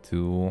able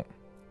to,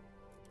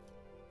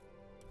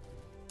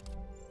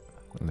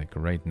 like,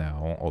 right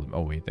now.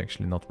 Oh wait,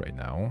 actually not right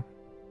now.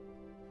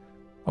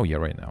 Oh yeah,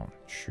 right now.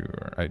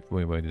 Sure.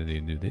 Wait, why did they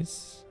do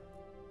this?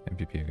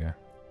 MPP again.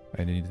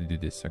 I need to do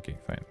this. Okay,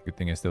 fine. Good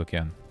thing I still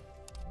can.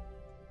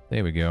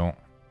 There we go.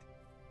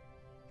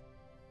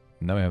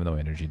 Now I have no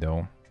energy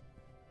though.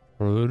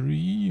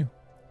 Hurry.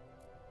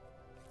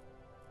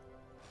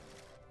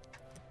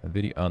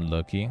 Very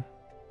unlucky.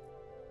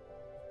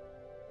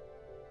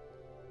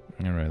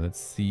 Alright, let's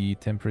see.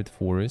 Temperate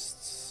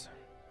forests.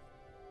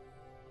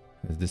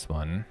 There's this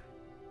one.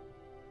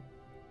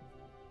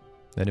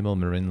 Animal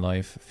marine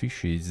life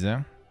fishes.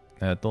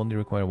 Only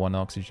require 1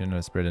 oxygen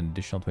and spread an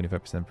additional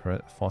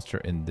 25% faster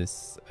in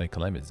this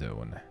climate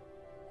zone.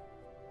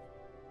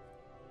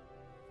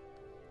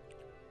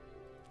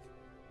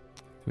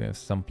 We have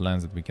some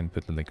plants that we can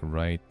put like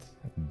right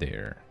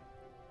there.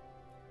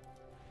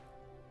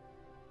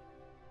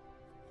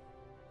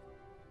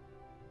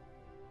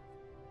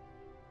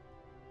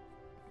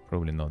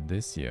 Probably not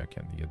this. Yeah,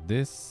 can we get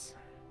this?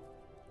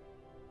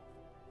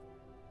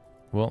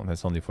 Well,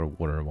 that's only for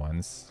water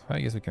ones. I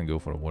guess we can go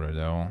for water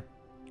though.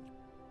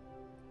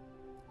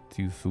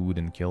 2 food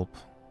and kelp.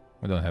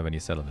 We don't have any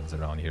settlements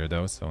around here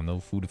though, so no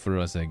food for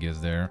us, I guess,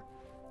 there.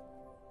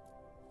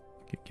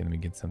 Okay, can we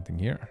get something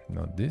here?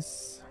 Not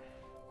this.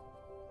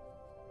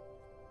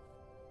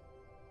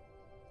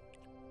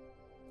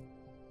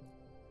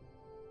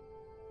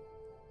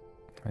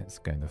 That's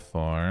kind of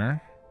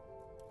far.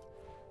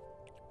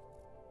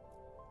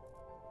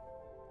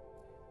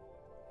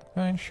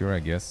 Fine, sure, I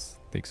guess.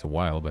 Takes a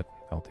while, but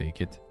I'll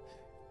take it.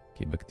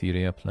 Okay,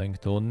 bacteria,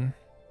 plankton.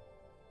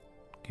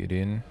 Get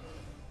in.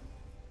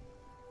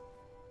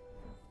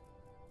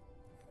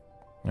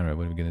 Alright,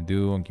 what are we gonna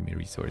do? Give me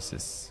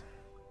resources.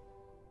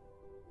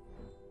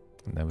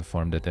 Now we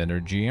farm that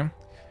energy.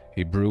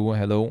 Hey, Brew,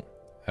 hello.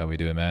 How we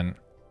doing, man?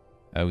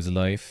 How's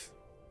life?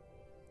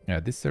 Yeah,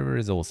 this server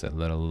is also a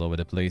little all over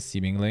the place,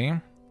 seemingly.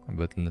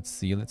 But let's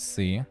see, let's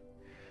see.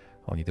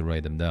 I'll need to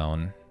write them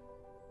down.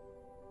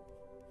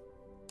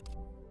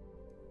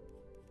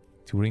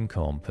 Touring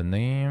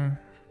company.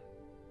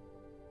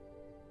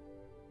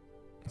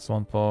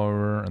 Swan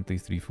power, at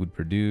least 3 food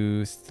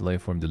produced.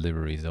 Lifeform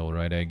deliveries,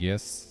 alright, I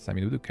guess. I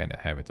mean, we do kind of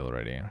have it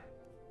already.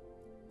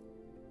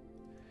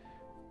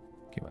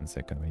 Okay, 1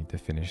 second. We need to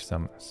finish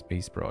some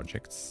space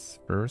projects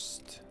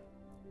first.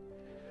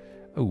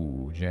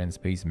 Oh, giant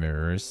space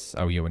mirrors.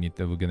 Oh yeah,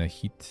 we're gonna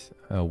heat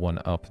one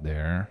up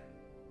there.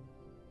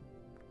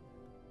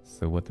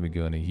 So what are we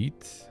gonna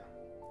heat?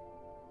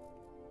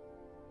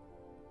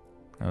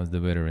 How's the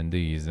weather in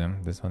these?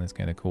 This one is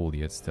kind of cold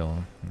yet still.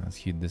 Let's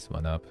heat this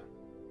one up.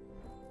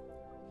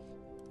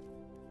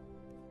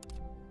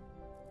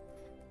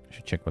 I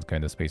should check what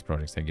kind of space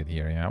projects I get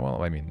here. Yeah,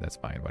 well, I mean, that's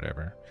fine,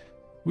 whatever.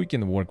 We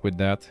can work with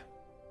that.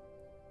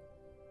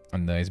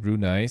 Nice, Brew,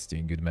 nice.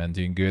 Doing good, man,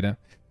 doing good. A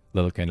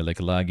little kind of like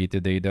laggy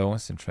today, though,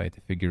 so try to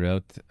figure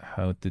out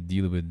how to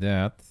deal with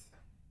that.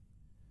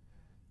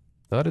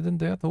 Other than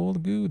that, all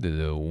good,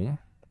 though.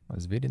 It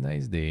was a very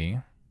nice day.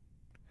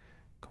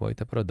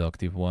 Quite a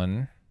productive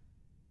one.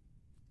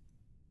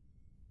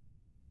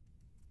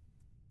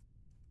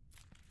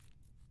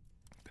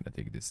 I'm gonna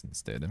take this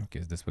instead,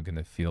 because this we're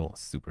gonna fill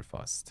super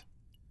fast.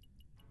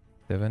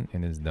 7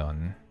 and it's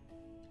done.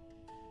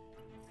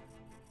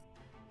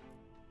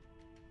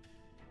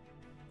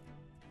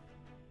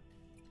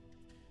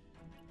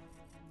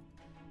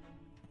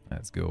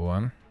 Let's go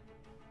on.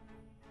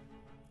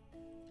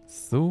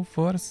 So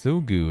far, so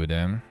good.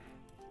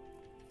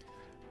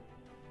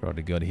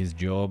 Probably got his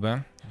job.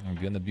 I'm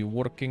gonna be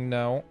working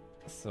now,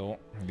 so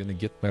I'm gonna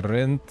get my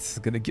rent.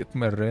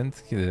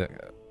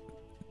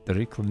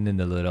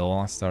 Trickling a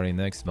little starting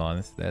next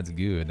month. That's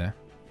good.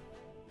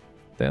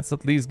 That's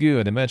at least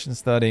good. Imagine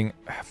studying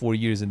 4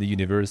 years in the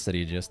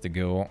university just to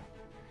go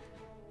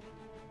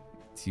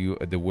to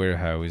the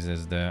warehouse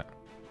as the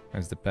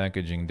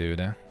packaging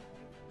dude.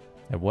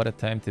 What a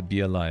time to be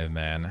alive,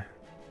 man.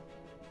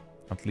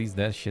 At least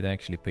that shit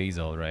actually pays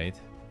all right.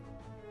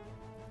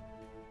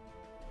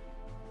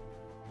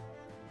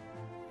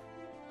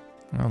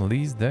 At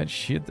least that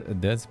shit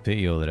does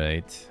pay all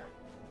right.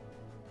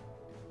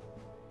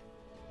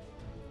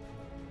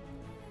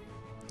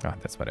 Ah,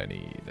 that's what I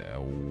need.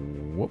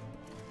 Whoop.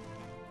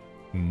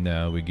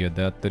 Now we get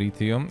that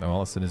tritium.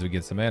 Well, as soon as we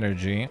get some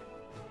energy.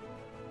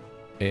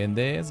 And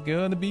that's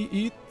gonna be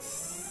it.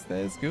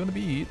 That's gonna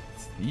be it.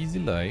 Easy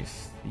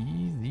life.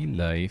 Easy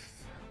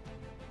life.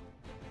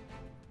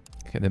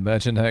 Can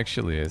imagine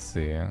actually, I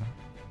see.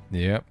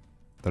 Yep.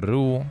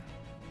 True.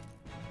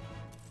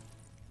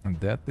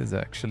 That is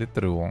actually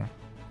true.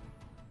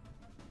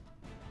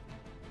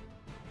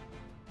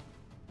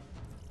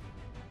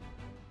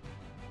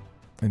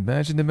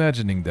 Imagine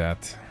imagining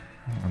that.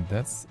 And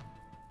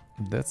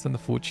that's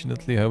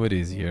unfortunately how it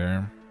is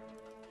here.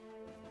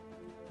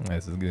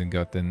 This is getting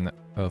gotten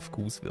off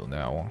Coolsville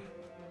now.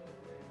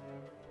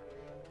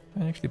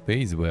 It actually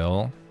pays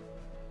well.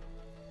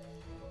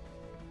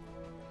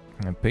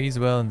 It pays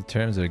well and the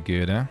terms are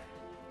good, huh?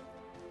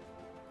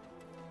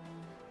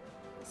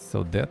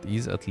 So that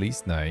is at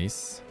least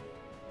nice.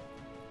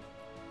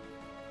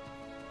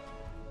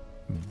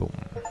 Boom.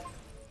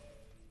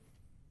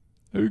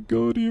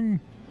 Got him.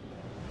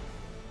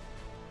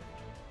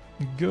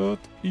 Got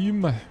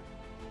him.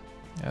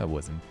 That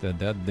wasn't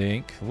that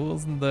dank.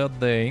 Wasn't that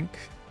dank.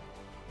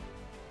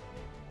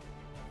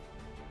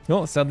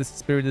 Oh, sadly,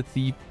 Spirited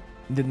Thief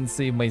didn't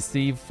save my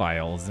save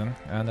files.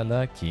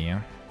 Unlucky.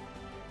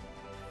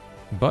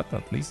 But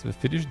at least we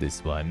finished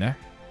this one.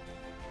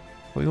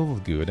 Feels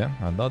good.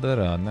 Another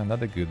run,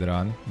 another good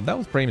run.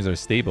 Those frames are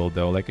stable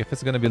though. Like if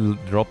it's gonna be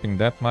dropping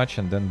that much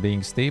and then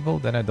being stable,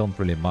 then I don't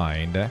really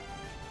mind.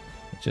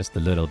 Just a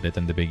little bit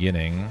in the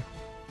beginning.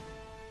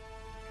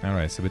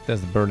 Alright, so we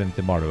test Berlin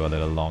tomorrow a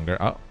little longer.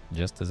 Oh,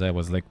 just as I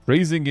was like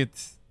praising it,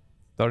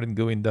 started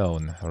going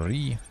down.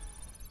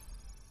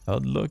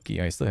 Unlucky.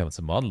 I still have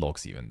some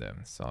unlocks even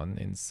then. Son,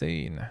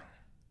 insane.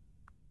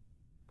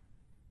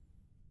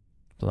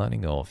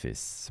 Planning office.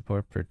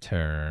 Support per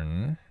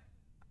turn.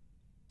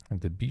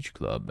 And the beach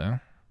club.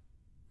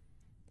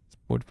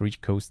 Support for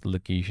each coastal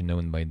location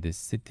owned by this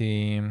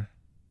city.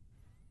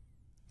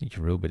 Each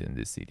robot in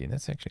this city.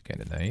 That's actually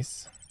kind of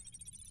nice.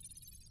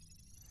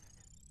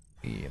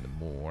 And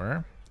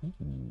more.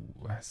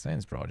 Ooh,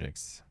 science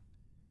projects.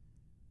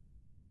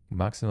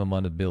 Maximum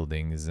amount of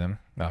buildings.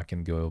 I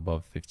can go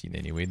above 15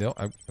 anyway, though.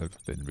 I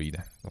didn't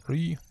read.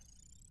 3.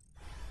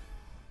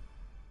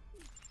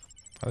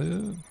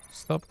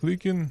 Stop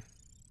clicking.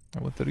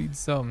 I want to read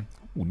some.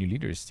 Ooh, new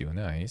leaders too.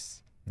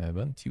 Nice.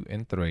 1, 2,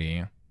 and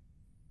 3.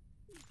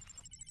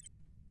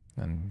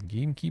 And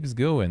game keeps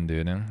going,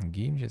 dude.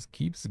 Game just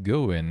keeps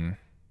going.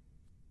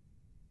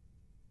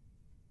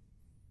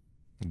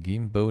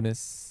 Game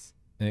bonus.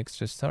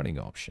 Extra starting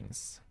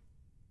options.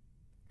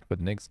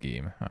 But next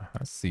game.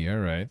 I see,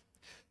 alright.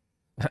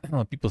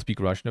 People speak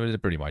Russian,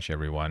 but pretty much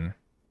everyone.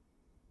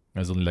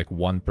 There's only like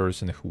one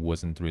person who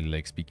wasn't really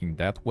like speaking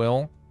that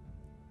well.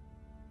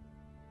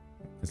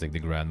 It's like the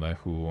grandma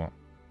who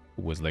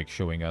was like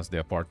showing us the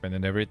apartment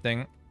and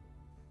everything.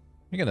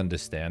 You can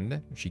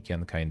understand. She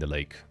can kind of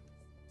like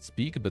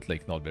speak, but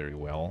like not very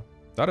well.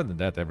 Other than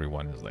that,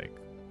 everyone is like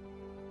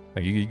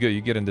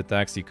you get in the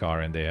taxi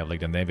car and they have like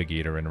the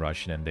navigator in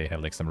Russian and they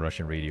have like some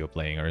Russian radio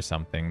playing or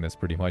something. That's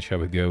pretty much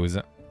how it goes.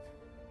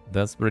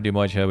 That's pretty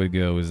much how it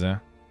goes.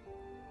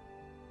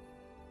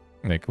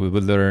 Like we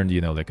learned, you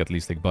know, like at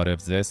least like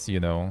Barevzes, you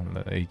know,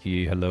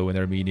 aka hello in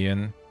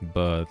Armenian,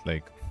 but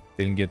like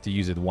didn't get to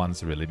use it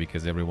once really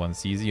because everyone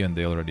sees you and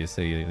they already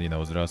say, you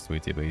know,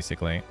 здравствуйте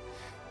basically.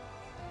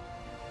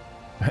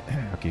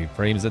 Okay,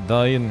 frames are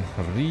dying.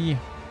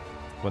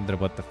 Wonder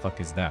what the fuck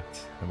is that?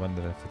 I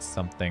wonder if it's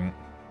something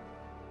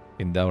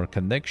in our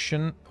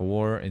connection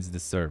or it's the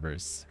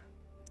servers.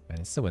 And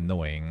it's so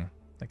annoying.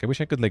 Like I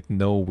wish I could like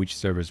know which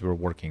servers were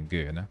working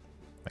good.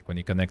 Like when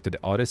you connect to the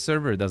auto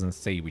server, it doesn't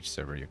say which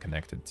server you're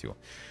connected to.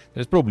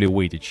 There's probably a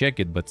way to check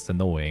it, but it's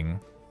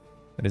annoying.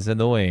 It is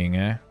annoying,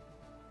 eh?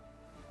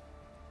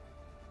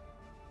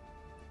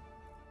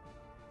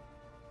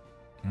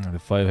 The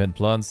 5-head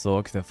plan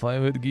suck. The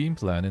 5-head game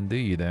plan,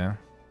 indeed, eh?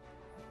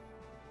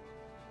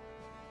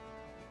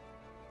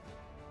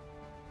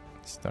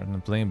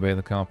 Starting playing by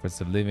the comforts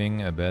of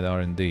living, a bad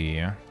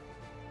R&D.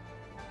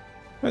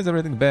 Why is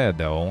everything bad,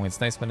 though? It's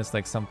nice when it's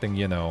like something,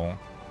 you know,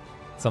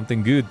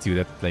 something good too,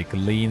 that like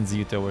leans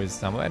you towards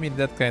some. I mean,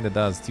 that kind of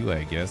does too,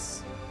 I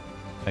guess.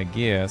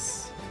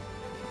 Yes,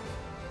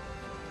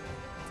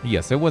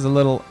 it was a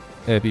little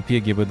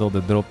piggy with all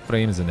the drop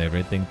frames and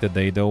everything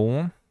today,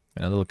 though.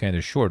 And a little kind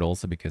of short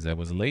also because I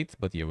was late.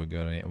 But yeah,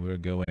 we're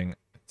going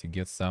to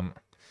get some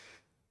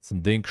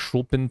dink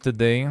shopping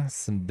today.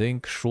 Some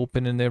dink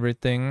shopping and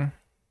everything.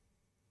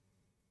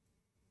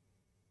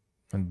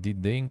 And the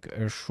dink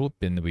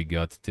shopping we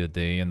got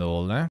today and all, eh?